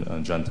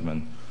German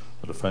gentleman,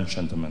 or the French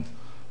gentleman.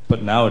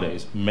 But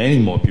nowadays, many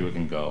more people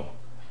can go,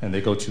 and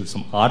they go to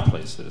some odd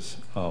places,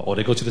 or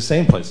they go to the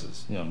same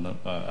places,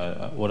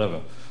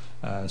 whatever.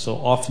 So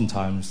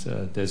oftentimes,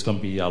 there's going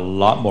to be a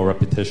lot more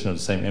repetition of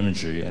the same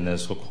imagery, and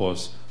there's, of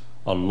course,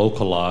 a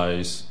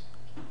localized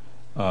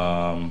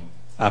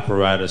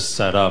apparatus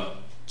set up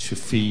to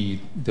feed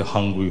the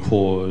hungry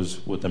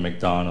whores with the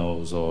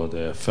McDonald's or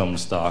their film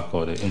stock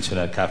or the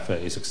internet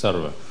cafes,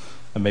 etc.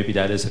 And maybe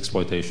that is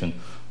exploitation.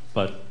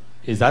 But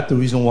is that the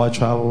reason why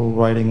travel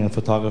writing and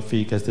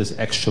photography gets this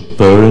extra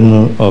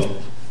burden of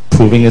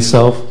proving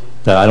itself?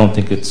 That I don't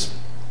think it's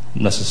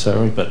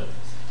necessary, but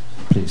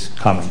please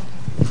comment.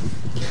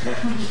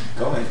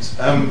 Comment.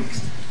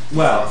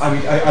 Well, I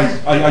mean,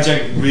 I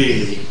don't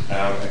really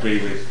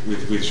agree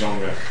with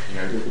genre.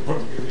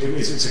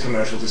 It's a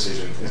commercial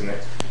decision, isn't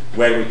it?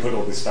 Where we put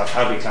all this stuff,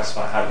 how we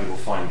classify, how people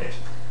find it,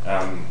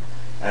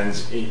 and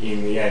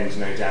in the end,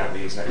 no doubt,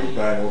 the internet will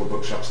burn all the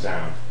bookshops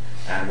down,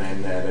 and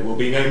then there will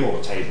be no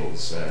more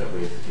tables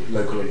with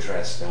local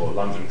interest or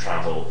London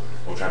travel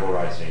or travel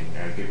writing,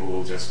 and people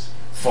will just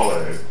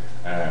follow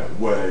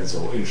words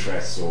or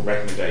interests or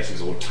recommendations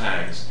or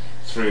tags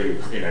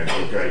through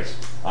the great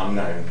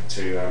unknown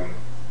to a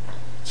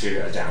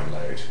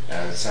download.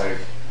 So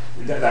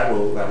that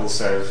will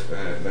serve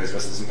those of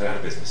us that doesn't put out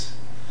of business.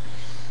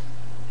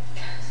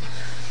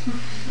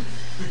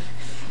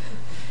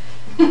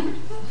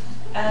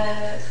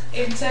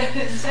 In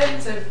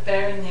terms of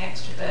bearing the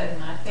extra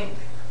burden, I think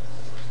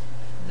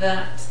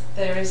that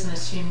there is an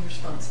assumed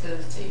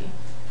responsibility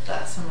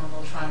that someone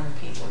will try and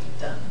repeat what you've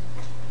done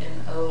in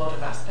a lot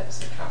of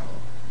aspects of travel.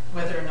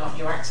 Whether or not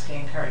you're actively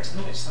encouraging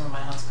them, which some of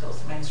my articles,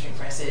 the mainstream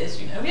press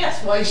is,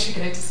 yes, why you should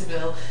go to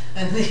Seville,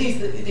 and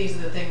these are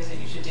the things that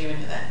you should do when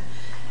you're there.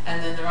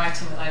 And then the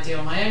writing that I do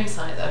on my own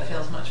site that I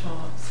feel is much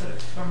more sort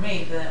of from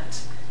me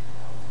that,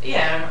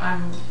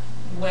 I'm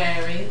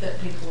wary that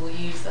people will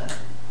use that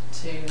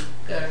to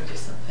go and do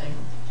something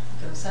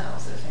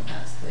themselves. I think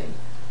that's the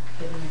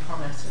hidden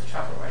promise of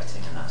travel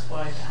writing, and that's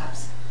why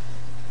perhaps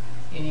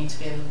you need to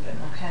be a little bit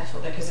more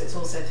careful, because it's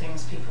also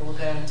things people will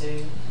go and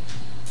do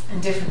in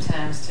different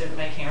terms to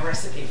making a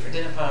recipe for a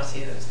dinner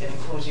party that's going to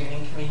cause you an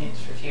inconvenience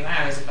for a few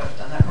hours if I've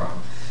done that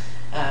wrong.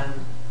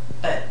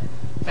 But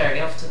very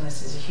often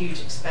this is a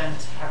huge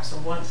expense, perhaps a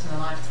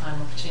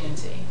once-in-a-lifetime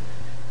opportunity.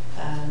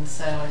 And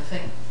so I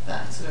think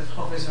that sort of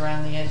hovers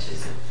around the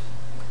edges of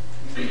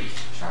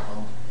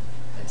travel.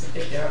 It's a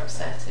bigger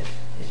upset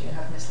if you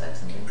have misled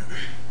somebody.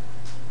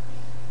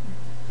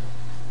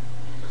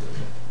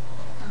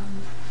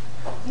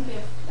 I think we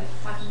have like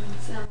 5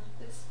 minutes now.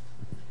 Let's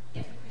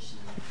get a question.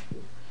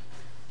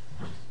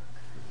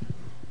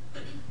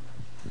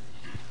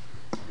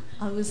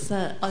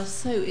 I was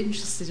so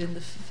interested in the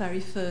very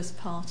first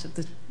part of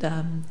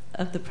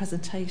the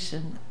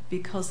presentation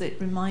because it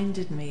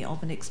reminded me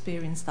of an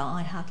experience that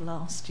I had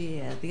last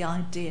year. The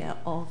idea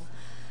of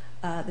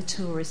the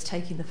tourist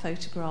taking the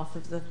photograph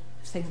of the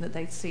thing that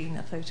they'd seen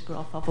a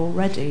photograph of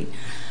already.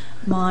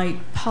 My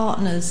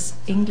partner's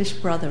English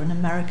brother and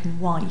American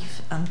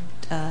wife and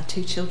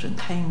 2 children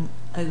came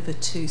over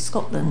to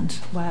Scotland,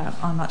 where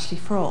I'm actually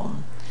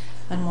from,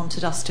 and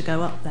wanted us to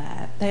go up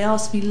there. They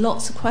asked me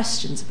lots of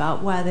questions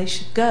about where they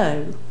should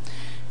go.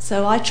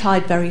 So I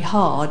tried very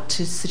hard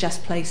to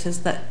suggest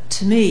places that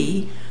to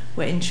me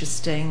were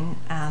interesting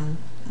and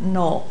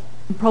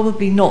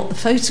probably not the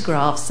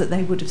photographs that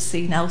they would have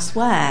seen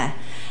elsewhere.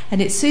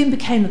 And it soon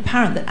became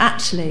apparent that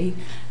actually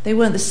they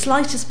weren't the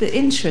slightest bit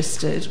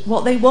interested.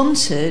 What they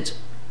wanted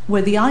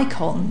were the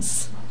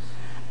icons.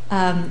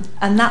 And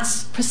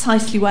that's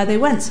precisely where they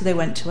went. So they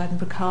went to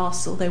Edinburgh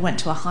Castle, they went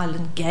to a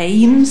Highland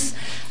Games,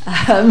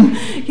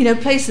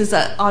 places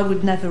that I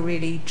would never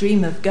really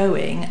dream of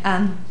going.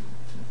 And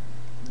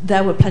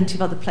there were plenty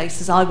of other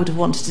places I would have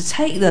wanted to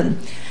take them.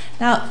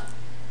 Now,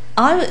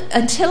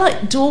 until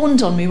it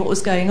dawned on me what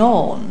was going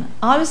on,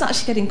 I was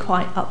actually getting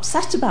quite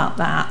upset about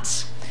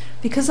that,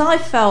 because I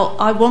felt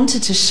I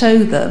wanted to show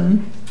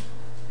them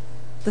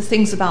the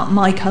things about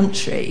my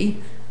country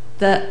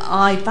that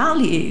I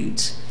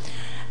valued.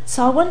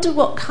 So I wonder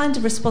what kind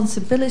of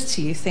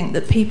responsibility you think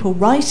that people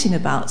writing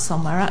about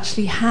somewhere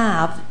actually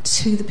have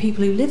to the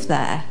people who live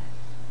there,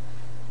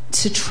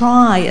 to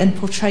try and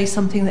portray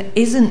something that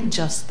isn't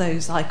just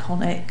those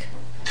iconic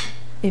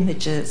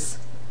images,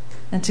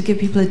 and to give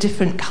people a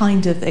different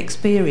kind of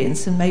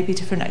experience and maybe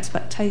different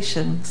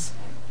expectations.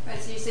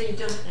 Right, so you say you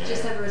don't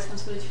just have a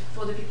responsibility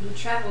for the people who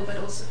travel, but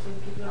also for the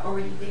people who are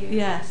already there.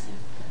 Yes.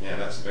 Yeah,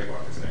 that's a big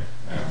one, isn't it?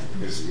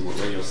 Because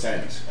when you're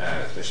sent,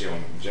 especially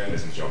on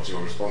journalism jobs,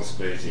 your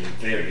responsibility in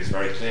theory is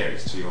very clear.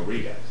 It's to your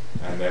reader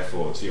and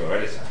therefore to your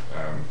editor.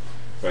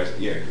 But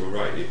yeah, you're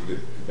right,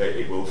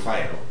 it will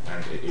fail,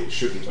 and it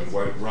shouldn't and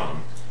won't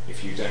run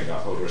if you don't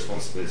uphold a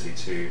responsibility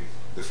to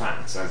the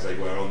facts as they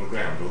were on the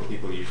ground, or the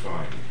people you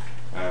find.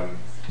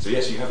 So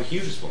yes, you have a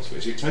huge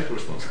responsibility, a total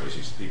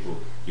responsibility to the people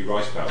you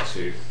write about,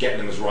 to get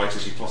them as right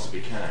as you possibly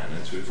can,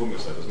 and to inform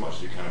yourself as much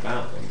as you can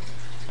about them.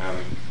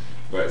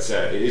 But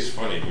it is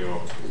funny,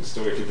 your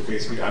story of people going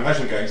to... I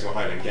imagine going to a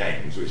Highland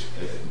Games, which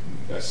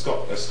a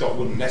Scot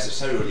wouldn't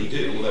necessarily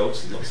do, although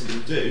obviously lots of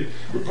them do,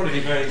 would probably be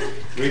very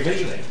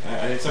revealing.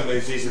 And in some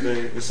ways these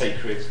are the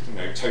sacred,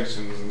 totems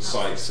and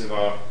sites of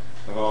our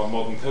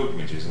modern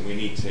pilgrimages, and we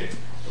need to...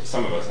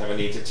 Some of us have a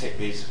need to tick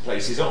these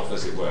places off,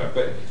 as it were.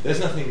 But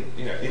there's nothing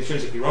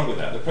intrinsically wrong with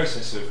that. The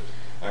process of...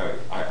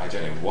 I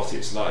don't know what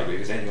it's like, but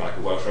if it's anything like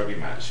a Welsh rugby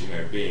match,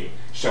 being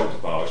shoulder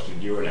barged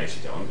and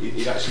urinated on,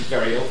 it's actually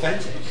very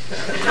authentic.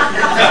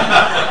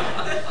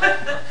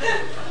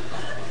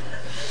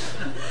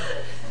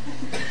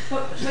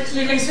 But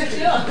you can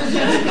quickly on.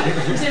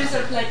 In terms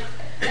of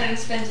having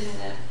spent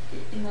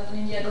in northern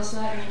India and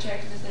also having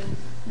interacted with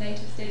the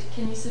natives,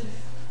 can you sort of...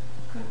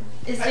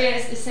 Is there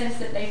a sense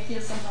that they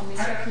feel somehow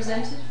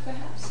misrepresented,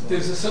 perhaps?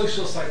 There's a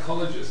social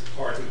psychologist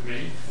part of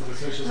me, as a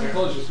social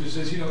psychologist, which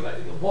says,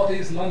 what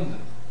is London?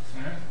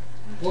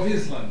 What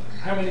is London?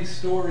 How many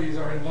stories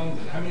are in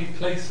London? How many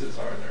places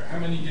are there? How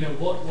many,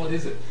 what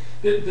is it?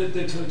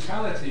 The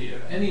totality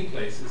of any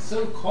place is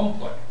so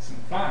complex and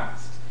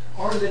vast,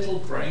 our little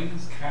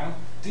brains can't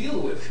deal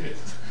with it.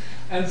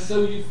 And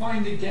so you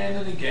find again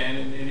and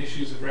again in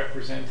issues of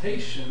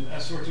representation a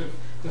sort of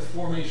the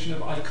formation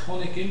of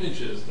iconic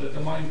images that the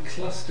mind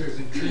clusters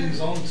and clings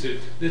onto,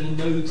 little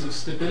nodes of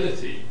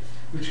stability,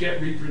 which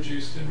get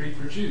reproduced and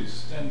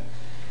reproduced. And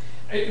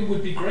it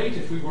would be great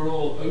if we were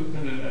all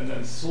open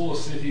and saw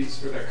cities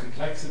for their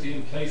complexity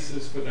and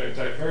places for their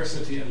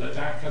diversity, and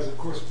Ladakh has, of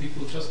course,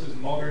 people just as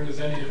modern as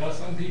any of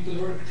us and people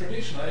who are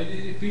traditional.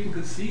 If people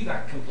could see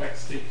that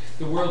complexity,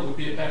 the world would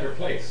be a better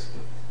place.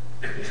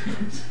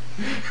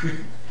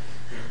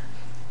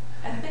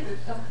 I think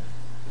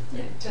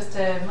just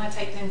my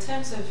take in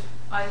terms of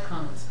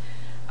icons,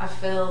 I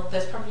feel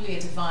there's probably a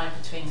divide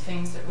between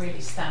things that really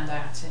stand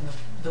out in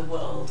the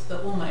world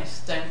that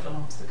almost don't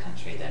belong to the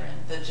country they're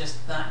in. They're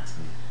just that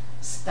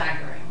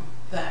staggering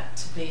that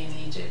to be in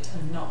Egypt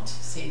and not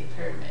see the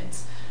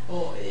pyramids,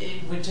 or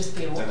it would just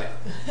be a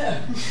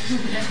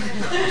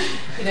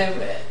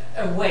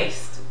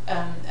waste.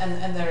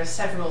 And there are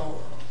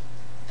several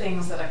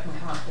things that I can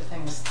come up with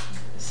things.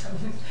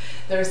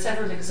 There are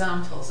several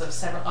examples of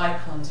several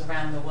icons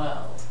around the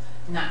world,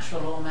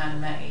 natural or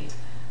man-made,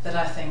 that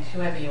I think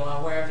whoever you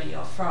are, wherever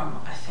you're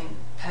from, I think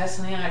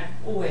personally I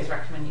always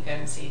recommend you go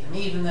and see them,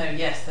 even though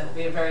yes, there will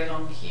be a very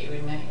long queue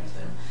in many of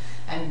them,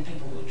 and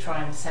people will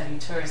try and sell you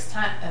tourist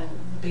hat, and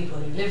the people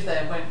who live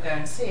there won't go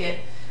and see it,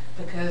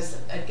 because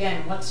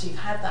again, once you've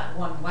had that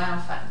one wow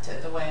factor,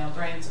 the way our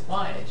brains are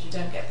wired, you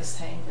don't get the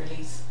same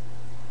release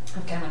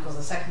of chemicals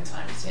the second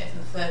time you see it,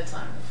 and the third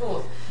time, and the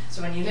fourth.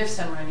 So when you live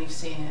somewhere and you've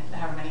seen it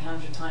however many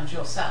hundred times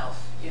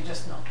yourself, you're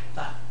just not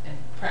that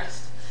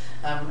impressed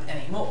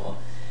anymore.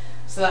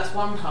 So that's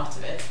one part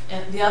of it.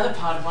 And the other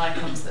part of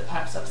icons that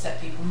perhaps upset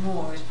people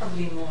more is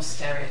probably more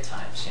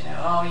stereotypes.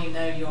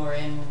 You're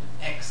in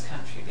X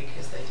country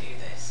because they do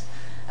this.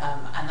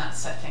 And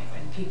that's, I think,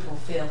 when people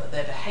feel that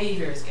their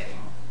behaviour is getting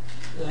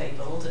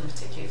labelled, and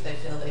particularly if they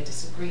feel they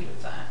disagree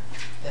with that,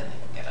 then they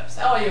can get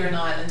upset. Oh, you're in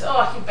Ireland.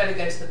 Oh, you better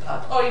go to the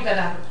pub. Oh, you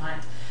better have a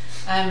pint.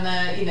 And,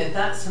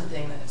 that's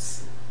something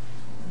that's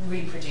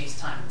reproduced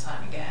time and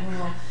time again.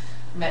 Well,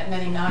 met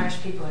many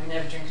Irish people who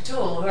never drink at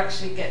all who are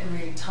actually getting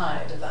really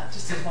tired of that,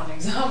 just as one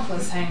example,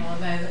 saying, well,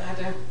 no,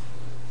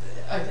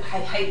 I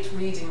hate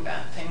reading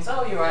about things.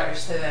 Oh, you're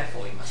Irish, so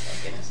therefore you must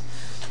have Guinness.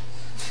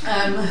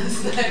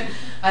 So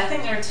I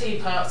think there are two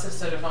parts of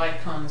sort of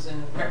icons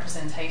and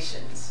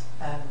representations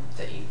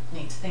that you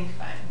need to think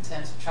about in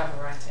terms of travel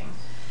writing.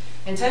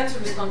 In terms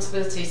of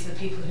responsibilities to the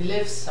people who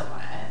live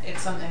somewhere,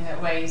 it's something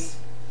that weighs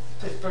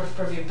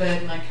probably a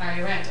burden I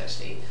carry around,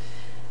 actually.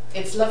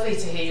 It's lovely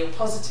to hear your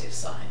positive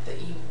side, that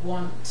you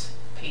want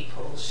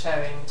people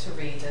showing to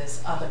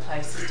readers other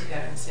places to go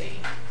and see,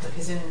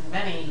 because in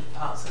many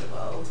parts of the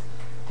world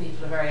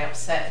people are very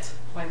upset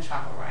when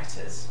travel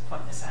writers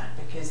point this out,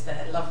 because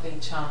their lovely,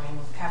 charming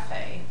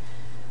cafe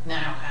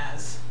now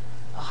has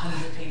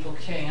 100 people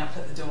queuing up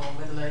at the door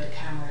with a load of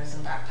cameras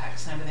and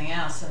backpacks and everything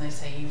else, and they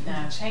say, you've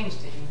now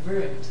changed it, you've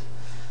ruined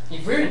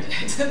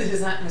it,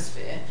 this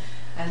atmosphere.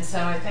 And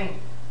so I think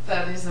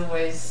that is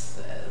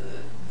always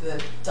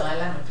the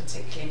dilemma,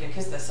 particularly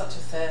because there's such a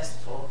thirst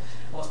for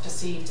what's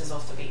perceived as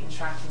off the beaten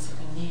track and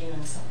something new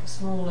and something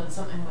small and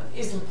something that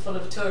isn't full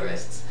of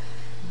tourists.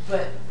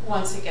 But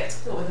once it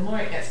gets, or the more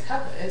it gets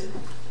covered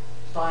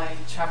by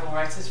travel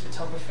writers,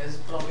 photographers,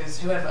 bloggers,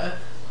 whoever,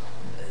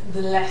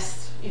 the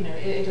less,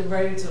 it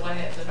erodes away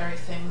at the very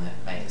thing that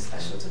made it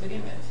special to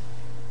begin with.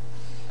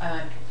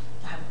 And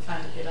I haven't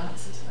found a good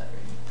answer to that,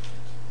 really.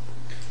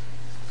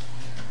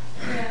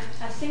 Yeah,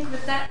 I think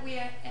with that we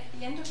are at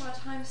the end of our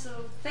time,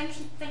 so thank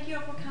you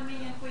all for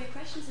coming and for your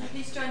questions, and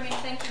please join me in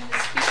thanking the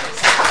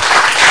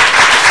speakers.